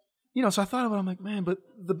so I thought about it, I'm like, man, but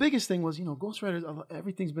the biggest thing was, Ghost Rider,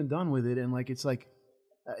 everything's been done with it, and like it's like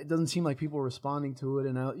it doesn't seem like people are responding to it.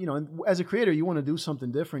 And and as a creator, you want to do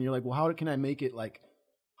something different. You're like, well, how can I make it like,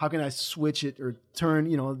 how can I switch it or turn,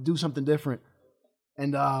 do something different?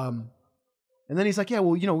 And then he's like, yeah,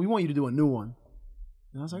 well, we want you to do a new one.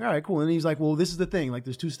 And I was like, all right, cool. And he's like, well, this is the thing. Like,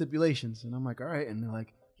 there's 2 stipulations. And I'm like, all right. And they're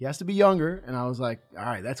like, he has to be younger. And I was like, all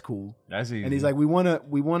right, that's cool. That's easy. And he's like, we want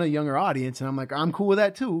a younger audience. And I'm like, I'm cool with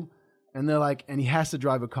that too. And they're like, and he has to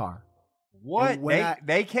drive a car. What?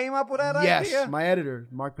 They came up with that idea? Yes. My editor,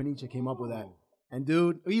 Mark Panicia, came up with that. And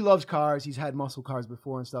dude, he loves cars. He's had muscle cars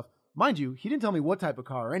before and stuff. Mind you, he didn't tell me what type of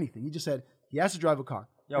car or anything. He just said he has to drive a car.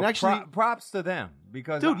 Yo, and actually, props to them,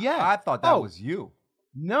 because dude, yeah. I thought that was you.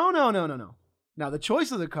 No. Now, the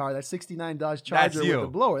choice of the car, that 69 Dodge Charger with the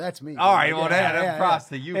blower, that's me. All right, well, props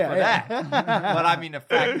to you for that. But I mean, the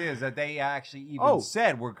fact is that they actually even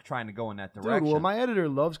said we're trying to go in that direction. Dude, well, my editor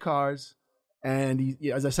loves cars, and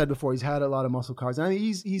he, as I said before, he's had a lot of muscle cars. I mean,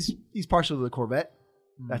 he's partial to the Corvette.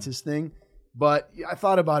 That's his thing. But I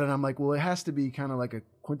thought about it, and I'm like, well, it has to be kind of like a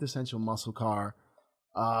quintessential muscle car.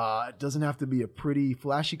 It doesn't have to be a pretty,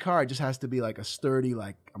 flashy car. It just has to be like a sturdy,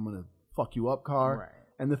 like, I'm going to fuck you up car. Right.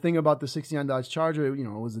 And the thing about the 69 Dodge Charger, it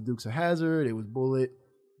was the Dukes of Hazzard, it was Bullet,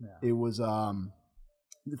 it was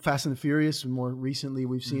Fast and the Furious. More recently,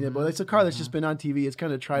 we've seen it, but it's a car that's just been on TV. It's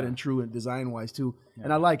kind of tried and true and design-wise too,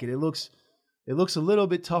 and I like it. It looks a little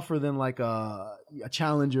bit tougher than like a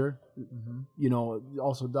Challenger,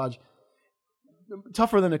 also Dodge,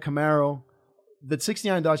 tougher than a Camaro. The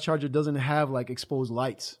 69 Dodge Charger doesn't have like exposed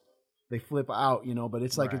lights. They flip out, but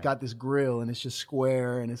it's like it got this grill and it's just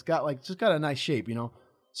square and it's got like a nice shape,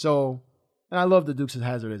 So, and I loved the Dukes of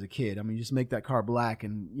Hazzard as a kid. I mean, you just make that car black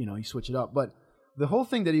and, you switch it up. But the whole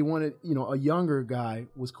thing that he wanted, a younger guy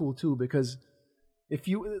was cool too, because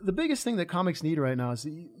the biggest thing that comics need right now is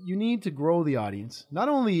you need to grow the audience, not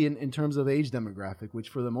only in terms of age demographic, which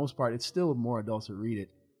for the most part, it's still more adults that read it.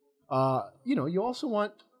 You also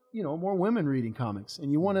want, more women reading comics, and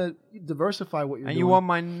you want to diversify what you're doing. And you want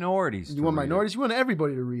minorities. You want minorities. You want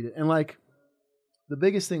everybody to read it. And like, the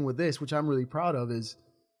biggest thing with this, which I'm really proud of, is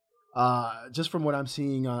just from what I'm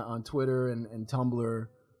seeing on Twitter and Tumblr,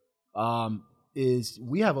 is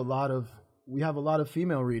we have a lot of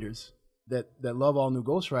female readers that love all new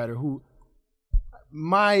Ghost Rider. Who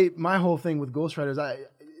my whole thing with Ghost Riders,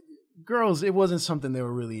 girls, it wasn't something they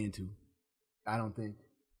were really into. I don't think.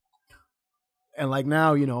 And like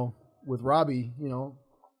now, with Robbie,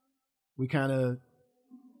 we kind of,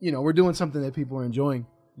 we're doing something that people are enjoying.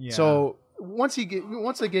 Yeah. So once they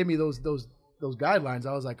gave me those guidelines,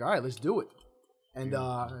 I was like, all right, let's do it. And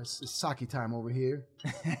it's sake time over here.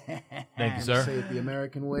 Thank you, sir. Say it the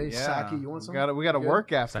American way. Yeah. Sake, you want some? We got to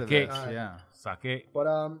work after this. Right. Yeah, sake.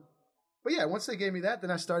 But But yeah, once they gave me that,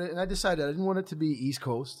 then I started, and I decided I didn't want it to be East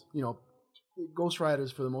Coast. Ghost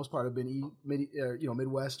Riders for the most part have been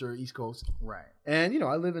Midwest or East Coast. Right. And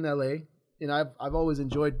I live in LA, and I've always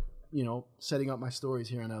enjoyed setting up my stories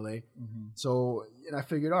here in LA. Mm-hmm. So, and I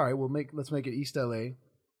figured, all right, let's make it East LA.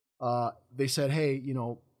 They said, hey,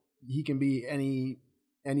 he can be any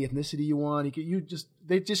ethnicity you want.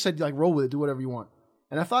 They just said, like, roll with it, do whatever you want.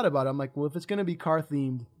 And I thought about it. I'm like, well, if it's going to be car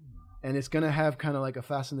themed and it's going to have kind of like a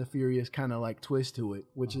Fast and the Furious kind of like twist to it,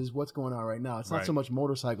 which is what's going on right now. It's not so much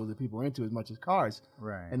motorcycles that people are into as much as cars.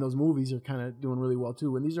 Right. And those movies are kind of doing really well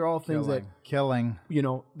too. And these are all things Killing.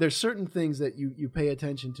 There's certain things that you pay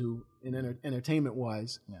attention to in entertainment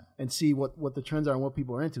wise and see what the trends are and what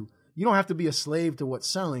people are into. You don't have to be a slave to what's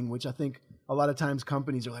selling, which I think a lot of times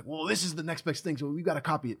companies are like, well, this is the next best thing, so we've got to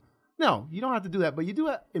copy it. No, you don't have to do that. But you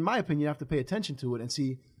do, in my opinion, you have to pay attention to it and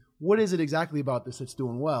see what is it exactly about this that's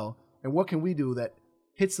doing well, and what can we do that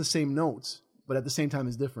hits the same notes, but at the same time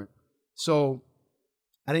is different. So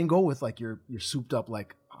I didn't go with like your souped up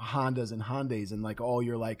like Hondas and Hyundais and like all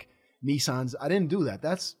your like Nissans. I didn't do that.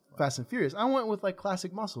 That's Fast and Furious. I went with like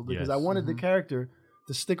classic muscle because I wanted the character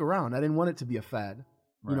to stick around. I didn't want it to be a fad.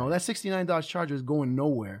 Right. That 69 Dodge Charger is going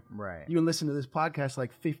nowhere. Right. You can listen to this podcast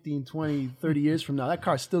like 15, 20, 30 years from now. That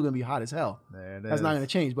car's still going to be hot as hell. There it That's not going to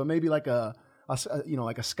change. But maybe like a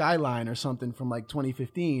Skyline or something from like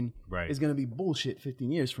 2015 is going to be bullshit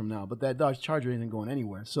 15 years from now. But that Dodge Charger isn't going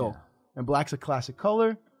anywhere. So, and black's a classic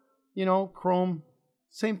color, chrome,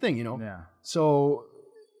 same thing, Yeah. So,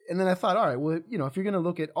 and then I thought, all right, well, if you're going to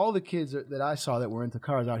look at all the kids that I saw that were into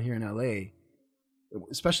cars out here in LA,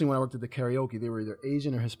 especially when I worked at the karaoke, they were either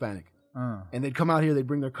Asian or Hispanic. And they'd come out here, they'd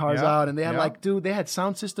bring their cars out, and they had they had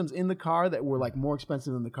sound systems in the car that were like more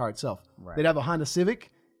expensive than the car itself. Right. They'd have a Honda Civic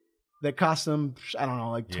that cost them, I don't know,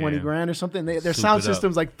 like 20 grand or something. Their sound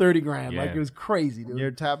system's like 30 grand. Like, it was crazy, dude.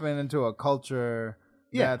 You're tapping into a culture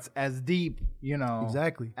that's as deep,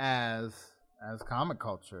 exactly, as comic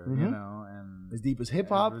culture, and as deep as hip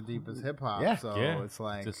hop. As deep as hip hop. Yeah. So it's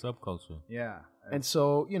like it's a subculture. Yeah. And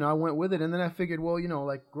so, I went with it, and then I figured, well,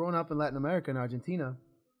 like growing up in Latin America and Argentina,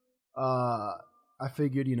 I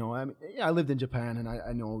figured, I lived in Japan, and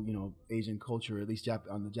I know, Asian culture, at least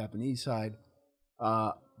on the Japanese side.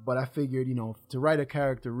 But I figured, to write a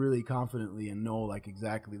character really confidently and know like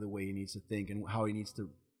exactly the way he needs to think and how he needs to,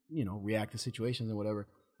 react to situations and whatever,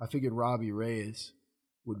 I figured Robbie Reyes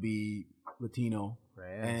would be Latino.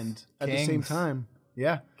 And at the same time,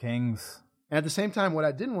 Kings. And at the same time, what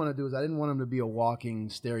I didn't want to do is I didn't want him to be a walking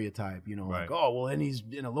stereotype, like, oh, well, and he's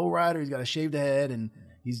in a lowrider, he's got a shaved head, and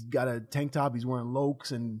he's got a tank top, he's wearing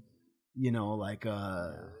lokes, and, like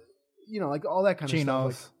all that kind Chinos.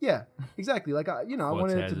 of stuff. Like, exactly. Like, I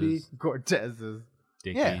wanted it to be Cortezes.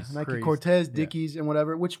 Dickies. Nike Cortez, Dickies, and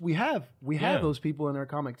whatever, which we have. We have those people in our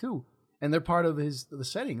comic, too. And they're part of the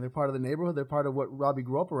setting. They're part of the neighborhood. They're part of what Robbie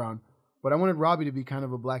grew up around. But I wanted Robbie to be kind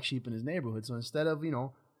of a black sheep in his neighborhood. So instead of,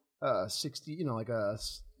 60, like a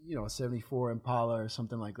 74 Impala or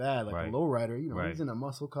something like that, like a lowrider, he's in a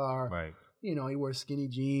muscle car. Right. He wears skinny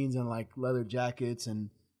jeans and like leather jackets,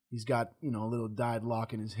 and he's got, a little dyed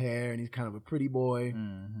lock in his hair, and he's kind of a pretty boy.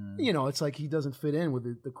 Mm-hmm. It's like he doesn't fit in with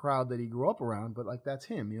the crowd that he grew up around, but like that's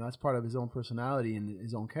him. That's part of his own personality and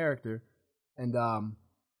his own character. And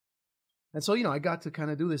so, I got to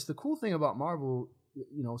kind of do this. The cool thing about Marvel,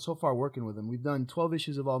 so far working with them, we've done 12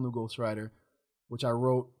 issues of All New Ghost Rider, which I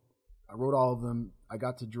wrote all of them. I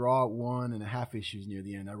got to draw 1.5 issues near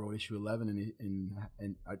the end. I wrote issue 11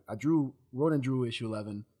 and I wrote and drew issue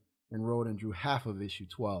 11 and wrote and drew half of issue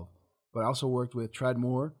 12. But I also worked with Trad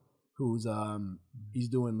Moore, who's he's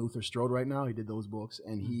doing Luther Strode right now. He did those books,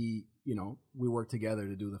 and we worked together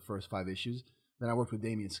to do the first 5 issues. Then I worked with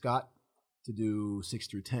Damian Scott to do 6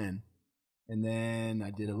 through 10. And then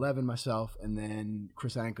I did 11 myself, and then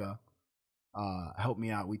Chris Anka helped me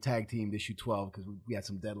out. We tag teamed issue 12 because we had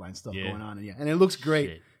some deadline stuff going on, and it looks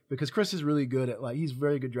great because Chris is really good at he's a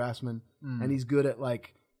very good draftsman, and he's good at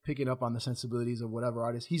picking up on the sensibilities of whatever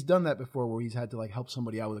artist. He's done that before where he's had to help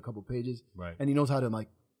somebody out with a couple pages, and he knows how to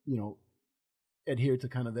adhere to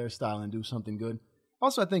kind of their style and do something good.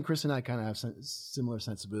 Also, I think Chris and I kind of have similar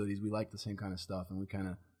sensibilities. We like the same kind of stuff, and we kind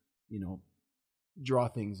of draw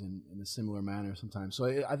things in a similar manner sometimes.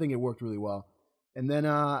 So I think it worked really well. And then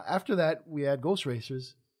after that, we had Ghost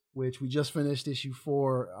Racers, which we just finished issue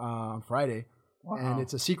 4 on Friday. Wow. And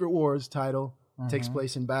it's a Secret Wars title. Takes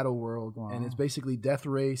place in Battle World. Wow. And it's basically Death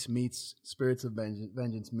Race meets Spirits of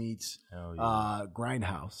Vengeance meets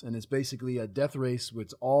Grindhouse. And it's basically a death race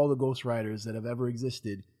with all the Ghost Riders that have ever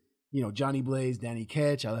existed. Johnny Blaze, Danny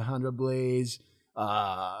Ketch, Alejandra Blaze,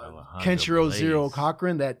 Kenshiro Zero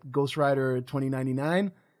Cochran, that Ghost Rider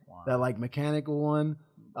 2099. that like mechanical one,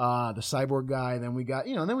 the cyborg guy. Then we got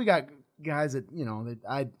guys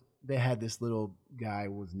that they had this little guy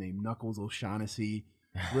was named Knuckles O'Shaughnessy,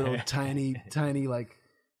 little tiny like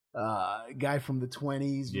guy from the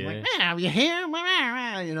 20s. Yeah. Like, man, you here?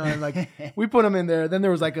 And like we put him in there. Then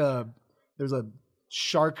there's a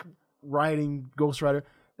shark riding Ghost Rider.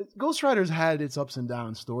 Ghost Rider's had its ups and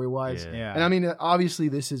downs story wise. Yeah. And I mean, obviously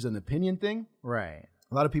this is an opinion thing. Right.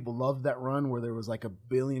 A lot of people loved that run where there was like 1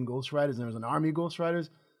 billion Ghost Riders and there was an army of Ghost Riders.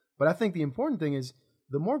 But I think the important thing is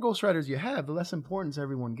the more Ghost Riders you have, the less importance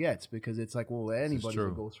everyone gets because it's like, well, anybody's a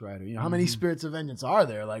Ghost Rider. You know, how many Spirits of Vengeance are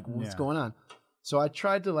there? Like, what's going on? So I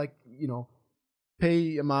tried to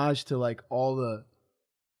pay homage to like all the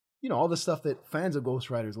stuff that fans of Ghost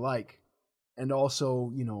Riders like, and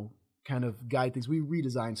also, kind of guide things. We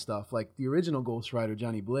redesigned stuff. Like the original Ghost Rider,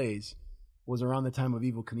 Johnny Blaze, was around the time of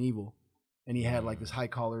Evel Knievel. And he had like this high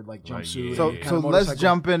collared like jumpsuit. So let's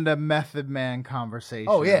jump into Method Man conversation.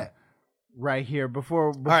 Oh yeah, right here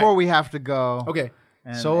before we have to go. Okay,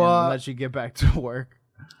 and let you get back to work.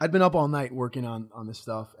 I'd been up all night working on this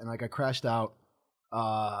stuff, and like I crashed out.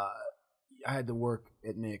 I had to work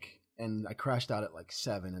at Nick, and I crashed out at like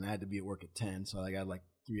 7, and I had to be at work at 10. So I got like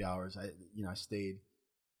 3 hours. I stayed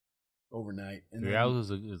overnight. And 3 hours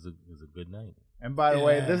is a good night. And by the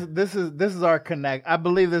way, this is our connect. I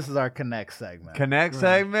believe this is our connect segment.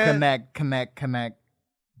 Segment. Connect.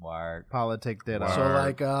 Work. Politic did. So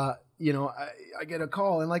like I get a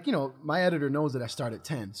call, and like my editor knows that I start at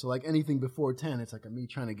 10. So like anything before 10, it's like me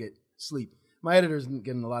trying to get sleep. My editor isn't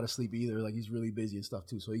getting a lot of sleep either. Like he's really busy and stuff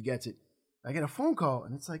too, so he gets it. I get a phone call,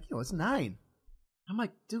 and it's like it's 9. I'm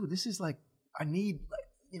like, dude, this is like I need like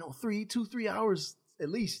 3 hours at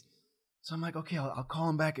least. So I'm like, okay, I'll call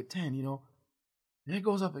him back at 10. And it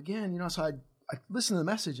goes up again, so I listen to the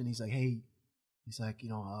message, and he's like, hey,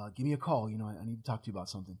 give me a call, I need to talk to you about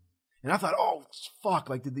something. And I thought, oh fuck,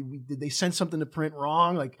 like did they send something to print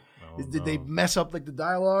wrong? Like did they mess up like the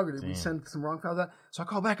dialogue, or did we send some wrong files out? So I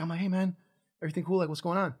call back, I'm like, hey man, everything cool? Like what's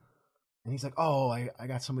going on? And he's like, oh, I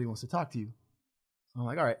got somebody who wants to talk to you. So I'm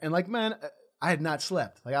like, all right. And like, man, I had not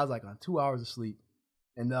slept. Like I was like on 2 hours of sleep.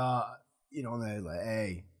 And and they're like,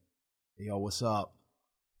 hey, yo, what's up?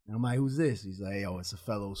 And I'm like, who's this? He's like, yo, it's a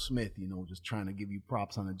fellow Smith, just trying to give you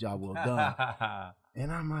props on a job well done.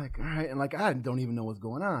 And I'm like, all right. And like, I don't even know what's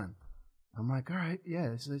going on. I'm like, all right,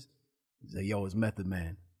 yeah. He's like, yo, it's Method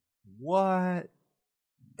Man. What?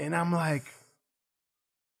 And I'm like,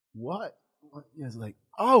 what? It's like,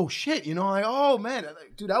 oh shit, like, oh man,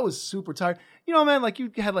 dude, I was super tired. Man, like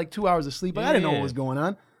you had like 2 hours of sleep, but I didn't know what was going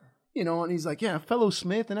on. And he's like, yeah, fellow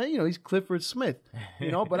Smith, and he's Clifford Smith,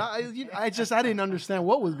 but I didn't understand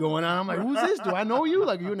what was going on. I'm like, who's this? Do I know you?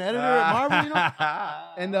 Like, you an editor at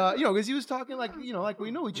Marvel, And because he was talking like, like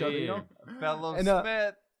we know each other, fellow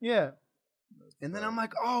Smith, yeah. And then I'm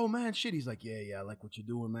like, oh man, shit. He's like, yeah, I like what you're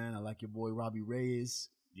doing, man. I like your boy Robbie Reyes.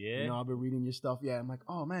 Yeah, I've been reading your stuff. Yeah, I'm like,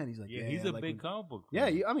 oh man. He's like, yeah, he's a big comic book. Yeah,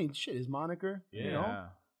 I mean, shit, his moniker. Yeah.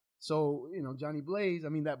 So, Johnny Blaze, I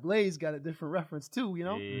mean, that Blaze got a different reference too,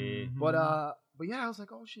 Yeah. But yeah, I was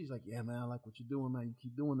like, oh shit. He's like, yeah, man, I like what you're doing, man. You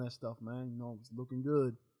keep doing that stuff, man. It's looking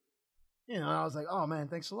good. And I was like, oh man,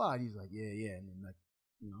 thanks a lot. He's like, yeah. And then like,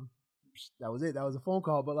 that was it. That was a phone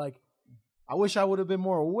call. But like, I wish I would have been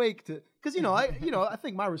more awake because I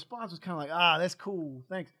think my response was kind of like, that's cool,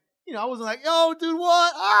 thanks. I wasn't like, yo, dude,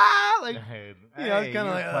 what? Like, it's kind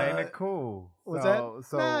of like playing it cool. What's that?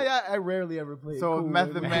 So yeah, I rarely ever play. So it cool.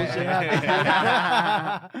 Method Man,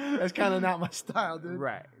 that's kind of not my style, dude.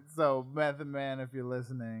 Right. So Method Man, if you're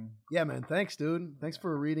listening, yeah, man, thanks, dude. Thanks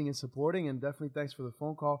for reading and supporting, and definitely thanks for the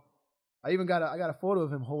phone call. I even got a photo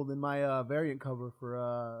of him holding my variant cover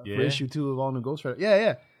for issue 2 of All New Ghost Rider.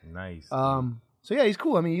 Yeah. Nice. So yeah, he's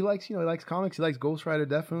cool. I mean, he likes comics. He likes Ghost Rider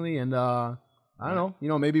definitely, and I don't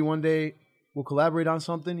know. Maybe one day we'll collaborate on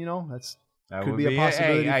something. That could be a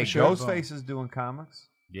possibility for sure. Ghostface is doing comics.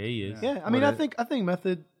 Yeah, he is. Yeah, I mean, I think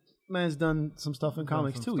Method Man's done some stuff in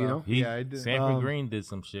comics too. I did. Sanford Green did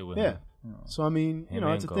some shit with him. Yeah. So I mean,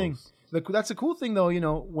 it's a thing. That's a cool thing though.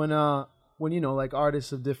 When like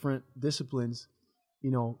artists of different disciplines,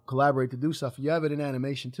 collaborate to do stuff. You have it in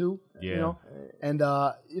animation too. Yeah. And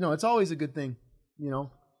it's always a good thing.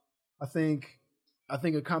 I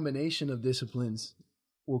think a combination of disciplines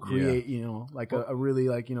will create, a really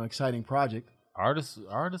exciting project.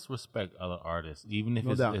 Artists respect other artists, even if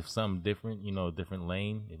if something different, different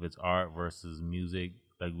lane. If it's art versus music,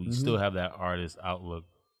 like we still have that artist outlook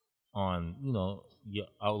on, your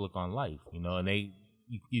outlook on life, and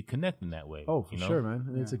you connect in that way. Oh, for sure, man.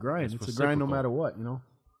 And it's a grind. It's a grind no matter what,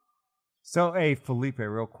 So, hey, Felipe,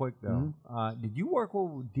 real quick though, did you work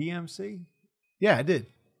with DMC? Yeah, I did.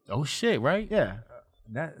 Oh shit! Right? Yeah.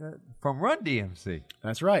 That from Run DMC.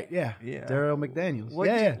 That's right. Yeah. Yeah. Daryl McDaniels.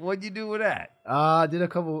 What'd you do with that? I did a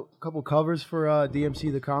couple covers for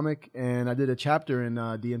DMC the comic, and I did a chapter in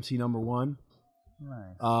DMC #1.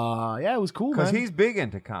 Nice. Yeah, it was cool, Because man. he's big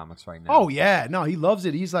into comics right now. Oh yeah, no, he loves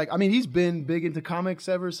it. He's like, I mean, he's been big into comics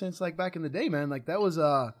ever since like back in the day, man. Like that was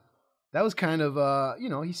kind of you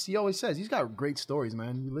know, he always says he's got great stories,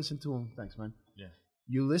 man. You listen to him. Thanks, man. Yeah.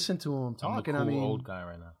 You listen to him talk, I'm the and cool I mean, old guy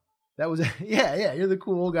right now. that was yeah. You're the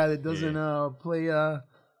cool old guy that doesn't play.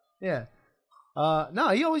 Yeah. No,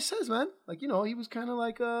 he always says, man. Like, you know, he was kind of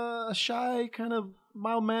like a shy, kind of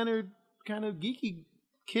mild mannered, kind of geeky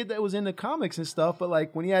kid that was into comics and stuff. But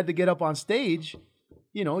like when he had to get up on stage,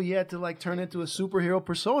 you know, he had to like turn into a superhero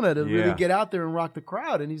persona to really get out there and rock the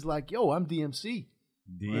crowd. And he's like, "Yo, I'm DMC."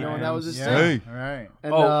 You know, and that was his thing. Right.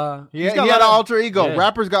 And he had an alter ego. Yeah.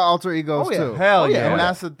 Rappers got alter egos too. Hell yeah. And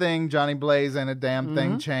that's the thing. Johnny Blaze and a damn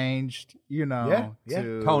thing changed. You know,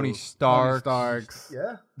 to Tony Stark. Starks.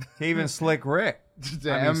 Yeah. Even Slick Rick. To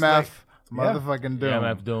MF motherfucking Doom.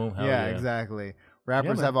 Yeah, MF Doom. Hell yeah, exactly.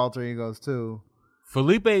 Rappers have alter egos too.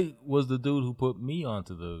 Felipe was the dude who put me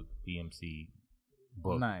onto the DMC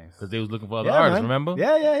book. Nice. Because they was looking for other artists, remember?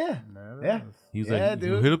 Yeah. He was Yeah, like,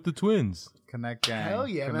 dude. hit up the twins. Connect gang. Hell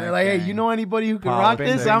yeah, Connect man. Like, hey, gang. you know anybody who can Pop, rock bing,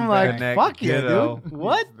 this? bing, I'm like, connect, fuck yeah, ghetto. dude.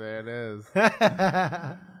 What? There it is.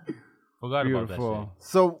 Forgot about Beautiful.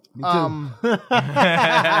 So, that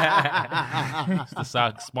shit. It's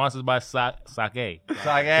the sponsored by Sake.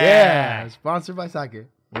 Yeah. Sponsored by Sake.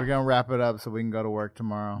 we're gonna wrap it up so we can go to work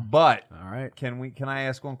tomorrow. But All right. can I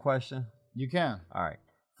ask one question? You can. All right.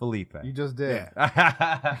 Felipe. You just did.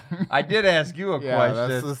 I did ask you a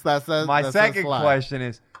question. That's My that's second slide. question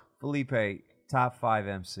is, Felipe, top 5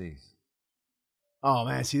 MCs. Oh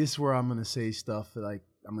man, see, this is where I'm gonna say stuff that, like,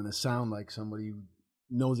 I'm gonna sound like somebody who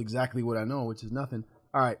knows exactly what I know, which is nothing.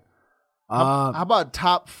 All right. How about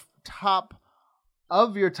top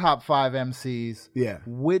of your top 5 MCs? Yeah.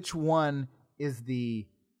 Which one is the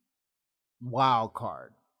wild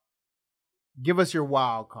card? Give us your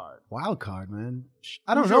wild card. Wild card, man.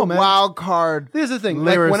 I don't Who's know, your man. Wild card. Here's the thing.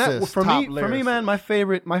 Lyricist, For top me, man,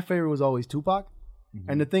 lyricist. my favorite was always Tupac.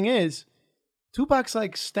 And the thing is, Tupac's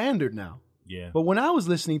like standard now. Yeah. But when I was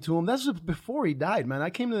listening to him, that's before he died, man. I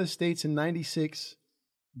came to the States in 96,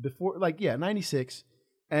 96,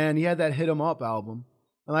 and he had that Hit 'Em Up album.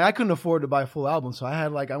 And like I couldn't afford to buy a full album, so I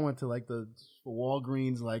went to like the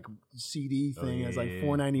Walgreens like CD thing. It was like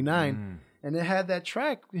 $4.99. And it had that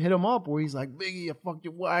track, Hit 'Em Up, where he's like, Biggie, you fucked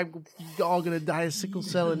your wife, you all gonna die of sickle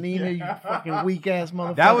cell anemia, you fucking weak ass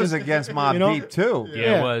motherfucker. That was against Mobb Deep too.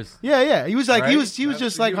 Yeah, it was. Yeah. He was like, Right? he was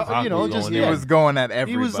just like, you know, just He was going at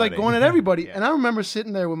everybody. He was like going at everybody. And I remember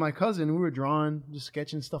sitting there with my cousin. We were drawing, just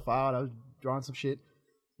sketching stuff out. I was drawing some shit.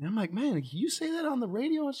 And I'm like, man, can you say that on the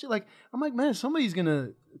radio and shit? Like, I'm like, man, somebody's going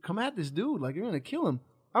to come at this dude. Like, you're going to kill him.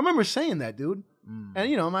 I remember saying that, dude. And,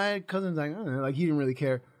 you know, my cousin's like, like, he didn't really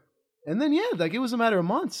care. And then, yeah, like, it was a matter of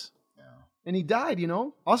months. Yeah. And he died, you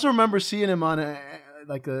know. Also remember seeing him on, I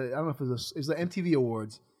don't know if it was the MTV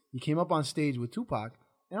Awards. He came up on stage with Tupac.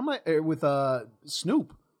 And I'm like, with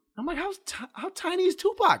Snoop. I'm like, how tiny is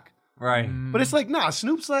Tupac? Right. But it's like, nah,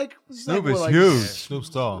 Snoop's like... Snoop like, is like, huge. Snoop's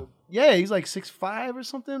tall. Yeah, he's like 6'5" or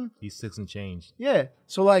something. He's 6 and change. Yeah.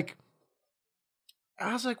 So like,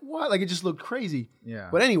 I was like, what? Like it just looked crazy. Yeah.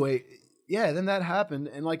 But anyway, yeah, then that happened.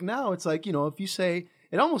 And like now it's like, you know, if you say,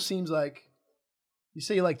 it almost seems like, you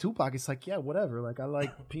say you like Tupac, it's like, yeah, whatever. Like I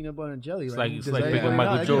like peanut butter and jelly. It's right? it's Does like that- big with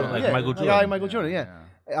Michael Jordan. Like Michael Jordan. I like Michael Jordan,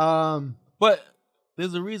 yeah. But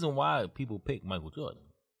there's a reason why people pick Michael Jordan.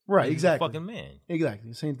 Right, He's exactly. a fucking man.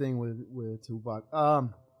 Exactly. Same thing with Tupac.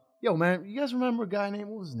 Yo, man, you guys remember a guy named,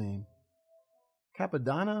 what was his name?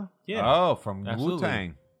 Capadonna? Yeah. Oh, from Absolutely.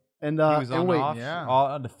 Wu-Tang. And He was on wait,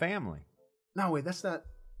 the family. no, wait, that's not.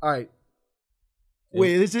 All right.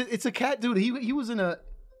 Wait, it's a cat dude. He was in a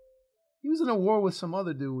war with some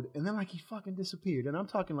other dude, and then like he fucking disappeared. And I'm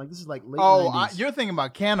talking like this is like late 90s. You're thinking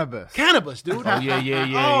about Cannabis. Cannabis, dude. Oh, yeah.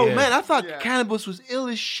 Oh man, I thought Cannabis was ill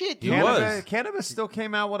as shit. Dude. was. Cannabis still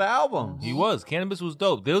came out with albums. He was. Cannabis was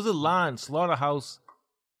dope. There was a line, Slaughterhouse,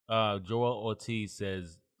 Joel Ortiz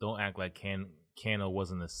says, don't act like Cano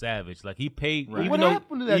wasn't a savage. Like he paid, What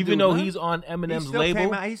happened to that even dude, though man? he's on He Eminem's still label.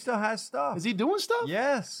 came out. He still has stuff. Is he doing stuff?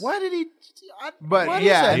 Yes. Why did he? But why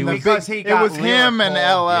yeah, is that? and the Because big- he it got was him and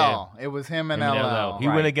lyrical. LL. It was him and Him and LL. He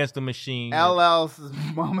went against the machine. LL's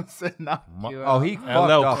mama said no. Oh, he fucked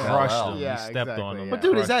LL up crushed LL. him. Yeah, he stepped exactly, on him. yeah. But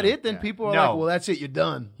dude, is that Crushed him. it? Then people are No. like, well, that's it. You're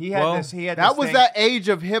done. He had Well, this. He had That this was thing- that age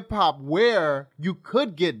of hip hop where you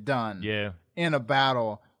could get done Yeah. in a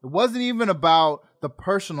battle. It wasn't even about the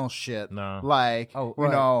personal shit. No. Like, Oh, you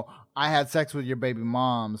know, I had sex with your baby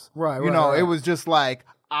moms. Right, You know, it was just like,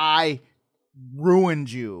 I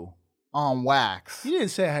ruined you on wax. He didn't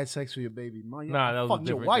say I had sex with your baby mom. Nah, that was fucked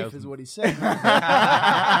your different. wife That was- is what he said.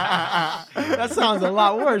 That sounds a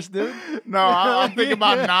lot worse, dude. No, I'm thinking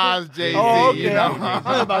about Nas, Jay-Z, Oh, okay. you know. I'm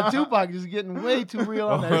thinking about Tupac just getting way too real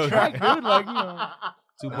on that track, dude. Like, you know,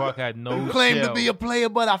 Tupac had no claim chill. to be a player,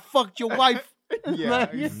 but I fucked your wife. Yeah,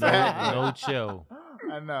 exactly. No chill.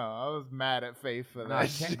 I know. I was mad at Faith for No, that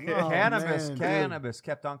shit. Cannabis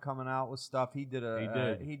kept on coming out with stuff. He did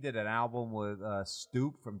He did. an album with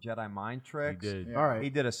Stoop from Jedi Mind Tricks. He did. Yeah. All right. He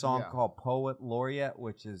did a song called Poet Laureate,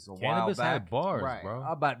 which is a Cannabis while back. had bars, Right.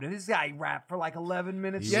 bro. But this guy rapped for like 11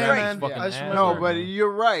 minutes He Yeah, straight. man. fucking I just ass. remember- No, but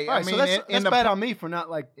you're right. All right, I mean, so that's in the bad on me for not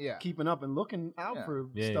like Yeah. keeping up and looking out Yeah. for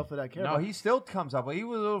Yeah. stuff that I care No, about. he still comes up. He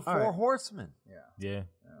was a little All right. Four Horsemen Yeah.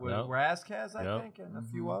 with Yep. Razkaz, I Yep. think, and a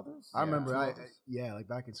few others. I remember, two I others. like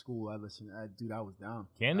back in school, I listened. Dude, I was down.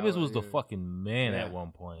 Cannabis Oh, was the yeah. fucking man Yeah. at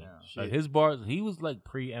one point. Yeah. Like his bars, he was like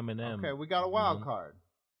pre-Eminem. Okay, we got a wild card.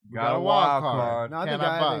 We Got a wild card. No, I think,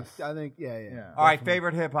 I think, yeah. All right,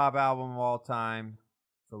 favorite hip hop album of all time,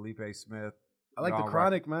 Felipe Smith. I like the Gone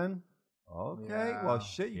Chronic, man. Okay, Yeah. well,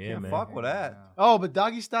 shit, you Yeah, can't man. fuck with that. Oh, but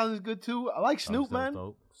Doggy Style is good too. I like Snoop, man.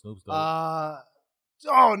 Snoop's dope.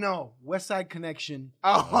 Oh no, Westside Connection.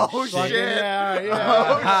 Oh, Fucking- shit. Yeah, yeah.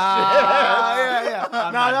 Oh, yeah.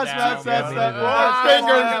 I'm No, not that's down.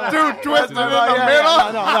 Fingers, dude, twisted in the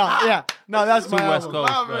yeah, middle. No, that's Too my West album.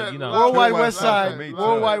 Coast, Love but it, you know. love Worldwide Too West West Side. Coast.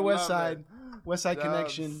 Worldwide Love West it. Side. Westside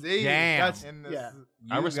Connection. C. Damn. That's In this- yeah.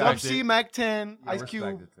 I Dub respect C, it. Mac 10, I Ice respect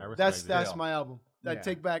Cube. it, too. That's Yeah. my album. I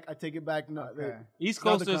take it back. No, Okay. East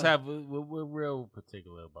Not the Coasters kind. have we're real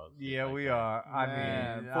particular about. shit Yeah, like we that. are. I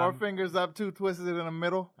Man, mean, 4 fingers up, 2 twisted in the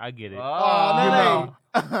middle. I get it. Oh, You no, know.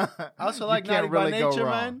 I also like You can't Naughty by really go Nature,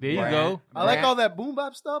 wrong. man. There you Brand. go. I like all that boom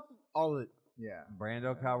bap stuff. All of it. Yeah.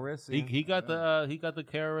 Brando Calrissian. He got the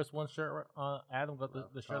KRS One shirt. Adam got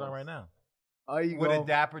the shirt on right now. Oh, you with go. a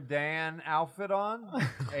Dapper Dan outfit on.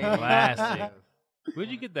 Classic. Where'd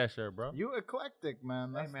you get that shirt, bro? You eclectic,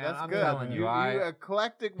 man. That's, man, that's I'm good. telling you, you I-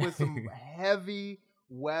 eclectic with some heavy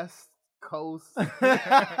West Coast Who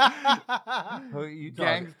you talking?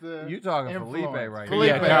 gangster. You talking Felipe influence. right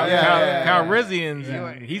Felipe, now? yeah.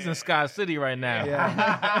 Calrissians, he's in Sky City right now. Yeah. He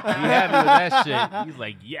happy with that shit. He's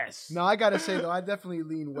like, yes. No, I gotta say though, I definitely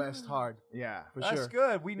lean West hard Yeah. for That's sure.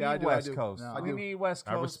 good. We need Yeah, I do, West I do. Coast. No. We I do. need West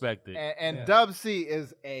Coast. I respect it. And Dub C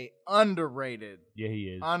is a underrated, Yeah, he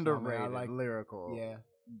is. underrated I like- lyrical Yeah.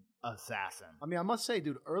 assassin. I mean, I must say,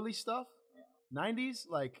 dude, early stuff, 90s,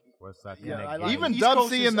 like Westside Yeah, Connection. I like- Even East Dub Coast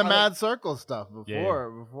C is- and the I Mad like- Circle stuff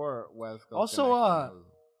before West Coast. Also, Connection was-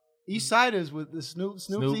 East Siders with the Snoop's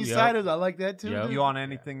Snoop, East yep. Siders. I like that too. Yep. dude. You on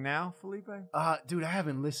anything now, Felipe? Dude, I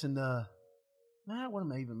haven't listened to. Man, what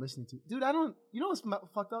am I even listening to? Dude, I don't. You know what's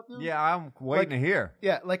fucked up, dude? Yeah, I'm waiting to hear.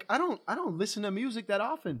 Yeah, like I don't listen to music that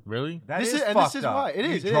often. Really? That this is and fucked this is up. why it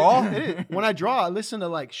You is. It draw? is. It is. When I draw, I listen to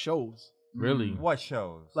like shows, Really? What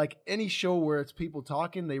shows? like any show where it's people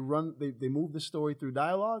talking. They move the story through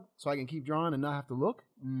dialogue, so I can keep drawing and not have to look.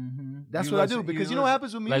 Mhm. That's You what I listen- do because you you know what listen-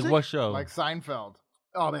 happens with music. Like what show? like Seinfeld.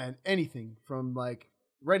 Oh man, anything from like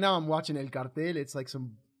right now I'm watching El Cartel. It's like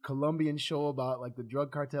some Colombian show about like the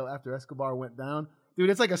drug cartel after Escobar went down. Dude,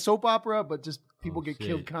 it's like a soap opera, but just people get shit.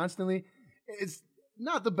 killed constantly. It's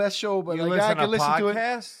not the best show, but you like listen I can to listen to it.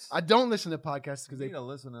 podcasts? I don't listen to podcasts because You they. need to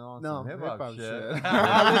listen to on No, some hip-hop hip-hop shit. shit.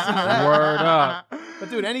 I listen to that. Word up. But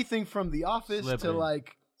dude, anything from The Office to Slipping.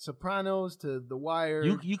 like Sopranos to The Wire.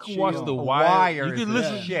 You can Shield. watch The Wire. Wire You is can the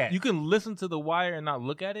listen. shit. You can listen to The Wire and not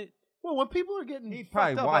look at it. Well, when people are getting He'd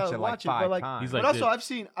probably fucked up, watch I'll it like watch 5 but like, times. He's but like also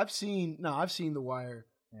this. I've seen The Wire.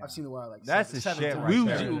 I've seen The Wire like That's seven, the seven shit times. right we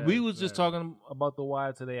there. was, we was just talking about The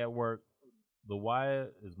Wire today at work. The Wire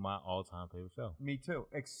is my all-time favorite show. Me too.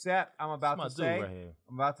 Except I'm about That's to my say, dude right here.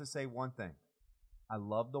 I'm about to say one thing. I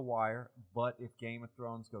love The Wire, but if Game of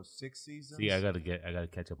Thrones goes 6 seasons, See, I gotta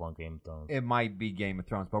catch up on Game of Thrones. it might be Game of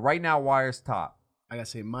Thrones. But right now, Wire's top. I gotta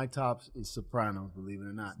say, my tops is Sopranos. Believe it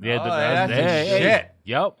or not. Yeah, Oh, that's the shit.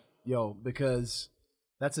 Yep. Yo, because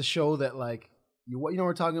that's a show that like you know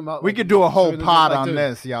we're talking about. We like, could do a whole like, pod like, on dude,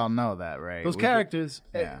 this. Y'all know that, right? Those We characters.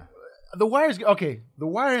 Yeah. The Wire's okay. The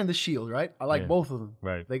Wire and the Shield, right? I like Yeah. both of them.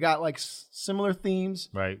 Right. They got like similar themes.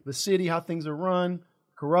 Right. The city, how things are run,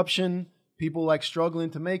 corruption, people like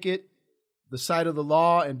struggling to make it, the side of the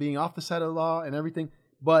law and being off the side of the law and everything.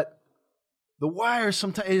 But The Wire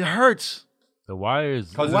sometimes it hurts. The Wire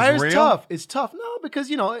is. The 'Cause it's Wire's real? tough. It's tough. No,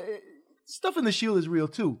 because you know stuff in the Shield is real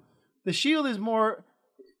too. The Shield is more.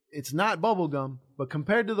 It's not bubblegum, but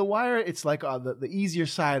compared to The Wire, it's like the easier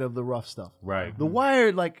side of the rough stuff. Right. The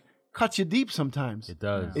Wire, like cuts you deep sometimes. It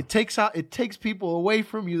does. It takes people away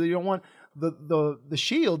from you that you don't want. The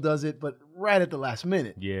Shield does it, but right at the last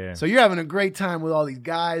minute. Yeah. So you're having a great time with all these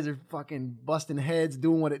guys. They're fucking busting heads,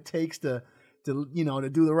 doing what it takes to do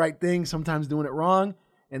the right thing. Sometimes doing it wrong,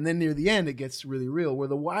 and then near the end, it gets really real. Where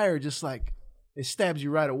The Wire just like it stabs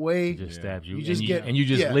you right away. It just stabs you. You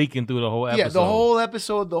just leaking through the whole episode. Yeah, the whole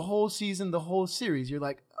episode, the whole season, the whole series. You're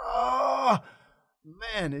like, oh.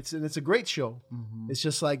 Man, it's a great show. Mm-hmm. It's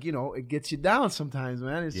just like, it gets you down sometimes,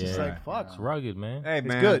 man. It's just like, fuck. It's rugged, man. Hey,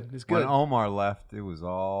 man. It's good. When Omar left, it was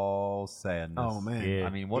all sadness. Oh, man. Yeah.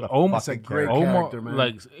 I mean, what a Omar's fucking a great character. character, man.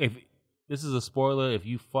 Like, if this is a spoiler, if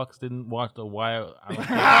you fucks didn't watch The Wire,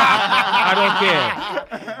 I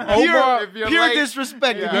don't care. Pure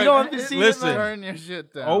disrespect. If you don't see listen, it, Turn your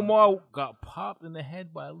shit down. Omar got popped in the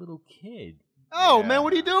head by a little kid. oh, man,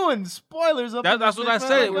 what are you doing? Spoilers up. That's what I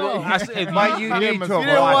said. I said, But you need to watch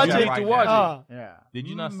watch it. it right to watch now. it. Yeah. Did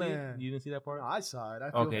you not see it? Man. You didn't see that part? I saw it.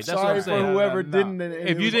 I feel Okay, that's what sorry I'm for saying. whoever No. didn't.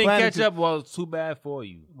 If you didn't catch up, well, it's too bad for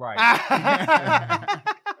you. Right.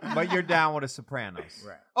 But you're down with The Sopranos.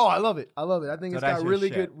 Right. Oh, I love it. I think So it's that's got your really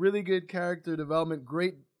shit. good character development,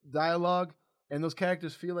 great dialogue, and those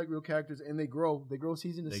characters feel like real characters, and they grow. They grow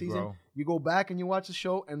season to They season. grow. You go back and you watch the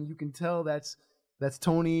show, and you can tell that's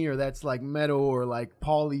Tony or that's like Meadow or like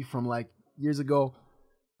Paulie from like years ago.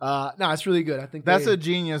 No, it's really good. I think That's a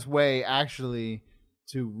genius way, actually,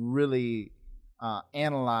 to really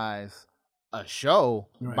analyze a show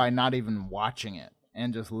by not even watching it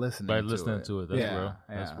and just listening By to listening it. to it. That's real. Yeah.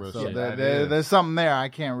 That's real So shit. there's something there. I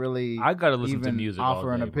can't really I gotta listen to even music all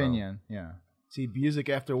offer an day, bro. opinion. Yeah. See, music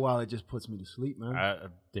after a while, it just puts me to sleep, man.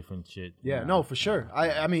 Different shit. Yeah, no, for sure.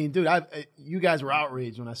 I mean, dude, you guys were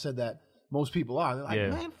outraged when I said that. Most people are. They're like,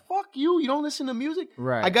 man, fuck you. You don't listen to music?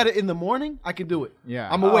 Right. I got it in the morning. I can do it. Yeah.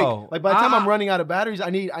 I'm awake. Oh, Like, by the time I'm running out of batteries,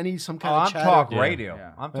 I need some kind of I'm chatter. talk radio.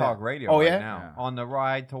 Yeah. I'm talk radio Oh, right yeah? now. On the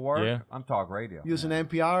ride to work, Yeah. I'm talk radio. You listen to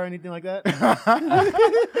NPR or anything like that?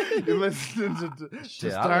 You listen to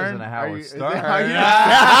Shit, I Stern? listen to Howard Are you- is Stern. that how you-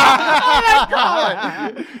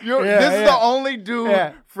 Yeah, this is yeah. the only dude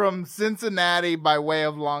Yeah. from Cincinnati by way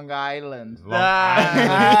of Long Island.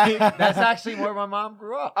 That's actually where my mom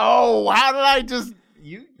grew up. Oh, how did I just...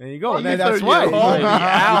 There you go. you Man, that's thought why. you- You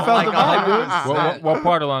Yeah, felt like the vibe, dude. 100%. What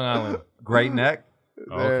part of Long Island? Great Neck.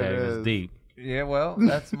 Okay, it it's is. deep. Yeah, well,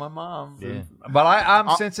 that's my mom. Yeah. But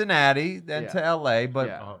I'm Cincinnati, then to LA. But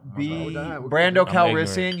Yeah. Brando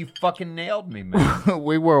Calrissian, you fucking nailed me, man.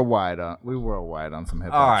 we were wide on some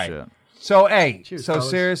hip hop All right. shit. So, hey, Cheers, so fellas.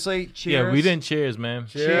 seriously, cheers. Yeah, we didn't cheers, man.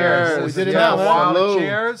 Cheers. We did it Yeah, now, man. wild Salute.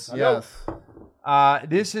 cheers. Yes.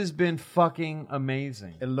 This has been fucking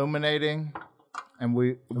amazing. Illuminating. And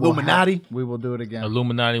we Illuminati. we will do it again.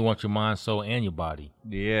 Illuminati wants your mind, soul, and your body.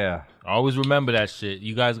 Yeah. Always remember that shit.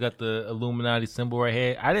 You guys got the Illuminati symbol right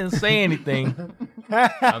here. I didn't say anything.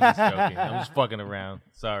 I'm just joking. I'm just fucking around.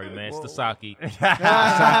 Sorry, man. It's the sake.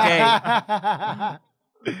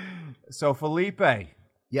 Sake. So, Felipe,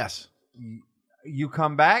 Yes. you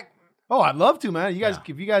come back? Oh, I'd love to, man. You guys,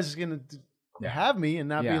 if you guys are gonna have me and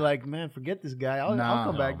not be Yeah. like, man, forget this guy. I'll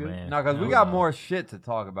come back, dude. man. No, because we got more shit to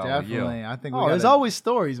talk about Definitely. with you. I think Oh, there's always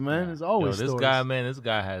stories, man. There's Yo, always this stories. guy, man, this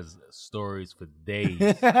guy has stories for days.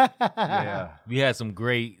 Yeah. We had some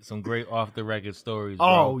great off the record stories. Bro.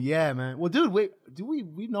 Oh yeah, man. Well, dude,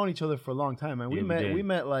 we've known each other for a long time, man. Yeah, we did. We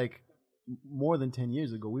met like more than 10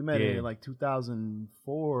 years ago. We met Yeah. in like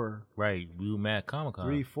 2004, Right, we were mad Comic-Con.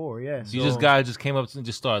 3, 4. Yeah. See, this guy just came up and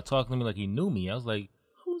just started talking to me like he knew me. I was like,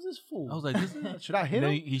 who's this fool? I was like, this should I hit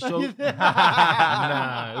and him? then he showed.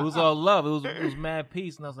 Nah, it was all love. It was mad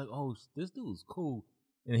peace, and I was like, oh, this dude's cool.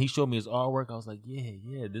 And he showed me his artwork. I was like,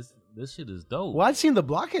 yeah, this shit is dope. Well, I'd seen the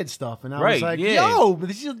Blockhead stuff, and I was Right, like, yeah. yo, but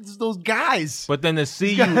these are those guys. But then to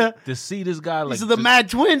see this guy like These are the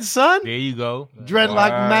Madtwiinz, son. There you go.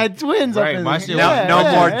 Dreadlock Madtwiinz. Right, up in my there. shit No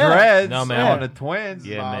more yeah. dreads No, man. on the twins.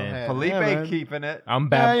 Yeah, man. Felipe Yeah, man. keeping it. I'm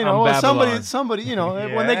Yeah, you know, I'm Babylon. somebody, you know,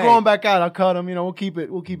 Yeah, when they hey. growing back out, I'll cut them. You know, we'll keep it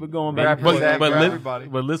going back. and forth. Represent for li- everybody.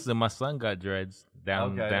 but listen, my son got dreads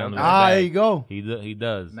down Okay, down. okay. the Ah, back. there you go. He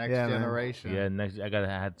does. next Yeah, man. generation. Yeah, next I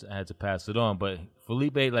had to pass it on. But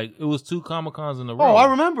Felipe, like it was 2 Comic-Cons in a row. Oh,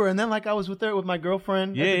 I remember. And then like I was with my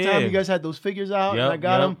girlfriend at the Yeah, time. yeah. You guys had those figures out, and Yep, I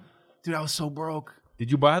got yep. them. Dude, I was so broke.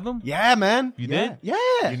 Did you buy them? Yeah, man. You yeah. did?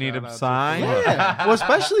 Yeah. You need them signed? Yeah. Well,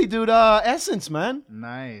 especially, dude, Essence, man.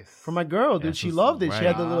 Nice. For my girl, dude. She Essence, loved it. She had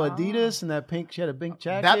right. the little Adidas and that pink. She had a pink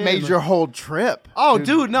jacket. That made and your whole trip. Oh,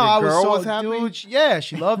 dude, no, the I was girl so was happy? dude. Yeah,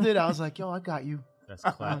 she loved it. I was like, yo, I got you. That's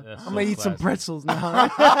class. I'm gonna eat some pretzels now.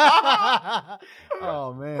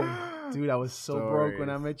 Oh man, dude, I was so broke when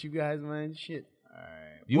I met you guys, man. Shit.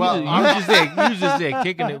 You was just there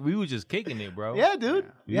kicking it. We was just kicking it, bro. Yeah, dude.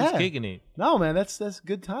 We was kicking it. No, man, that's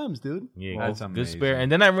good times, dude. Yeah, that's good amazing. spirit. And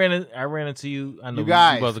then I ran into you. I know You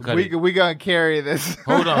guys, about to cut it. we gonna carry this.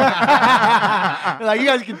 Hold on. Like, you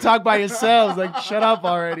guys can talk by yourselves. Like, shut up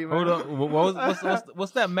already, man. Hold on.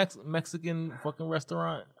 What's that Mexican fucking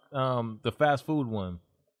restaurant? The fast food one.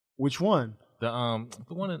 Which one? The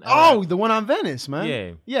one in the one on Venice, man.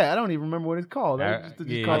 Yeah. Yeah, I don't even remember what it's called. I thought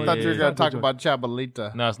you were gonna talk about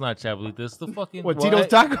Chabalita. No, it's not Chabalita. It's the fucking Tito's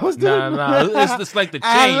Tacos, dude. Nah. It's like the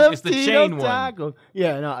chain. It's the chain Tacos. one.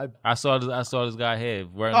 Yeah, no. I saw this guy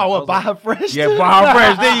head. Baja Fresh? Yeah, Baja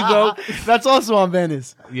Fresh. There you go. That's also on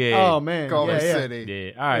Venice. Yeah. Oh, man. Culver City.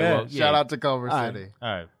 Yeah. All right. Yeah. Well, Shout out to Culver City. All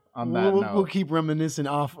right. On that note, We'll keep reminiscing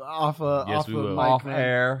off Yes, we will. mic, Off man.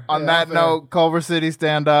 air. on that note, Culver City,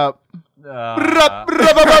 stand up.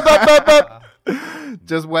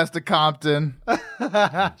 Just west of Compton.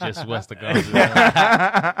 Just west of Compton.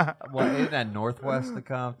 Well, isn't that northwest of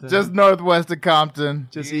Compton? Just northwest of Compton.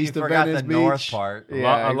 Just you east of forgot Venice the Beach. north part.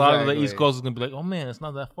 A lot of the East Coast is gonna be like, oh man, it's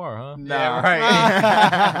not that far, huh? Yeah,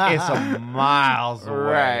 right. It's a miles away.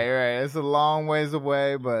 Right. It's a long ways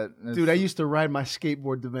away, but it's, Dude, I used to ride my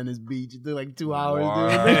skateboard to Venice Beach. It took like 2 hours,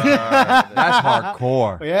 Word. dude. That's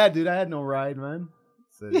hardcore. Yeah, dude, I had no ride, man.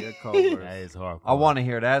 City of Culver. That is hard. I want to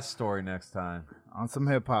hear that story next time. On some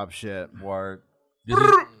hip hop shit. Word.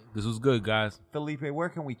 This was good, guys. Felipe, where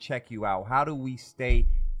can we check you out? How do we stay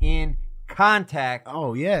in contact?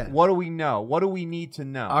 Oh, yeah. What do we know? What do we need to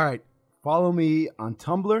know? All right. Follow me on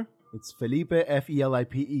Tumblr. It's Felipe,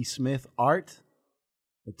 Felipe Smith Art.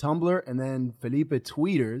 The Tumblr. And then Felipe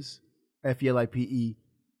Tweeters, Felipe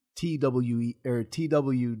TWE or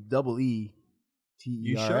TWEE.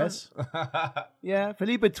 You sure? Yeah,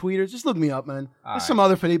 Felipe Tweeters. Just look me up, man. All There's some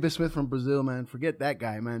other Felipe Smith from Brazil, man. Forget that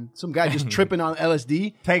guy, man. Some guy just tripping on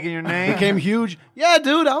LSD. Taking your name? Became huge. Yeah,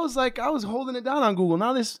 dude. I was holding it down on Google.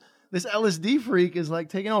 Now this LSD freak is like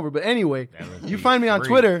taking over. But anyway, you find me on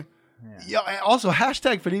Twitter. Yeah. Also,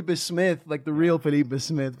 hashtag Felipe Smith, like the real Felipe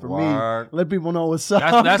Smith for me. Let people know what's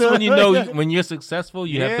up. That's when you know when you're successful,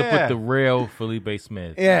 you have to put the real Felipe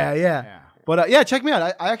Smith. Yeah. But check me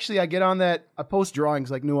out. I get on that. I post drawings,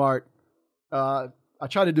 like new art. I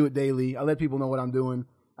try to do it daily. I let people know what I'm doing.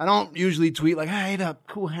 I don't usually tweet like, "Hey, I ate a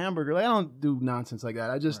cool hamburger." Like, I don't do nonsense like that.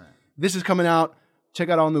 I just this is coming out. Check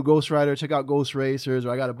out all new Ghost Rider. Check out Ghost Racers,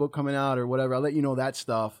 or I got a book coming out, or whatever. I'll let you know that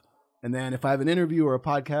stuff. And then if I have an interview or a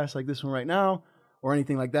podcast like this one right now, or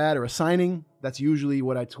anything like that, or a signing, that's usually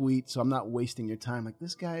what I tweet. So I'm not wasting your time like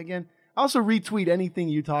this guy again. I also retweet anything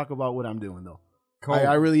you talk about what I'm doing though. Cool.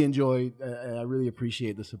 I really enjoy. I really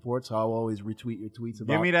appreciate the support, so I'll always retweet your tweets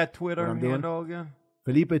about. Give me that Twitter what I'm doing. handle again.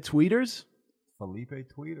 Felipe Tweeters. Felipe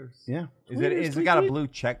Tweeters. Yeah. Is it got a blue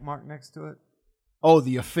check mark next to it? Oh,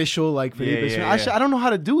 the official like Felipe. Yeah. I don't know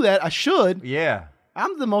how to do that. I should. Yeah.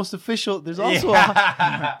 I'm the most official. There's also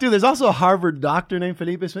there's also a Harvard doctor named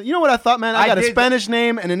Felipe Smith. You know what I thought, man? I got a Spanish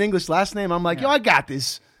name and an English last name. I'm like, I got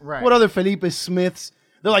this. Right. What other Felipe Smiths?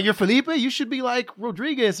 They're like, you're Felipe? You should be like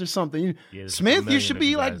Rodriguez or something. Smith, you should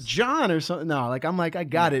be like John or something. No, like I'm like, I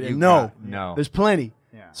got it. And no, there's plenty.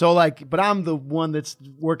 Yeah. So like, but I'm the one that's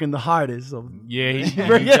working the hardest. So. Yeah, he's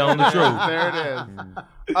telling the truth. There it is.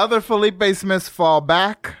 Other Felipe Smiths fall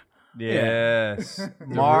back. Yes.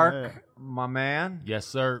 Mark, my man. Yes,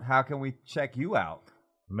 sir. How can we check you out?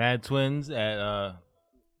 Madtwiinz at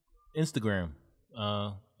Instagram.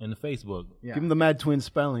 And the Facebook. Yeah. Give him the Madtwiinz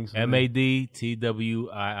spellings. MADTWIINZ. Z.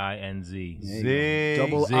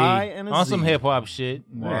 Double I and a Z. On some hip hop shit.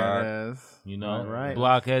 Yes. You know, right.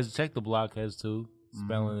 Blockheads. Check the Blockheads too.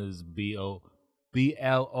 Spelling is BLOKHEDZ.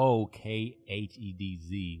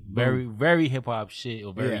 Very, very hip hop shit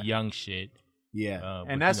or very young shit. Yeah.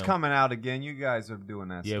 And that's coming out again. You guys are doing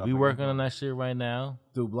that stuff. Yeah, we working on that shit right now.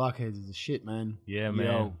 Dude, Blockheads is the shit, man. Yeah,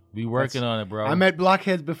 man. We working on it, bro. I met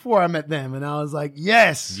Blockheads before I met them, and I was like,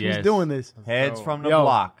 yes. Who's doing this? Heads from the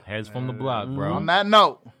block. Heads from the block, bro. On that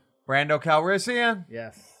note. Brando Calrissian?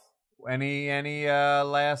 Yes. Any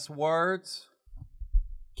last words?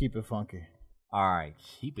 Keep it funky. All right.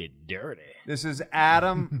 Keep it dirty. This is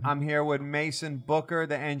Adam. I'm here with Mason Booker,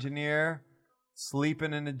 the engineer.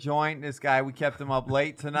 Sleeping in the joint. This guy, we kept him up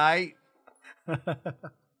late tonight.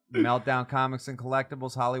 Meltdown Comics and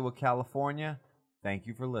Collectibles, Hollywood, California. Thank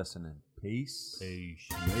you for listening. Peace. Peace.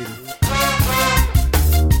 Later.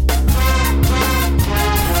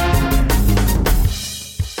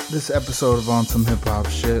 This episode of On Some Hip Hop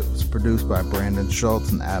Shit was produced by Brandon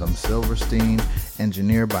Schultz and Adam Silverstein,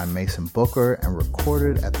 engineered by Mason Booker, and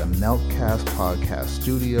recorded at the Meltcast Podcast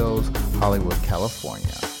Studios, Hollywood,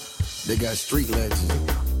 California. They got street legends.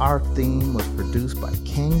 Our theme was produced by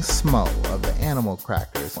King SMO of the Animal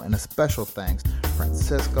Crackers, and a special thanks to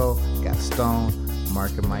Francisco, Gaston,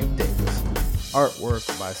 Mark, and Mike Davis. Artwork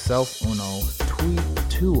by Self Uno. Tweet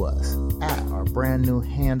to us at our brand new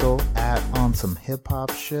handle at On Some Hip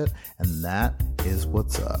Hop Shit, and that is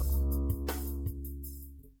what's up.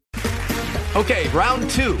 Okay, round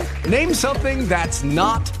 2. Name something that's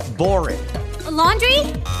not boring. A laundry?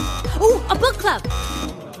 Ooh, a book club.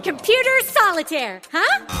 Computer solitaire,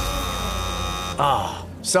 huh? Ah,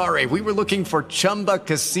 oh, sorry, we were looking for Chumba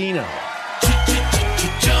Casino.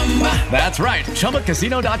 That's right,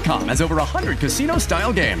 ChumbaCasino.com has over 100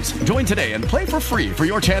 casino-style games. Join today and play for free for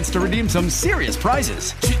your chance to redeem some serious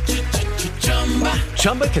prizes.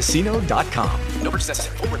 ChumbaCasino.com. No purchase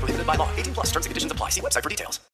necessary. Void where prohibited by law. 18+ terms and conditions apply. See website for details.